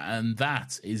about, and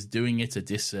that is doing it a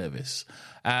disservice.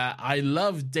 I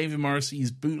love David Morrissey's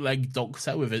bootleg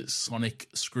Doctor with its sonic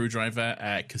screwdriver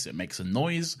because it makes a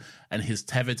noise, and his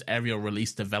tethered aerial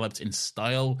release developed in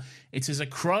style. It is a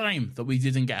crime that we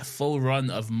didn't get a full run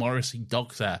of Morrissey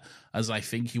Doctor, as I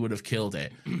think he would have killed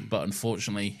it. But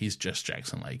unfortunately, he's just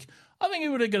Jackson Lake. I think he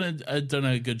would have done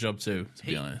a good job too, to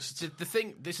be honest.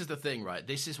 This is the thing, right?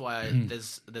 This is why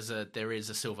there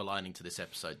is a silver lining to this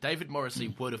episode. David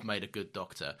Morrissey would have made a good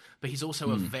Doctor, but he's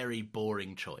also a very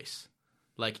boring choice.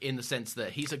 Like, in the sense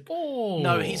that he's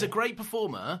a great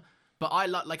performer, but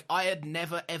I had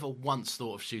never ever once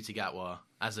thought of Ncuti Gatwa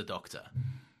as a Doctor.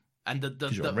 And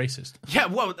You're a racist. Yeah,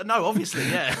 well, no, obviously,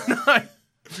 yeah.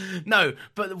 No,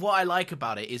 but what I like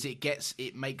about it is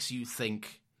it makes you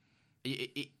think.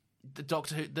 A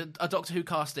Doctor Who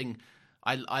casting,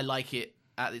 I like it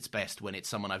at its best when it's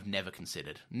someone I've never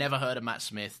considered. Never heard of Matt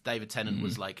Smith. David Tennant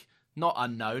was like not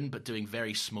unknown, but doing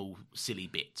very small, silly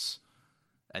bits,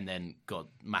 and then got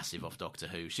massive off Doctor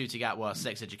Who. Ncuti Gatwa,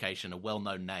 Sex Education, a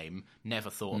well-known name. Never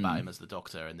thought about him as the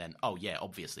Doctor, and then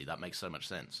obviously that makes so much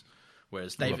sense.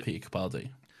 Whereas What about Peter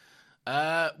Capaldi?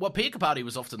 Peter Capaldi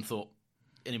was often thought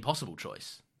an impossible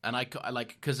choice, and I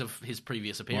like because of his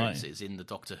previous appearances in the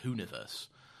Doctor Who-niverse.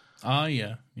 Oh,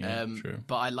 yeah, true.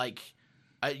 But I like,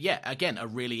 again, a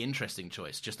really interesting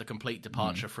choice. Just a complete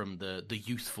departure from the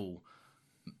youthful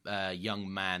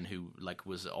young man who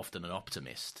was often an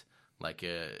optimist.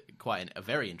 Quite a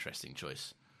very interesting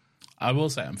choice. I will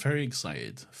say I'm very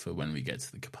excited for when we get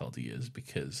to the Capaldi years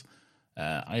because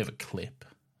I have a clip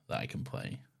that I can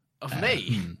play. Of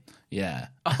me? Yeah.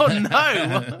 Oh,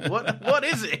 no! What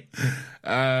is it?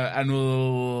 And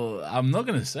I'm not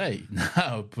going to say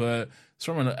no, but it's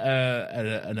from an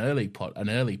early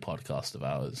podcast of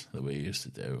ours that we used to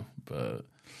do. But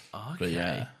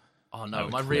yeah. Oh no,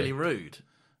 am I really rude?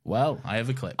 Well, I have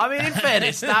a clip. I mean, in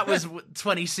fairness, that was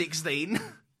 2016.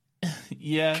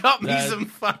 Yeah. Cut me some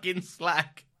fucking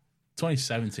slack.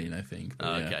 2017, I think.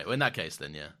 Oh, okay, yeah. well, in that case,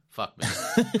 then, yeah. Fuck me.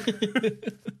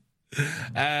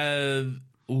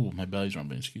 My belly's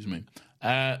rumbling, excuse me.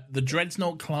 The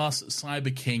Dreadnought class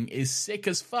Cyber King is sick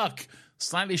as fuck.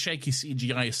 Slightly shaky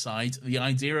CGI aside, the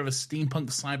idea of a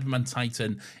steampunk Cyberman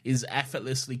Titan is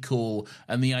effortlessly cool,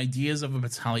 and the ideas of a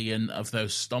battalion of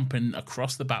those stomping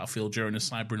across the battlefield during a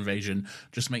cyber invasion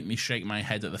just make me shake my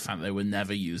head at the fact they were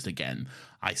never used again.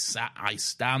 I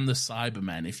stand the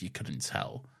Cybermen, if you couldn't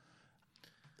tell.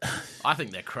 I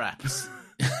think they're crap.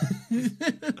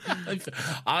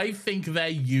 I think they're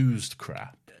used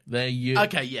crap. They're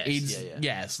okay, yes.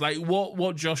 Yes, like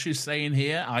what Josh is saying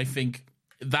here, I think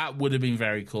that would have been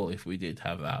very cool if we did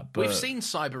have that. But we've seen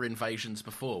cyber invasions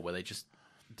before where they just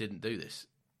didn't do this.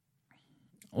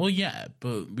 Well, yeah,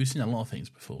 but we've seen a lot of things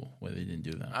before where they didn't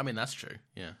do that. I mean, that's true,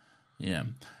 yeah. Yeah.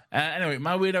 Anyway,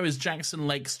 my weirdo is Jackson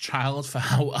Lake's child for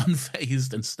how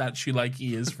unfazed and statue-like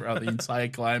he is throughout the entire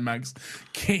climax.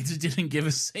 Kids didn't give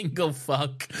a single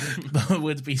fuck, but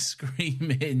would be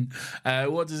screaming.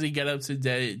 What does he get up to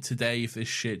today if this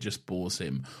shit just bores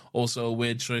him? Also, a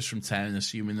weird choice from Ten,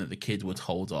 assuming that the kid would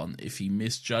hold on. If he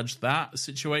misjudged that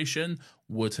situation,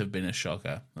 would have been a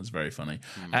shocker. That's very funny.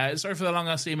 Sorry for the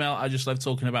long-ass email. I just love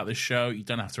talking about this show. You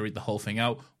don't have to read the whole thing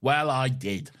out. Well, I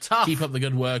did. Tough. Keep up the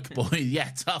good work, boy. Yeah,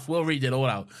 tough. stuff. We'll read it all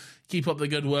out. Keep up the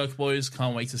good work, boys.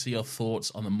 Can't wait to see your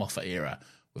thoughts on the Moffat era.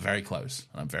 We're very close,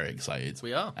 and I'm very excited.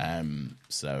 We are.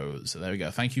 So there we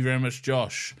go. Thank you very much,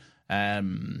 Josh.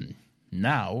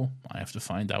 Now I have to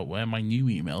find out where my new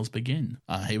emails begin.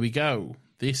 Here we go.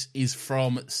 This is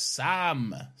from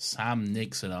Sam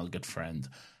Nixon, our good friend.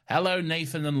 Hello,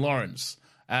 Nathan and Lawrence.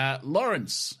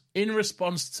 Lawrence, in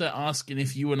response to asking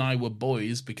if you and I were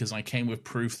boys because I came with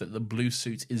proof that the blue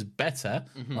suit is better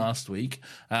last week,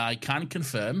 I can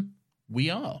confirm we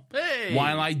are. Hey!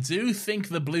 While I do think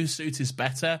the blue suit is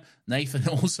better, Nathan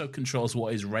also controls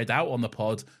what is read out on the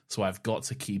pod, so I've got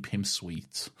to keep him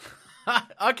sweet.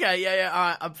 Okay,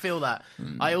 yeah, I feel that.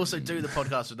 I also do the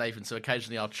podcast with Nathan, so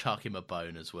occasionally I'll chuck him a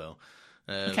bone as well.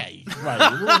 Okay,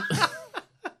 right.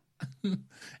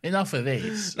 Enough of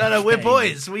this. No, we're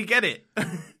boys. We get it.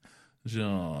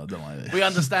 Sure, I don't like this. We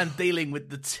understand dealing with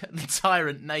the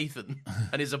tyrant Nathan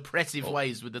and his oppressive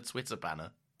ways with the Twitter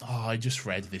banner. Oh, I just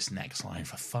read this next line,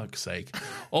 for fuck's sake.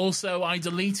 Also, I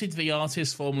deleted the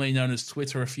artist formerly known as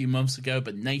Twitter a few months ago,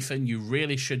 but Nathan, you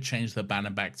really should change the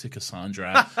banner back to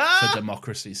Cassandra for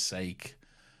democracy's sake.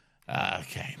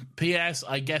 Okay. P.S.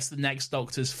 I guess the next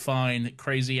Doctor's fine.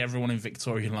 Crazy everyone in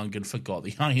Victoria London forgot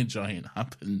the Iron Giant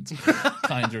happened.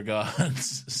 Kind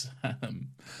regards.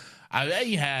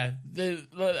 Yeah,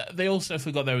 they also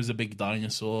forgot there was a big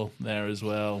dinosaur there as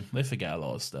well. They forget a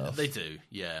lot of stuff. They do,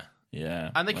 yeah.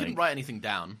 Yeah. And they couldn't write anything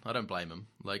down. I don't blame them.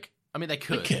 Like, I mean, they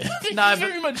could. They No,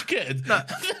 very much could. No.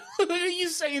 Are you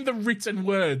saying the written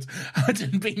word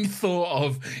hadn't been thought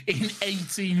of in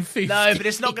 1850? No, but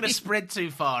it's not going to spread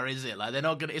too far, is it? Like, they're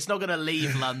not going. It's not going to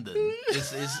leave London.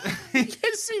 It's...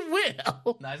 Yes, it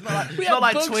will. No, it's not like, it's not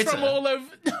like Twitter.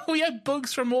 We had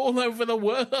bugs from all over the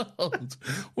world.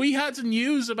 We had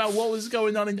news about what was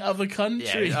going on in other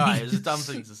countries. Yeah, all right, it was a dumb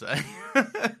thing to say.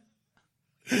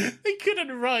 They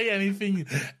couldn't write anything.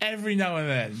 Every now and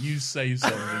then you say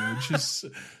something which is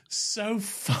so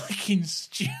fucking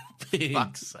stupid.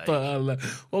 Fuck's sake. But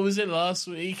what was it last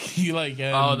week? You like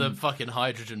the fucking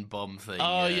hydrogen bomb thing.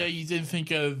 Oh yeah, you didn't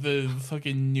think of the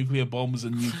fucking nuclear bomb was a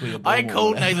nuclear bomb. I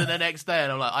called Nathan the next day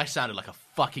and I'm like, I sounded like a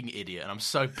fucking idiot, and I'm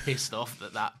so pissed off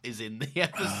that is in the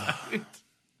episode.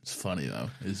 It's funny though.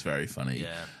 It's very funny.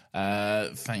 Yeah.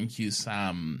 Thank you,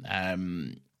 Sam.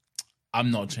 I'm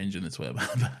not changing the Twitter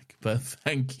back, but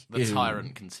thank you. The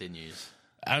tyrant continues.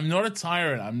 I'm not a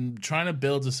tyrant. I'm trying to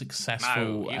build a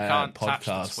successful you can't podcast.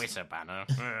 touch the Twitter banner.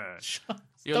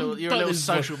 You're a little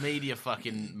social media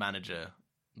fucking manager.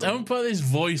 Don't put this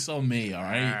voice on me, all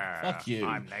right? Fuck you.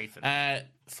 I'm Nathan.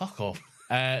 Fuck off.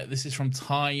 This is from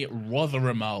Ty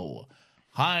Rotherham.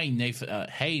 Hi, Nathan.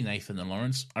 Hey, Nathan and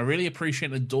Lawrence. I really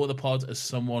appreciate and adore the pod as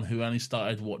someone who only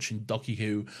started watching Doctor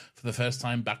Who for the first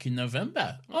time back in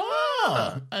November.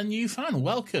 A new fan.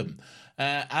 Welcome.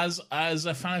 As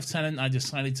a fan of Tennant, I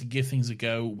decided to give things a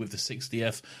go with the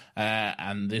 60th,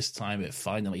 and this time it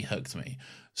finally hooked me.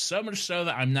 So much so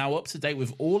that I'm now up to date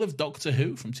with all of Doctor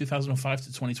Who from 2005 to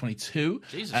 2022,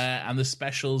 and the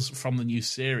specials from the new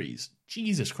series.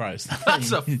 Jesus Christ.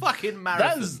 That's a fucking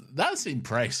marathon. That's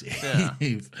impressive.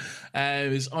 Yeah.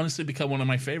 It's honestly become one of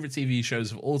my favourite TV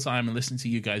shows of all time, and listening to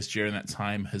you guys during that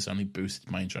time has only boosted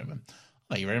my enjoyment.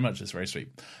 Thank you very much. That's very sweet.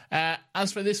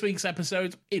 As for this week's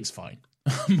episode, it's fine.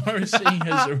 Morrissey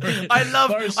has. I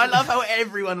love how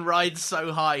everyone rides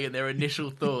so high in their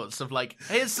initial thoughts of like,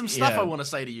 here's some stuff I want to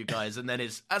say to you guys, and then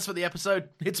as for the episode,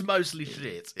 it's mostly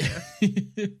shit.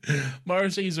 Yeah.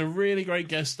 Morrissey's a really great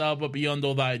guest star, but beyond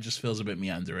all that, it just feels a bit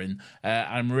meandering.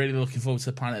 I'm really looking forward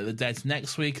to Planet of the Dead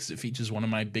next week because it features one of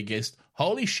my biggest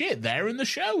holy shit, they're in the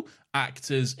show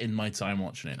actors in my time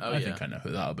watching it. I think I know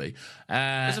who that'll be.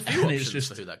 There's a few options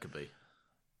for who that could be.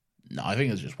 No, I think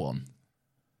there's just one.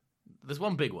 There's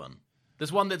one big one.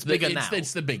 There's one that's bigger now.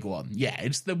 It's the big one. Yeah,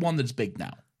 it's the one that's big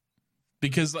now.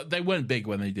 Because they weren't big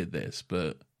when they did this,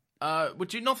 but...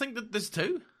 would you not think that there's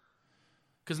two?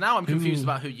 Because now I'm confused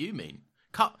about who you mean.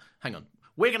 Hang on.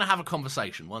 We're going to have a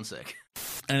conversation. One sec.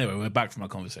 Anyway, we're back from our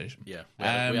conversation. Yeah, we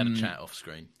had a chat off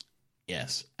screen.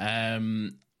 Yes. Where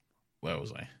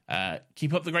was I?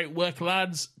 Keep up the great work,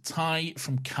 lads. Ty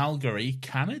from Calgary,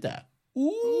 Canada.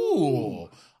 Ooh.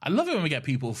 I love it when we get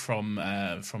people from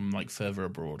like further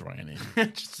abroad writing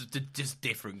in. just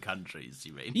different countries,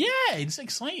 you mean? Yeah, it's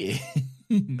exciting.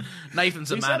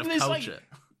 Nathan's a man of culture.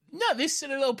 No, this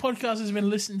silly little podcast has been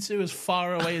listened to as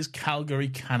far away as Calgary,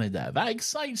 Canada. That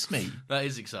excites me. That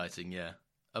is exciting, yeah.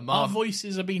 Our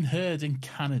voices are being heard in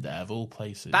Canada, of all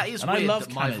places. That is weird I love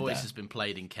that Canada. My voice has been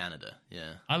played in Canada,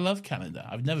 yeah. I love Canada.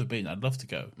 I've never been. I'd love to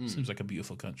go. Seems like a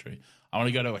beautiful country. I want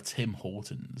to go to a Tim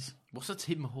Hortons. What's a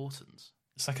Tim Hortons?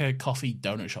 It's like a coffee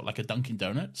donut shop, like a Dunkin'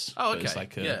 Donuts. Oh, but okay. It's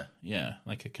like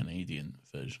like a Canadian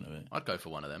version of it. I'd go for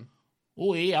one of them.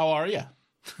 Oh, hey, how are you?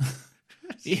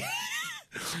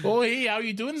 Oh, hey, how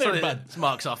you doing there, bud? This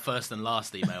marks our first and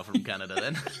last email from Canada,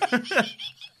 then.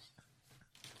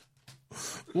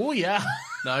 Oh, yeah.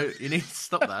 No, you need to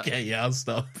stop that. Okay, yeah, I'll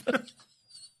stop.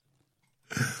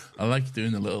 I like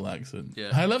doing the little accent.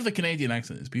 Yeah. I love the Canadian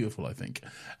accent. It's beautiful, I think.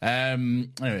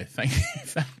 Anyway,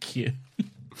 thank you.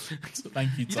 Thank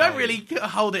you, You Ty. don't really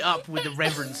hold it up with the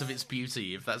reverence of its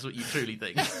beauty, if that's what you truly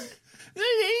think.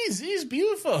 It is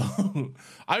beautiful.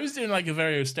 I was doing like a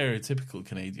very stereotypical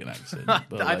Canadian accent.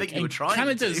 But I think you were trying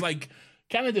Canada's to.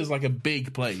 Canada's like a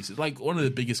big place. It's like one of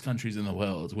the biggest countries in the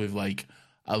world with like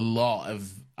a lot of,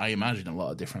 I imagine, a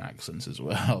lot of different accents as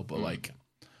well. But like,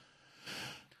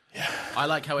 yeah. I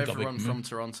like how everyone from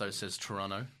Toronto says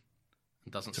Toronto.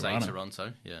 It doesn't say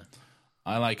Toronto. Yeah.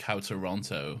 I like how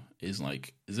Toronto is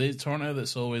like, is it Toronto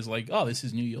that's always like, oh, this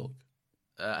is New York?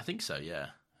 I think so, yeah.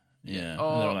 Yeah.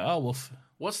 Oh, and they're like, oh, well.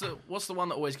 What's the one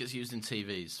that always gets used in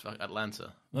TVs?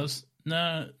 Atlanta.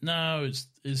 No,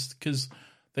 it's because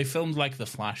they filmed like The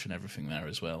Flash and everything there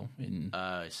as well in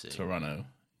I see. Toronto.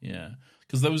 Yeah.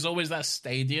 Because there was always that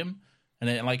stadium and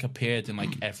it like appeared in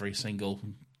like every single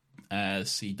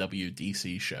CW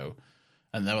DC show.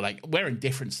 And they were like, we're in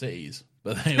different cities,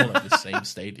 but they all have the same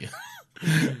stadium.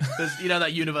 There's,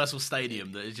 that Universal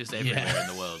Stadium that is just everywhere in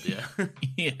the world, yeah.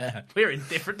 Yeah. We're in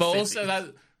different cities. But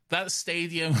also that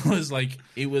stadium was like,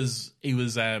 it was in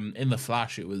The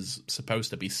Flash, it was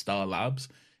supposed to be Star Labs.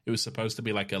 It was supposed to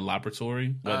be like a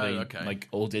laboratory where they like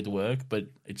all did work, but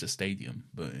it's a stadium.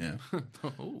 But yeah.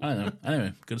 I don't know.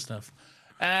 Anyway, good stuff.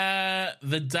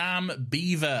 The Damn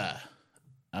Beaver.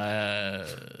 That's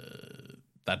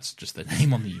just the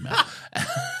name on the email.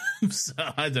 So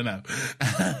I don't know.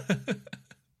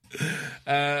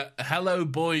 Hello,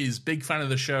 boys. Big fan of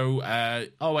the show.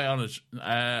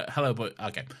 Hello, boy.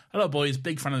 Okay. Hello, boys.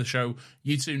 Big fan of the show.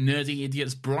 You two nerdy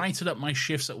idiots brighten up my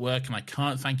shifts at work, and I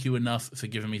can't thank you enough for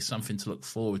giving me something to look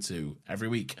forward to every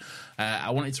week.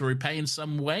 I wanted to repay in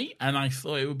some way, and I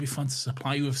thought it would be fun to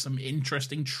supply you with some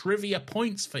interesting trivia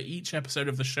points for each episode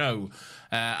of the show.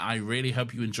 I really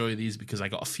hope you enjoy these because I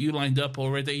got a few lined up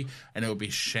already, and it would be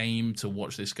a shame to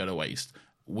watch this go to waste.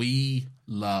 We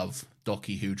love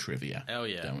Docky Who trivia. Hell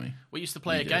yeah. Don't we? We used to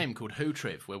play a game called Who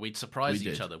Triv where we'd surprise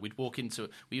each other. We'd walk into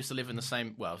we used to live in the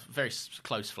same, very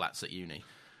close flats at uni.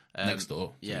 Next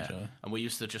door to each other. And we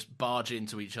used to just barge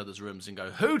into each other's rooms and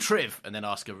go, Who Triv? And then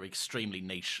ask an extremely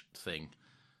niche thing.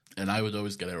 And I would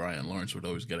always get it right, and Lawrence would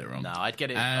always get it wrong. No, I'd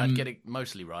get it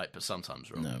mostly right, but sometimes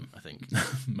wrong, No. I think.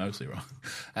 Mostly wrong.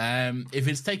 If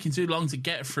it's taking too long to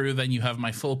get through, then you have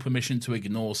my full permission to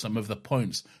ignore some of the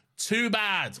points. Too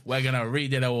bad. We're going to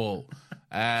read it all.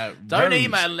 Don't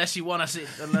email unless you want us.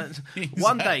 Exactly.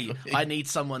 One day, I need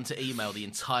someone to email the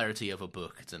entirety of a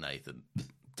book to Nathan.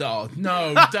 Oh,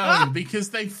 no, don't, because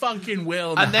they fucking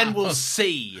will now. And then we'll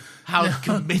see how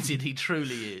committed he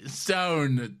truly is.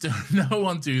 Don't no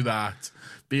one do that.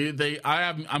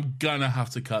 I'm gonna have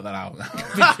to cut that out now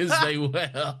because they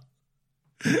will.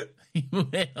 They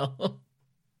will.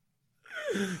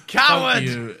 Coward!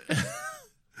 You.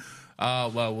 I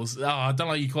don't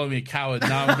like you calling me a coward.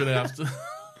 Now I'm gonna have to.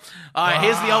 All right,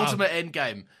 here's the ultimate end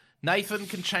game. Nathan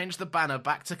can change the banner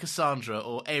back to Cassandra,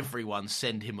 or everyone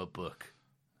send him a book.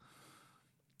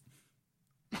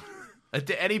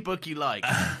 Any book you like.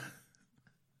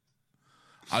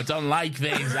 I don't like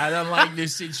this. I don't like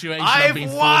this situation I've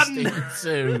been won! forced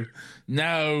into.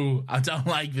 No, I don't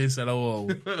like this at all.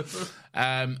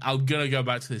 I'm going to go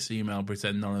back to this email and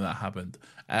pretend none of that happened.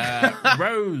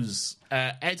 Rose,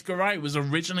 Edgar Wright was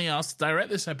originally asked to direct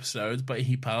this episode, but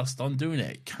he passed on doing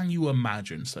it. Can you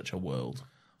imagine such a world?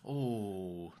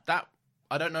 Oh, that...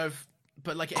 I don't know if...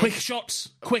 But like quick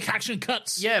shots, quick action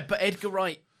cuts. Yeah, but Edgar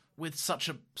Wright with such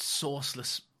a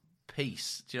sourceless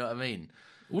piece. Do you know what I mean?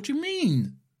 What do you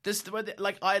mean?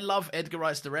 I love Edgar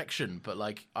Wright's direction, but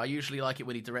I usually like it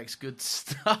when he directs good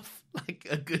stuff, like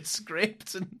a good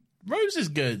script. And Rose is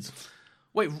good.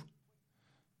 Wait,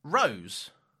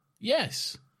 Rose?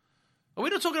 Yes. Are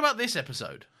we not talking about this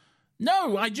episode?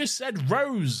 No, I just said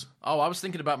Rose. Oh, I was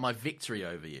thinking about my victory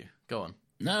over you. Go on.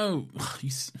 No.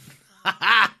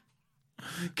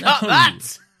 Cut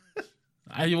that!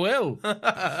 I will.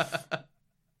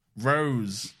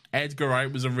 Rose. Edgar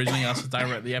Wright was originally asked to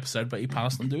direct the episode, but he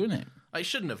passed on doing it. I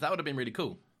shouldn't have. That would have been really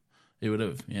cool. He would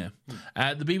have, yeah.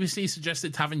 The BBC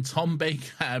suggested having Tom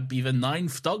Baker be the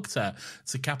 9th Doctor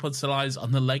to capitalise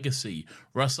on the legacy.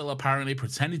 Russell apparently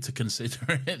pretended to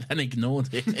consider it, then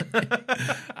ignored it.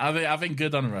 I think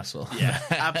good on Russell. Yeah,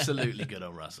 absolutely good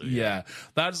on Russell. Yeah,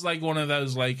 that's like one of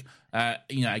those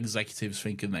executives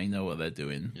thinking they know what they're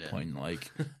doing. Yeah. Point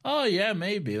like, oh yeah,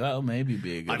 that'll be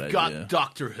a good idea. I've got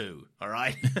Doctor Who. All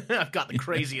right, I've got the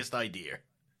craziest idea.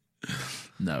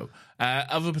 No.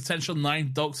 Other potential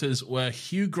 9th Doctors were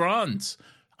Hugh Grant.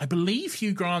 I believe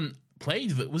Hugh Grant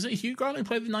played... Was it Hugh Grant who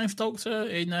played the 9th Doctor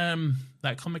in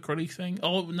that comic relief thing?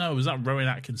 Oh, no, was that Rowan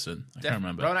Atkinson? I can't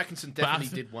remember. Rowan Atkinson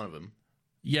definitely did one of them.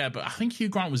 Yeah, but I think Hugh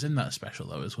Grant was in that special,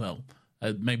 though, as well.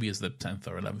 Maybe as the 10th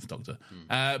or 11th Doctor.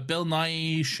 Bill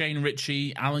Nighy, Shane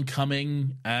Ritchie, Alan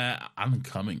Cumming. Alan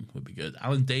Cumming would be good.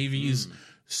 Alan Davies...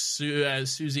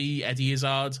 Susie Eddie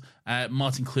Izzard,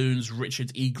 Martin Clunes,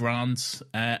 Richard E. Grant,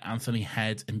 Anthony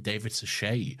Head, and David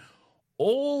Suchet.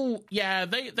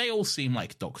 They all seem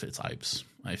like Doctor types,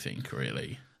 I think,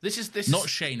 really. Not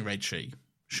Shane Ritchie.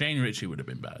 Shane Ritchie would have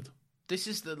been bad. This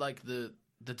is the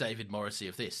David Morrissey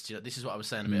of this. You know, this is what I was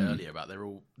saying a bit earlier about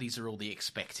these are all the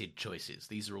expected choices.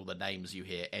 These are all the names you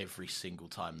hear every single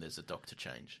time there's a Doctor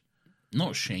change.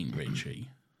 Not Shane Ritchie.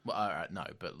 Well, all right, no,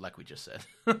 but like we just said.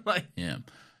 Yeah.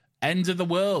 End of the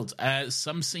world.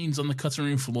 Some scenes on the cutting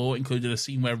room floor included a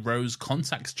scene where Rose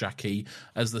contacts Jackie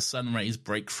as the sun rays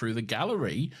break through the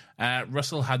gallery.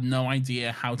 Russell had no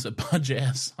idea how to budget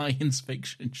a science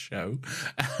fiction show,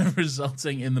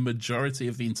 resulting in the majority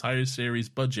of the entire series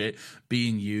budget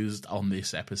being used on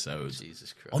this episode.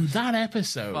 Jesus Christ. On that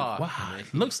episode. Fuck wow. me.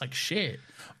 Looks like shit.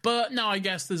 But no, I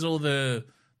guess there's all the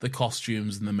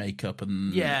costumes and the makeup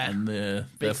and the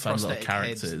fun little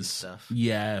characters and stuff.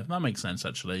 Yeah, that makes sense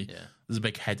actually. Yeah. There's a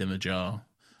big head in the jar.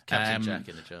 Captain Jack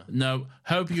in the jar. No,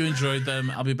 hope you enjoyed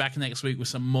them. I'll be back next week with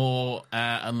some more,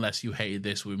 unless you hated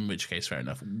this, in which case, fair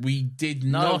enough. We did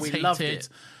not hate it.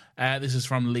 This is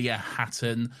from Leah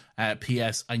Hatton.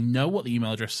 P.S. I know what the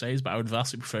email address says, but I would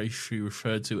vastly prefer if you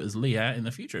referred to as Leah in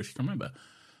the future, if you can remember.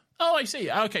 Oh, I see.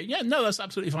 Okay, yeah, no, that's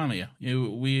absolutely fine, Leah.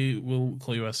 We will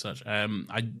call you as such. I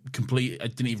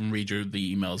didn't even read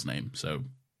the email's name, so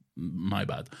my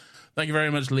bad. Thank you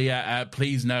very much, Leah.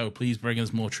 Please bring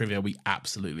us more trivia. We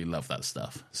absolutely love that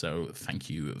stuff. So thank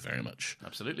you very much.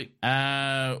 Absolutely.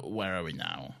 Where are we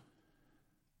now?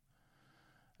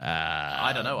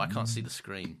 I don't know. I can't see the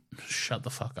screen. Shut the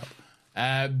fuck up.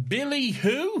 Billy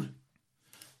who?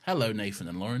 Hello, Nathan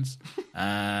and Lawrence.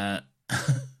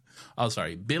 Oh,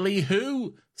 sorry. Billy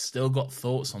who? Still got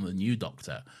thoughts on the new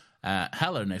Doctor.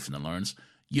 Hello, Nathan and Lawrence.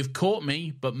 You've caught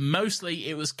me, but mostly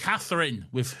it was Catherine,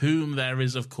 with whom there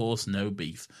is, of course, no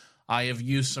beef. I have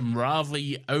used some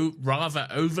rather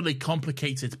overly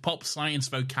complicated pop science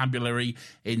vocabulary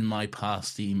in my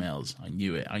past emails. I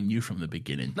knew it. I knew from the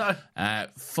beginning. No.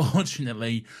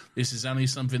 Fortunately, this is only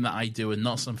something that I do and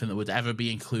not something that would ever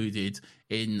be included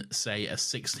in, say, a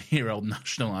 60-year-old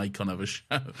national icon of a show.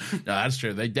 No, that's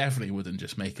true. They definitely wouldn't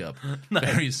just make up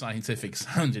very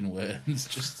scientific-sounding words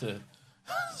just to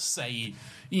say,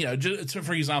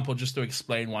 for example, just to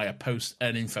explain why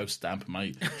an info stamp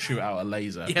might shoot out a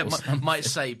laser. Yeah, might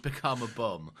say, become a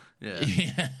bum.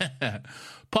 Yeah.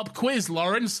 Pop quiz,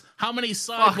 Lawrence. How many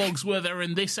cyborgs were there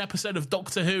in this episode of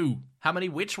Doctor Who? How many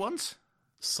which ones?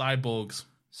 Cyborgs.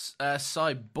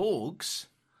 Cyborgs?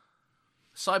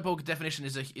 Cyborg definition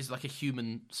is like a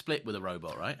human split with a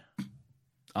robot, right?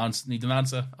 Need an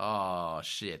answer? Oh,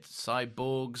 shit.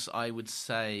 Cyborgs, I would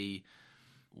say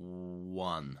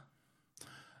 1.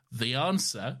 The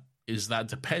answer is that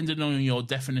depending on your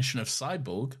definition of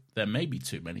cyborg, there may be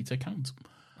too many to count.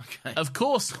 Okay. Of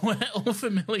course, we're all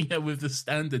familiar with the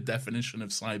standard definition of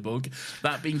cyborg,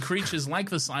 that being creatures like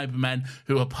the Cybermen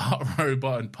who are part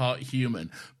robot and part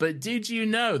human. But did you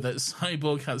know that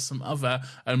cyborg has some other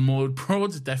and more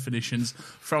broad definitions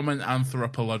from an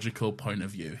anthropological point of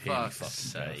view? Fuck's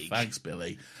sake. Thanks,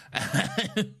 Billy.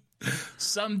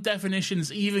 Some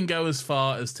definitions even go as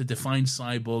far as to define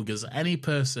cyborg as any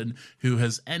person who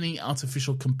has any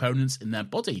artificial components in their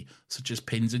body, such as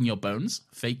pins in your bones,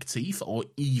 fake teeth, or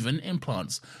even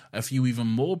implants. A few even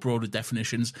more broader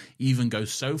definitions even go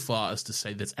so far as to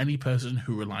say that any person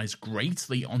who relies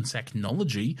greatly on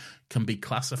technology can be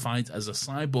classified as a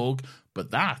cyborg,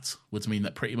 but that would mean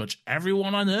that pretty much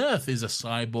everyone on Earth is a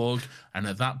cyborg, and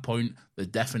at that point, the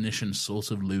definition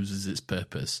sort of loses its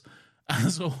purpose.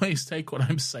 As always, take what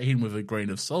I'm saying with a grain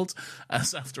of salt,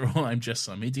 as after all, I'm just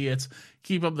some idiot.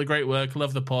 Keep up the great work,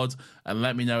 love the pod, and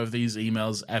let me know if these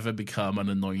emails ever become an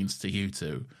annoyance to you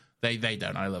too. They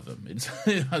don't, I love them.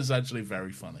 It's actually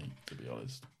very funny, to be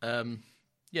honest.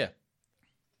 Yeah.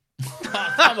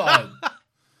 Oh, come on.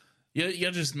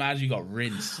 You're just mad you got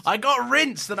rinsed. I got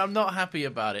rinsed and I'm not happy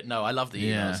about it. No, I love the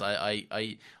Yeah.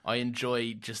 emails. I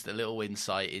enjoy just a little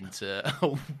insight into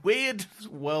a weird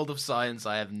world of science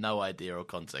I have no idea or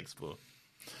context for.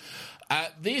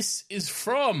 This is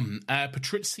from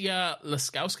Patricia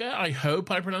Laskowska. I hope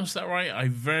I pronounced that right. I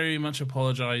very much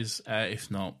apologize.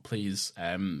 If not, please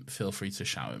feel free to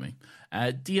shout at me.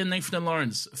 Dear Nathan and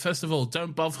Lawrence, first of all,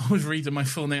 don't bother with reading my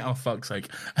full name. Oh, fuck's sake.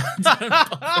 Don't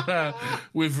bother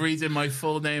with reading my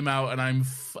full name out, and I'm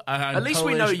At least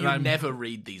we know Polish, you never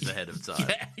read these ahead of time.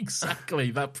 Yeah,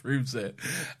 exactly. That proves it.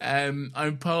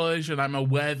 I'm Polish, and I'm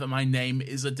aware that my name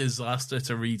is a disaster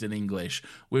to read in English.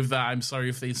 With that, I'm sorry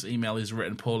if this email is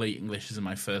written poorly. English isn't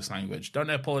my first language. Don't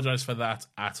apologize for that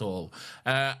at all.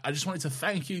 I just wanted to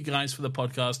thank you guys for the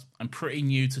podcast. I'm pretty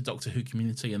new to Doctor Who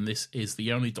community, and this is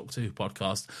the only Doctor Who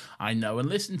podcast I know and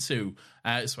listen to.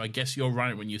 So I guess you're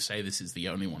right when you say this is the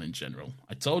only one in general.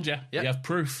 I told you. Yep. You have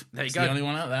proof. There you it's go. the only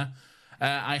one out there.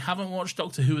 I haven't watched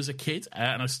Doctor Who as a kid,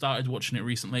 and I started watching it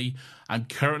recently. I'm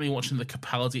currently watching the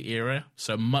Capaldi era,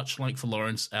 so much like for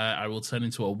Lawrence, I will turn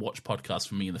into a watch podcast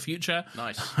for me in the future.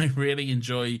 Nice. I really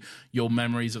enjoy your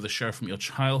memories of the show from your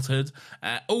childhood.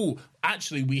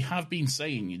 Actually, we have been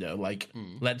saying,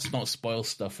 let's not spoil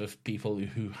stuff of people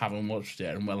who haven't watched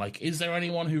it, and we're like, is there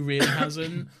anyone who really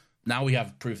hasn't? Now we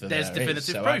have proof that There's there is.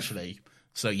 definitive proof.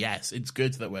 So yes, it's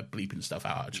good that we're bleeping stuff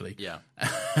out, actually. Yeah.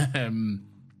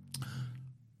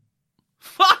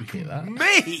 Did you hear that?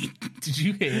 Me? Did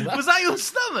you hear that? Was that your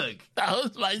stomach? That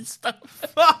was my stuff.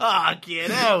 Fuck, you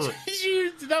know.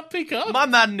 Did that pick up? My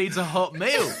man needs a hot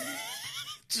meal.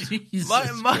 Jesus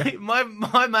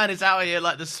My man is out here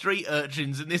like the street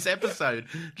urchins in this episode,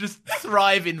 just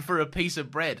thriving for a piece of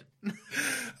bread.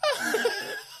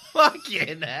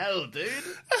 Fucking hell, dude.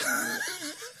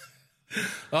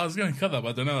 I was going to cut that, but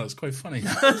I don't know. It's quite funny.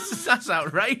 That's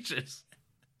outrageous.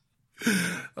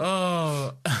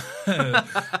 Oh,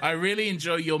 I really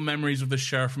enjoy your memories of the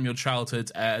show from your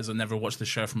childhood, as I never watched the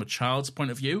show from a child's point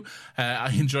of view.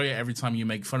 I enjoy it every time you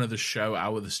make fun of the show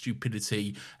out of the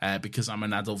stupidity, because I'm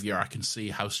an adult viewer. I can see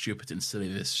how stupid and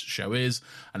silly this show is,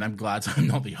 and I'm glad I'm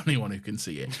not the only one who can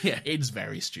see it. Yeah. It's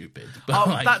very stupid.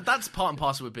 But That's part and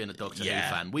parcel with being a Doctor Who Yeah.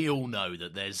 fan. We all know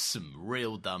that there's some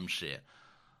real dumb shit.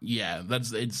 yeah,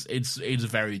 it's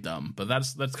very dumb, but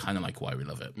that's kind of like why we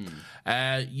love it.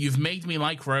 You've made me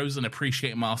like Rose and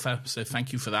appreciate Martha, so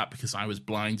thank you for that, because I was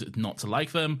blind not to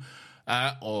like them.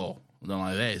 Or not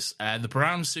like this. The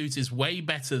brown suit is way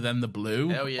better than the blue.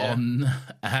 Hell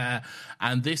yeah.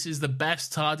 And this is the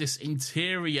best TARDIS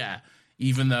interior,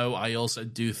 even though I also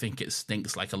do think it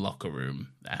stinks like a locker room.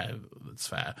 That's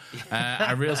fair.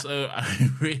 I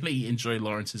really enjoy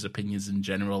Lawrence's opinions in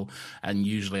general, and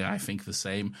usually I think the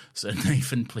same. So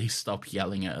Nathan, please stop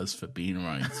yelling at us for being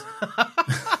right.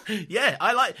 Yeah,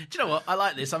 do you know what? I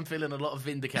like this. I'm feeling a lot of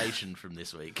vindication from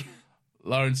this week.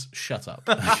 Lawrence, shut up.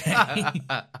 Okay.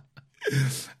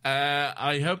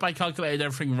 I hope I calculated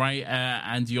everything right,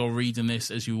 and you're reading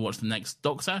this as you watch the next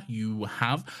Doctor. You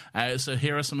have. So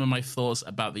here are some of my thoughts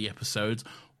about the episode.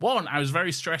 One, I was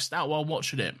very stressed out while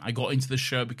watching it. I got into the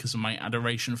show because of my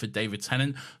adoration for David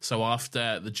Tennant, so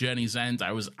after The Journey's End,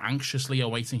 I was anxiously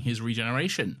awaiting his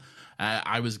regeneration.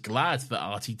 I was glad that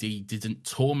RTD didn't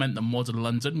torment the modern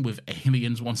London with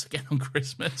aliens once again on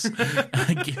Christmas. Give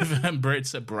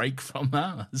Brits a break from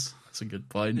that. That's a good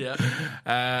point. Yeah.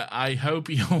 I hope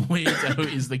your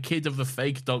weirdo is the kid of the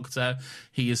fake Doctor.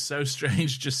 He is so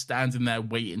strange just standing there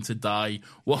waiting to die.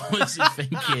 What was he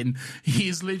thinking? He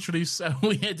is literally so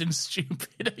weird and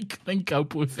stupid, I couldn't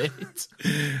cope with it.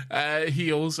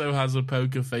 He also has a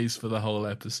poker face for the whole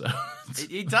episode.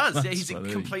 He does. Yeah, That's he's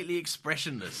funny. completely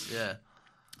expressionless. Yeah.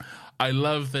 I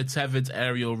love that Tevid's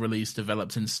aerial release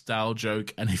developed in style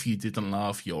joke, and if you didn't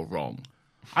laugh, you're wrong.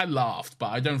 I laughed, but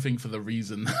I don't think for the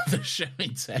reason that the show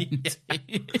intended.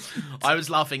 I was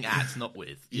laughing at, not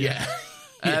with. Yeah.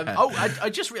 I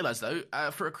just realised, though,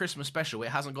 for a Christmas special, it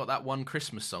hasn't got that one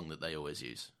Christmas song that they always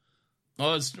use.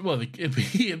 It'd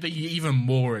be even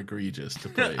more egregious to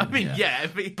put in. I mean, yeah.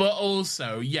 But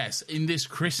also, yes, in this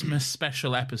Christmas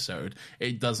special episode,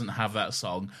 it doesn't have that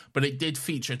song, but it did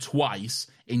feature twice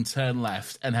in Turn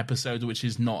Left, an episode which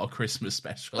is not a Christmas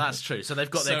special. That's true. So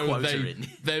they've got their quota in.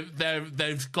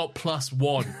 They've got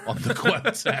 +1 on the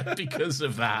quota because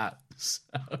of that.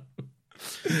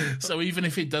 So even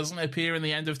if it doesn't appear in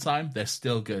the end of time, they're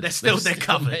still good. They're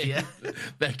covered, yeah.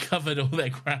 They're covered all their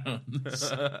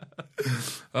grounds.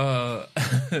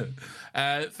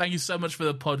 Thank you so much for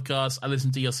the podcast. I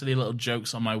listen to your silly little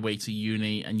jokes on my way to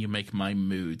uni, and you make my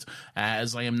mood.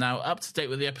 As I am now up to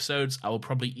date with the episodes, I will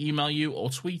probably email you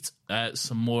or tweet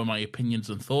some more of my opinions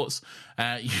and thoughts.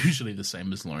 Usually the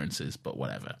same as Lawrence's, but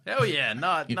whatever. Oh yeah,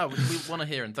 no, we want to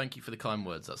hear, and thank you for the kind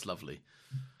words. That's lovely.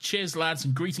 Cheers, lads,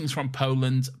 and greetings from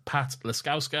Poland, Pat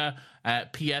Laskowska.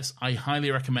 P.S. I highly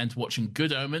recommend watching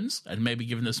Good Omens and maybe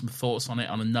giving us some thoughts on it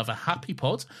on another Happy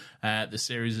Pod. The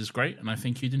series is great, and I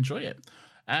think you'd enjoy it.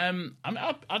 I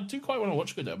do quite want to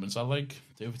watch Good Omens. I like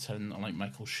David Tennant. I like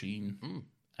Michael Sheen.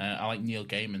 I like Neil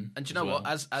Gaiman. And do you know what?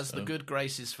 As the good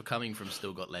graces for coming from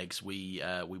Still Got Legs, we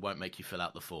won't make you fill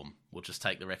out the form. We'll just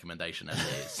take the recommendation as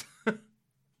it is.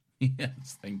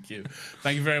 Yes, thank you.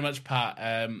 Thank you very much, Pat.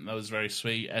 That was very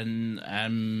sweet. And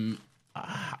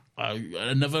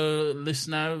another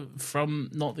listener from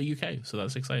not the UK, so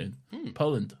that's exciting.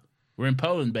 Poland. We're in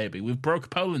Poland, baby. We've broke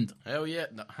Poland. Hell yeah.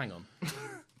 No, hang on.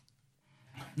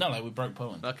 No, we broke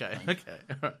Poland. Okay.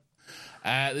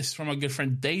 This is from our good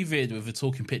friend David with the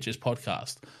Talking Pictures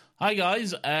podcast. Hi,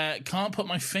 guys. Can't put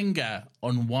my finger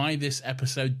on why this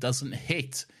episode doesn't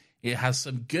hit. It has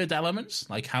some good elements,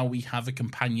 like how we have a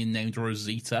companion named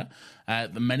Rosita,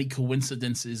 the many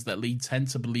coincidences that lead Ted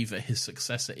to believe that his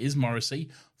successor is Morrissey,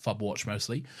 Fobwatch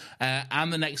mostly,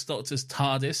 and the next Doctor's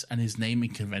TARDIS and his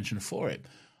naming convention for it.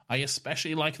 I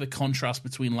especially like the contrast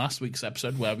between last week's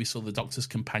episode, where we saw the Doctor's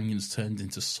companions turned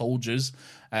into soldiers,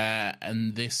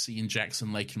 and this seeing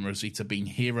Jackson Lake and Rosita being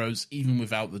heroes, even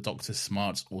without the Doctor's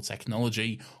smarts or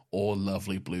technology or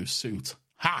lovely blue suit.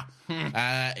 Ha!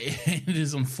 It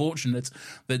is unfortunate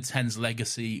that Ten's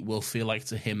legacy will feel like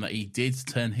to him that he did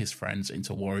turn his friends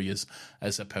into warriors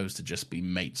as opposed to just be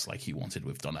mates like he wanted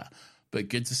with Donna. But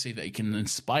good to see that he can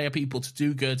inspire people to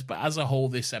do good. But as a whole,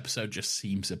 this episode just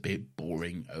seems a bit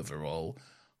boring overall.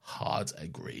 Hard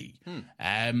agree.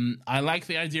 I like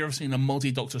the idea of seeing a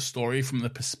multi-Doctor story from the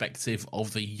perspective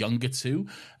of the younger two,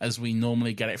 as we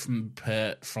normally get it from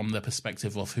the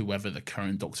perspective of whoever the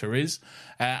current Doctor is.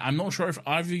 I'm not sure if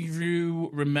either of you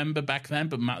remember back then,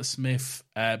 but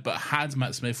had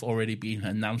Matt Smith already been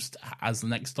announced as the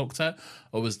next Doctor,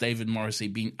 or was David Morrissey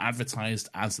being advertised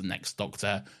as the next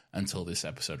Doctor until this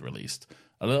episode released?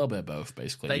 A little bit of both,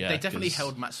 basically. They definitely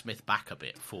held Matt Smith back a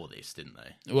bit for this, didn't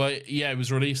they? Well, yeah, it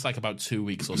was released like about 2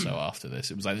 weeks or so after this.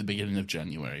 It was like the beginning of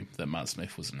January that Matt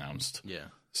Smith was announced. Yeah.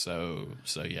 So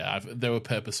yeah, they were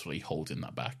purposefully holding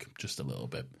that back just a little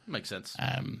bit. Makes sense.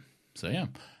 So yeah.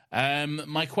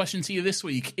 My question to you this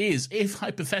week is, if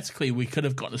hypothetically we could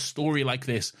have got a story like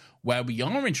this where we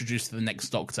are introduced to the next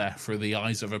Doctor through the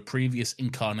eyes of a previous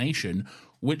incarnation,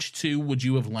 which two would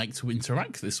you have liked to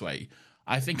interact this way?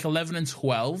 I think 11 and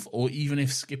 12, or even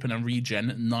if skipping a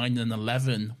regen, 9 and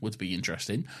 11 would be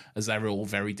interesting, as they're all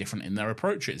very different in their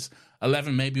approaches.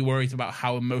 11 may be worried about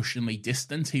how emotionally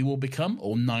distant he will become,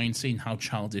 or 9 seeing how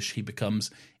childish he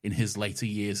becomes in his later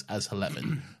years as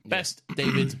 11. Best,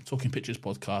 David, Talking Pictures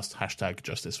podcast,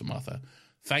 #Justice for Martha.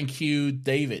 Thank you,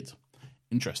 David.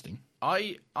 Interesting.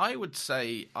 I would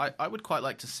say, I would quite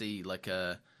like to see like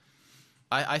a...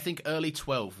 I think early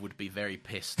 12 would be very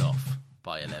pissed off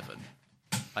by 11.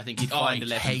 I think he'd find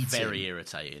 11 very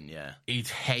irritating, yeah. He'd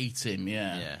hate him,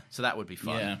 yeah. Yeah, so that would be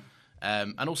fun. Yeah.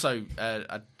 And also,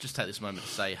 I'd just take this moment to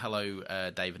say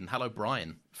hello, David, and hello,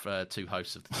 Brian, for two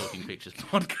hosts of the Talking Pictures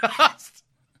podcast.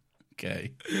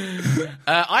 Okay.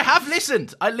 I have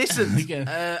listened. I listened.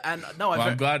 And no,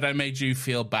 I'm glad I made you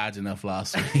feel bad enough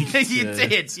last week. You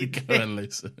did. You go and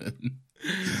listen.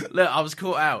 Look, I was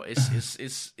caught out.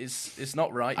 It's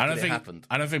not right. It happened.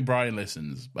 I don't think Brian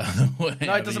listens, by the way.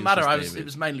 No, it doesn't matter. It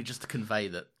was mainly just to convey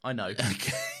that I know.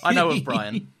 Okay. I know of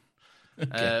Brian.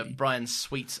 Okay. Brian's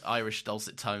sweet Irish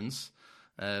dulcet tones.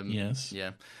 Yes.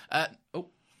 Yeah. No,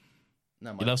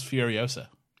 he loves Furiosa.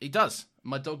 He does.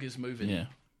 My dog is moving. Yeah.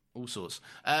 All sorts.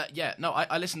 Yeah. No,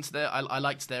 I listened to their. I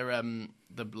liked their.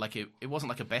 It wasn't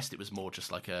like a best. It was more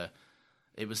just like a.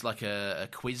 It was like a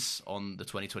quiz on the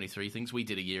 2023 things. We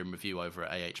did a year in review over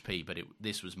at AHP, but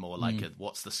this was more like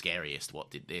what's the scariest, what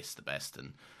did this the best,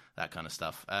 and that kind of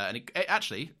stuff. And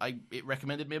it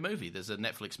recommended me a movie. There's a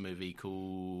Netflix movie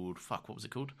called, what was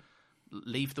it called?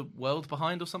 Leave the World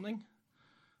Behind or something?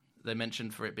 They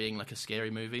mentioned for it being like a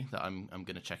scary movie that I'm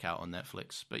going to check out on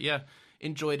Netflix. But yeah,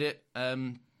 enjoyed it.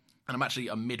 And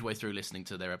I'm midway through listening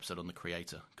to their episode on The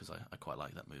Creator, because I quite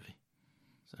like that movie.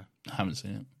 So I haven't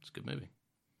seen it. It's a good movie.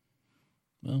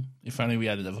 Well, if only we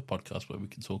had another podcast where we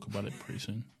could talk about it pretty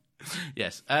soon.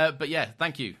 Yes, but yeah,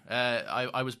 thank you.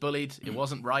 I was bullied. It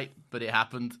wasn't right, but it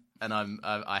happened, and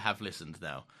I have listened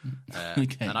now,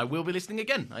 okay. And I will be listening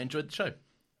again. I enjoyed the show.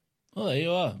 Well, there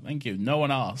you are. Thank you. No one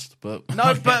asked, but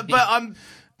no, but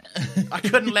I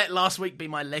couldn't let last week be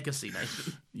my legacy,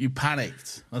 Nathan. You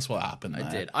panicked. That's what happened.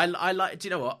 I did. I like. Do you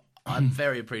know what? I'm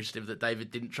very appreciative that David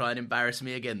didn't try and embarrass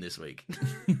me again this week.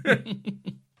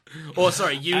 Or,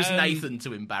 sorry, use Nathan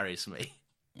to embarrass me.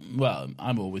 Well,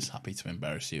 I'm always happy to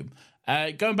embarrass you.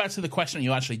 Going back to the question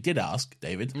you actually did ask,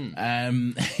 David,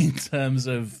 in terms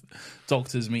of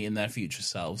doctors meeting their future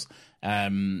selves,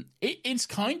 it's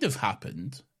kind of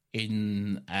happened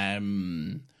in...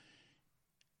 and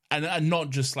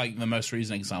not just like the most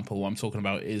recent example. What I'm talking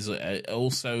about is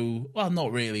also, well,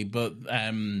 not really, but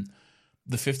the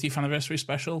 50th anniversary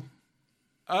special.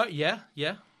 Yeah.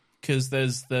 Because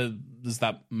there's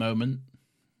that moment.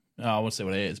 Oh, I won't say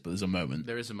what it is, but there's a moment.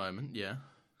 There is a moment, yeah.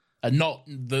 And not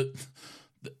that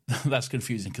that's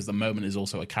confusing because the moment is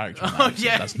also a character. Oh,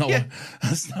 yeah. That's not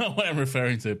what I'm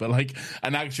referring to, but like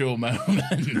an actual moment.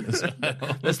 As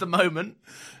well. There's the moment,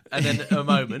 and then a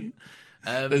moment.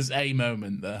 There's a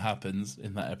moment that happens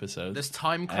in that episode. There's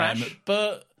time crash,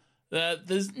 but but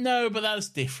that's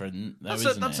different.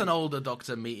 That's an older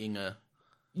Doctor meeting a.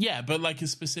 Yeah, but like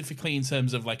specifically in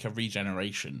terms of like a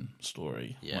regeneration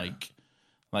story, like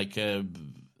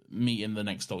meeting the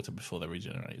next Doctor before they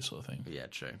regenerate, sort of thing. Yeah,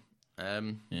 true.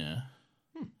 Yeah.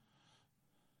 I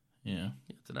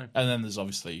don't know. And then there's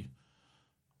obviously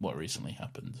what recently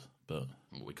happened, but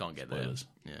we can't get spoilers.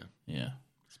 there. Yeah.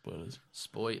 Spoilers.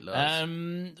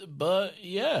 But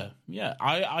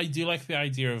I do like the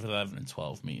idea of 11 and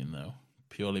 12 meeting though,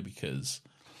 purely because,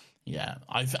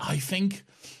 I think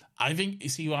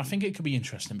it could be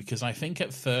interesting because I think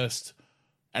at first,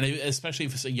 and especially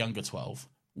if it's a younger 12,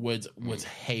 would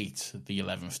hate the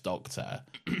 11th Doctor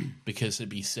because it'd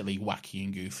be silly, wacky,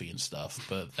 and goofy and stuff.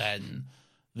 But then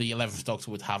the 11th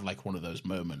Doctor would have like one of those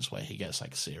moments where he gets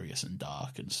like serious and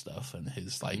dark and stuff, and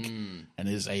his like and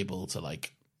is able to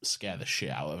like scare the shit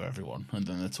out of everyone. And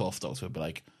then the 12th Doctor would be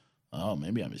like, oh,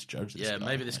 maybe I misjudged this guy.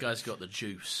 Maybe this guy's got the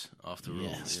juice after all.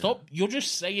 Yeah. Stop! You're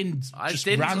just saying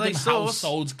random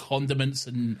household condiments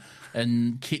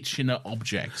and kitchen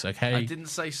objects. Okay, I didn't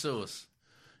say sauce.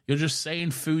 You're just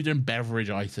saying food and beverage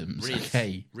items. Riz.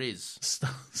 Okay, Riz.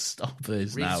 Stop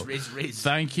this now. Riz.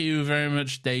 Thank you very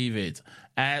much, David.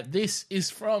 This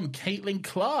is from Caitlin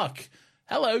Clark.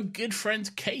 Hello, good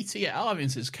friend Katie at Alvin,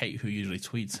 says Kate, who usually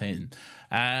tweets in.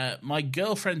 My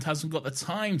girlfriend hasn't got the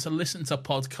time to listen to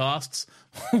podcasts.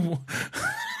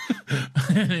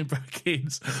 In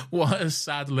brackets, what a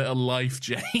sad little life,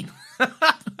 Jane.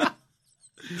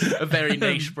 A very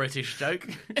niche British joke.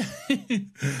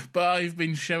 But I've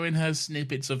been showing her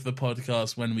snippets of the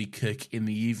podcast when we cook in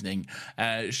the evening.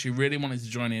 She really wanted to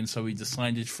join in, so we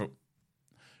decided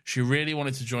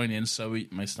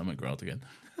my stomach growled again.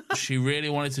 She really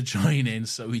wanted to join in,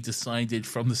 so we decided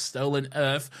from the Stolen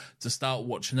Earth to start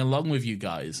watching along with you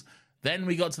guys. Then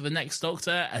we got to the next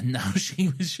Doctor, and now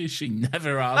she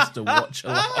never asked to watch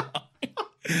along.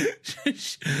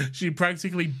 She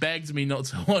practically begged me not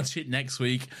to watch it next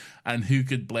week, and who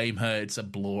could blame her? It's a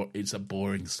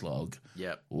boring slog.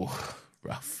 Yep. Ooh,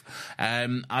 rough.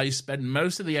 I spent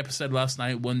most of the episode last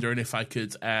night wondering if I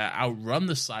could outrun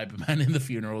the Cybermen in the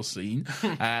funeral scene.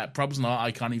 Probs not, I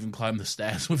can't even climb the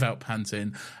stairs without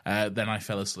panting. Then I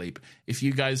fell asleep. If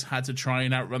you guys had to try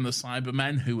and outrun the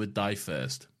Cybermen, who would die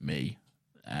first? Me.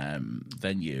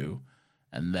 Then you.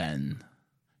 And then...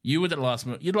 You would last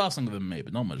longer than me,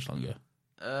 but not much longer.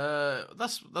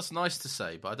 That's nice to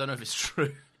say, but I don't know if it's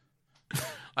true.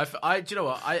 Do you know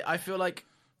what? I feel like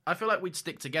we'd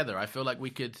stick together. I feel like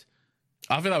we could.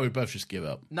 I feel like we'd both just give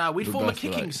up. No, we'd form a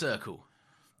kicking circle.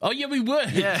 Oh yeah, we would.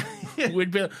 Yeah,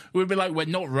 we'd be like, we're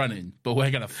not running, but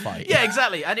we're gonna fight. Yeah,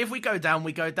 exactly. And if we go down,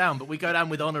 we go down, but we go down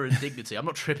with honor and dignity. I'm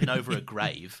not tripping over a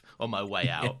grave on my way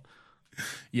out.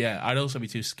 Yeah, I'd also be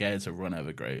too scared to run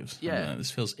over graves. Yeah.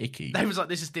 This feels icky. They was like,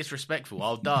 this is disrespectful.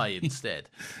 I'll die instead.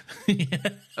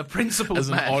 A principled As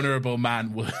an man. honourable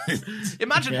man would.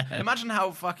 Imagine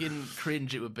how fucking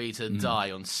cringe it would be to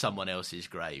die on someone else's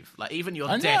grave. Like, even your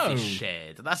death is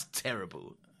shared. That's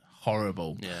terrible.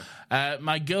 Horrible. Yeah.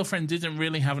 My girlfriend didn't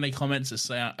really have any comments to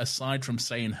say, aside from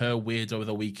saying her weirdo of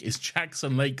the week is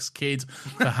Jackson Lake's kid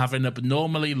for having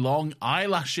abnormally long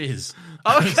eyelashes.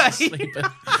 Okay.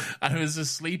 I was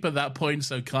asleep at that point,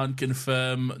 so can't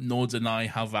confirm nor deny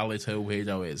how valid her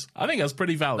weirdo is. I think that's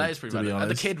pretty valid. That is pretty valid. And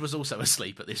the kid was also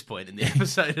asleep at this point in the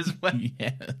episode as well.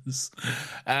 Yes.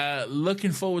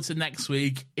 Looking forward to next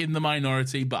week. In the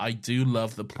minority, but I do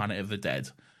love the Planet of the Dead.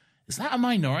 Is that a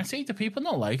minority? Do people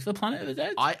not like the Planet of the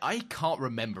Dead? I can't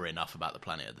remember enough about the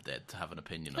Planet of the Dead to have an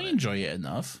opinion on it. I enjoy it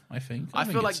enough, I think. I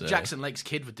feel like Jackson Lake's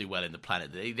kid would do well in the Planet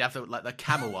of the Dead. He'd have the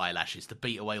camel eyelashes to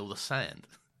beat away all the sand.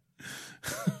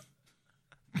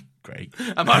 Great.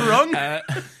 Am I wrong?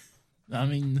 I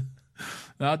mean,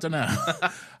 I don't know.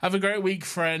 Have a great week,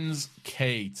 friends.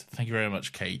 Kate. Thank you very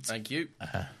much, Kate. Thank you.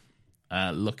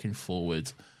 Looking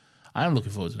forward. I am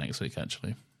looking forward to next week,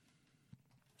 actually.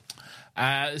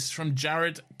 This is from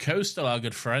Jared Coastal, our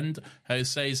good friend, who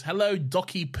says, "Hello,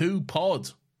 Docky Poo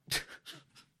Pod."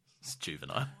 It's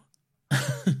juvenile.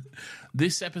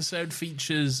 This episode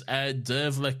features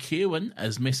Dervla Kirwan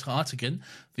as Miss Hartigan,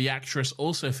 the actress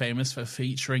also famous for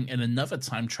featuring in another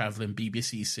time-traveling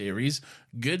BBC series,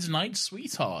 Good Night,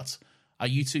 Sweetheart. Are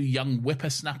you two young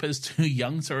whippersnappers too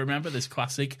young to remember this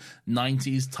classic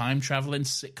 90s time-traveling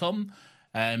sitcom?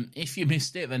 If you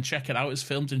missed it, then check it out. It's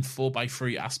filmed in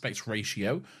 4:3 aspect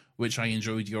ratio, which I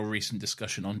enjoyed your recent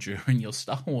discussion on during your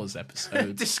Star Wars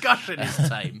episode. Discussion is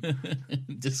tame.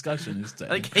 Discussion is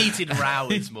tame. I think heated row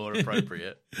is more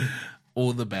appropriate.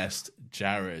 All the best,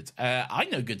 Jared. I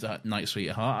know Good Night,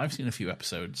 Sweetheart. I've seen a few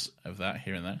episodes of that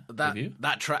here and there. Have you?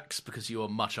 That tracks because you are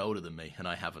much older than me, and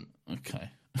I haven't. Okay.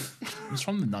 It's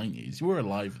from the 90s. You were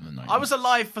alive in the 90s. I was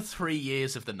alive for 3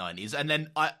 years of the 90s, and then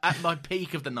at my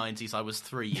peak of the 90s, I was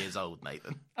 3 years old,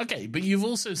 Nathan. Okay, but you've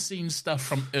also seen stuff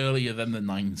from earlier than the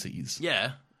 90s.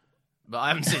 Yeah, but I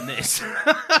haven't seen this.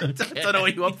 I don't know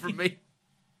what you want from me.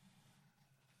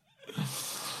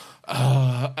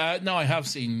 No, I have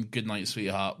seen Good Night,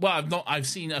 Sweetheart. Well, I've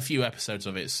seen a few episodes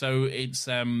of it. So it's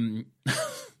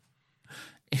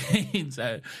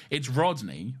it's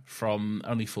Rodney from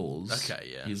Only Fools.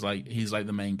 Okay, yeah. He's like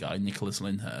the main guy, Nicholas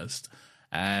Lyndhurst.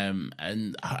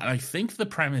 And I think the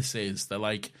premise is that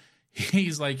like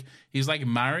he's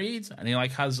married and he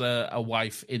like has a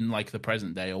wife in like the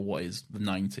present day or what is the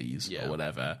 90s or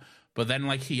whatever. But then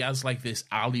like he has like this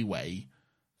alleyway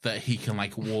that he can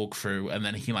like walk through, and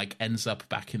then he like ends up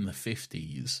back in the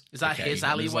 50s. Is that his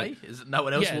alleyway? Like, is it no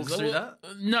one else walks through that?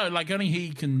 No, like only he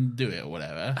can do it or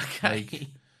whatever. Okay. Like,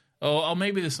 or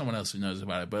maybe there's someone else who knows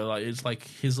about it, but like it's like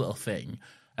his little thing.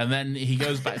 And then he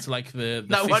goes back to like the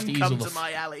no 50s. one comes to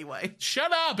my alleyway.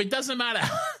 Shut up! It doesn't matter.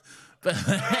 But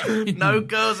no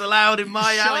girls allowed in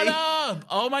my alley. Shut up!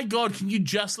 Oh my god! Can you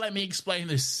just let me explain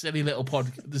this silly little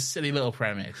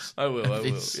premise? I will.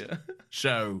 Yeah.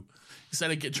 Show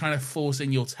instead of trying to force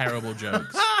in your terrible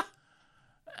jokes.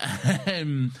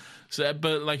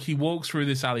 But like he walks through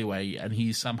this alleyway and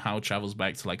he somehow travels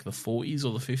back to like the 40s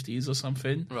or the 50s or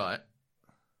something. Right.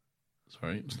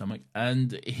 Sorry, stomach.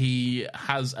 And he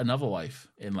has another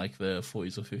wife in like the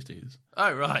 40s or 50s.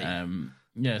 Oh, right.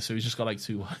 Yeah, so he's just got like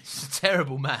two wives. He's a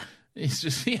terrible man. He's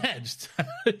just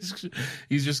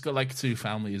he's just got like two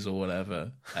families or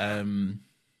whatever.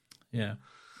 Yeah.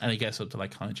 And he gets up to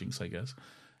like hijinks, I guess.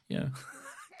 Yeah.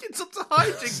 Gets up to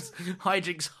hijinks.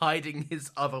 Hijinks hiding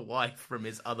his other wife from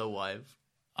his other wife.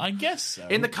 I guess so.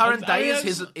 In the current day,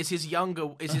 is his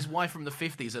wife from the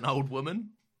 50s an old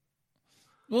woman?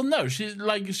 Well, no,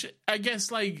 I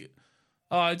guess like,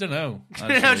 oh, I don't know.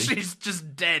 No, she's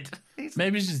just dead.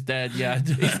 Maybe she's dead. Yeah,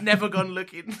 he's never gone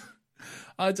looking.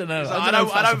 I don't know. I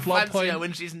don't fancy her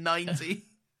when she's 90.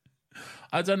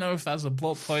 I don't know if that's a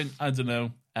plot point. I don't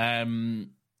know.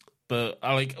 But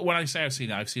like when I say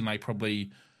I've seen like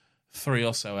probably 3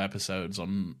 or so episodes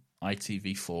on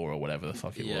ITV4 or whatever the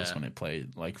fuck it was when it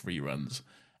played like reruns.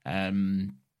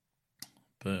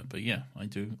 But yeah, I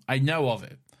do. I know of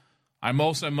it. I'm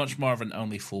also much more of an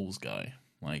Only Fools guy.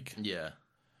 Like, yeah,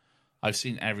 I've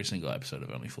seen every single episode of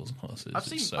Only Fools and Horses.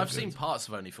 I've seen parts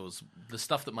of Only Fools. The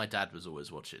stuff that my dad was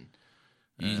always watching.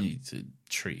 You need to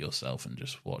treat yourself and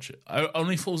just watch it.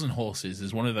 Only Fools and Horses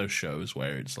is one of those shows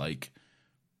where it's like,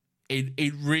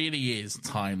 it really is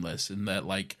timeless in that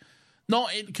like,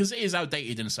 not because it is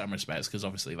outdated in some respects because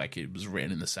obviously like it was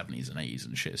written in the 70s and 80s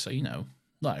and shit. So you know,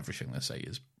 not everything they say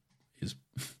is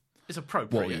it's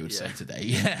appropriate. What you would say today,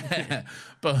 yeah.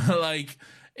 But like,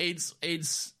 it's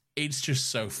just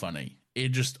so funny. It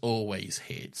just always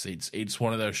hits. It's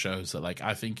one of those shows that like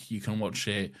I think you can watch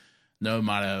it no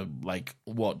matter like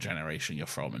what generation you're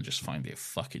from and just find it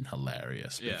fucking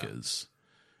hilarious because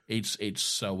it's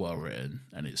so well written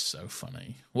and it's so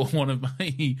funny. Well, one of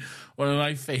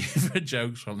my favorite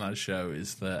jokes from that show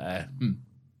is that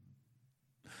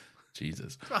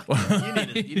Jesus,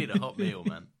 you need a hot meal,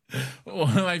 man.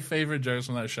 One of my favorite jokes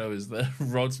from that show is that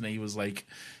Rodney was like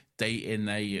dating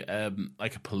a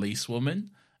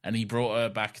policewoman, and he brought her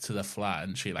back to the flat,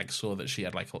 and she like saw that she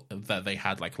had like that they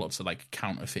had like lots of like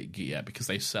counterfeit gear because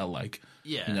they sell like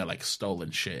you know like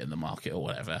stolen shit in the market or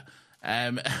whatever.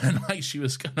 And like she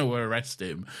was gonna arrest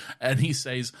him, and he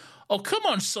says, "Oh come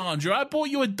on, Sandra, I bought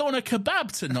you a doner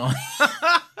kebab tonight."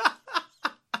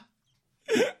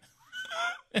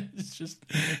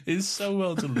 It's so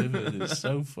well delivered. It's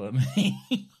so funny.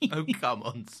 Oh, come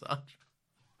on, Sandra.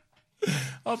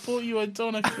 I bought you a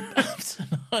doner kebab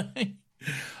tonight.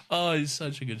 Oh, it's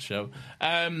such a good show.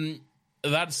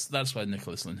 That's why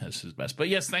Nicholas Lyndhurst is best. But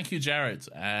yes, thank you, Jared,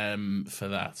 for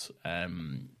that.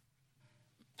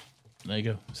 There you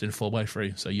go. It's in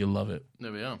 4x3, so you'll love it.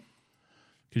 There we are.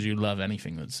 Because you love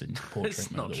anything that's in portrait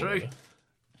It's mode. not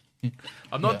true.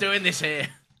 I'm not doing this here.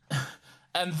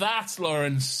 And that,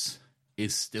 Lawrence,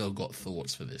 is Still Got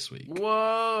Thoughts for this week.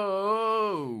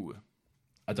 Whoa!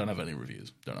 I don't have any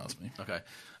reviews. Don't ask me. Okay.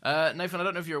 Nathan, I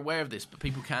don't know if you're aware of this, but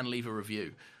people can leave a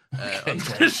review. Thank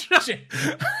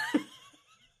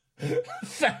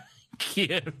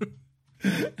you.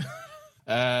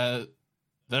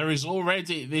 There is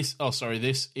already this. Oh, sorry.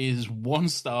 This is 1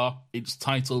 star. It's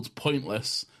titled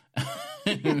Pointless.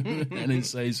 And it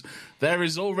says, there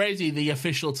is already the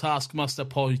official Taskmaster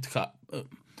podcast.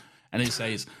 And it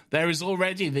says, there is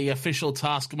already the official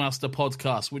Taskmaster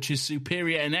podcast, which is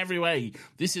superior in every way.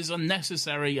 This is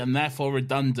unnecessary and therefore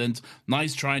redundant.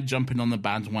 Nice try jumping on the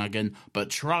bandwagon, but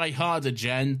try harder,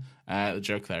 Jen. The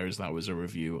joke there is that was a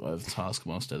review of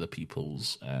Taskmaster, the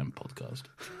People's podcast.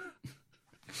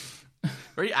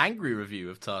 Very angry review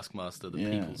of Taskmaster, the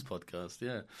People's podcast,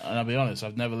 yeah. And I'll be honest,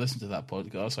 I've never listened to that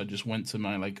podcast. I just went to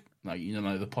my, the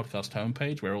podcast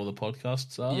homepage where all the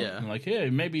podcasts are. Yeah. And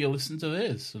hey, maybe you'll listen to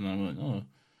this. And I'm like, oh,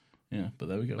 yeah, but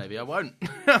there we go. Maybe I won't,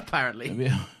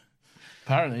 apparently.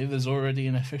 Apparently, there's already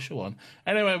an official one.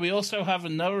 Anyway, we also have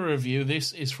another review.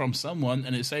 This is from someone,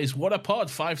 and it says, what a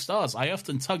pod, 5 stars. I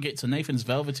often tug it to Nathan's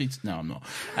velvety... No, I'm not.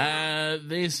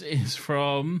 This is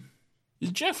from...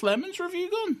 Is Jeff Lemon's review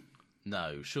gone?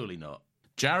 No, surely not.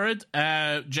 Jared,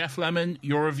 Jeff Lemon,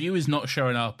 your review is not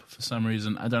showing up for some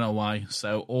reason. I don't know why.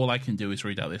 So all I can do is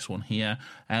read out this one here.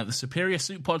 The Superior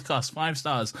Soup Podcast, 5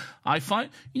 stars. I find,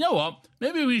 you know what?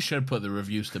 Maybe we should put the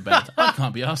reviews to bed. I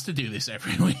can't be asked to do this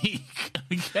every week.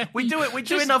 Okay? We do it. We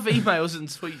do enough emails and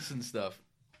tweets and stuff.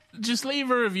 Just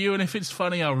leave a review, and if it's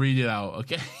funny, I'll read it out.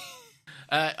 Okay.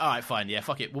 All right, fine. Yeah,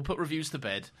 fuck it. We'll put reviews to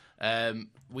bed.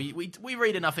 We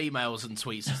read enough emails and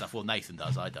tweets and stuff. Well, Nathan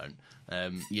does. I don't.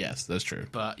 Yes, that's true.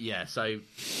 But yeah, so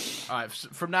all right,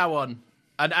 from now on,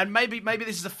 and maybe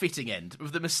this is a fitting end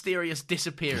of the mysterious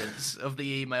disappearance of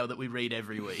the email that we read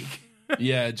every week.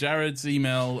 Yeah, Jared's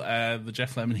email, the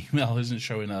Jeff Lemon email, isn't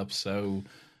showing up, so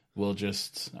we'll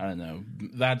just I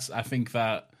think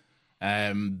that.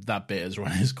 That bit has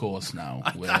run its course now.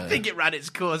 I think it ran its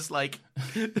course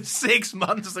 6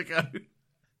 months ago.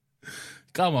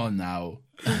 Come on now.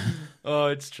 Oh,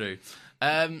 it's true.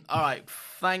 All right,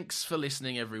 thanks for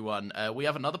listening, everyone. We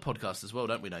have another podcast as well,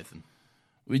 don't we, Nathan?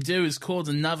 We do. It's called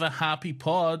Another Happy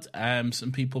Pod.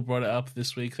 Some people brought it up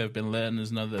this week. They've been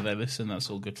learners, know that they listen. That's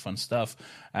all good, fun stuff.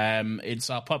 It's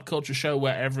our pop culture show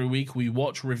where every week we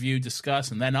watch, review,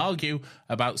 discuss, and then argue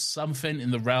about something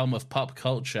in the realm of pop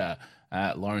culture.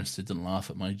 Lawrence didn't laugh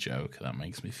at my joke. That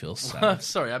makes me feel sad.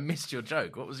 Sorry, I missed your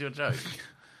joke. What was your joke?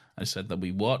 I said that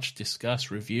we watch,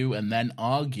 discuss, review, and then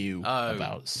argue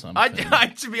about something.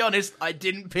 To be honest, I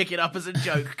didn't pick it up as a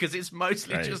joke because it's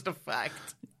mostly just a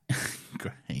fact.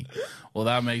 Great. Well,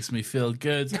 that makes me feel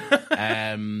good.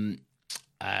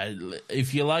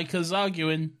 If you like us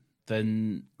arguing,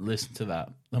 then listen to that.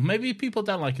 Or maybe people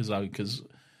don't like us arguing because,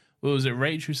 what was it,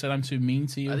 Rach who said I'm too mean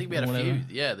to you? I think we had a few,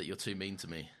 that you're too mean to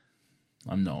me.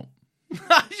 I'm not.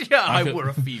 Yeah, I will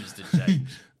refuse to change.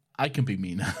 I can be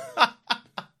meaner.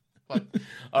 All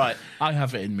right. I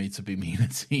have it in me to be meaner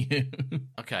to you.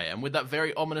 Okay, and with that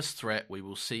very ominous threat, we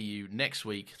will see you next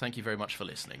week. Thank you very much for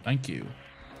listening. Thank you.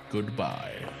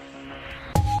 Goodbye.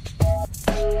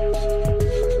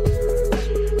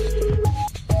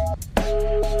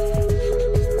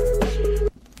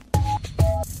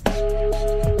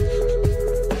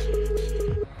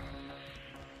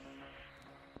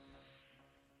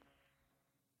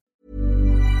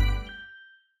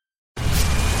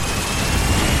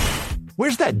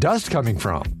 Where's that dust coming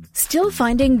from? Still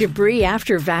finding debris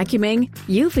after vacuuming?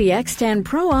 Eufy X10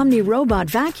 Pro Omni Robot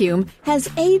Vacuum has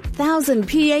 8,000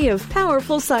 PA of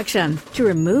powerful suction to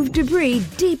remove debris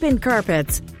deep in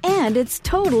carpets. And it's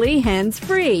totally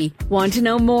hands-free. Want to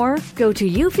know more? Go to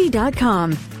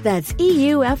eufy.com. That's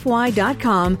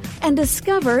EUFY.com and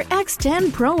discover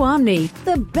X10 Pro Omni,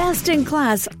 the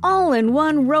best-in-class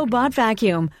all-in-one robot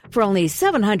vacuum for only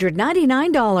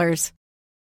 $799.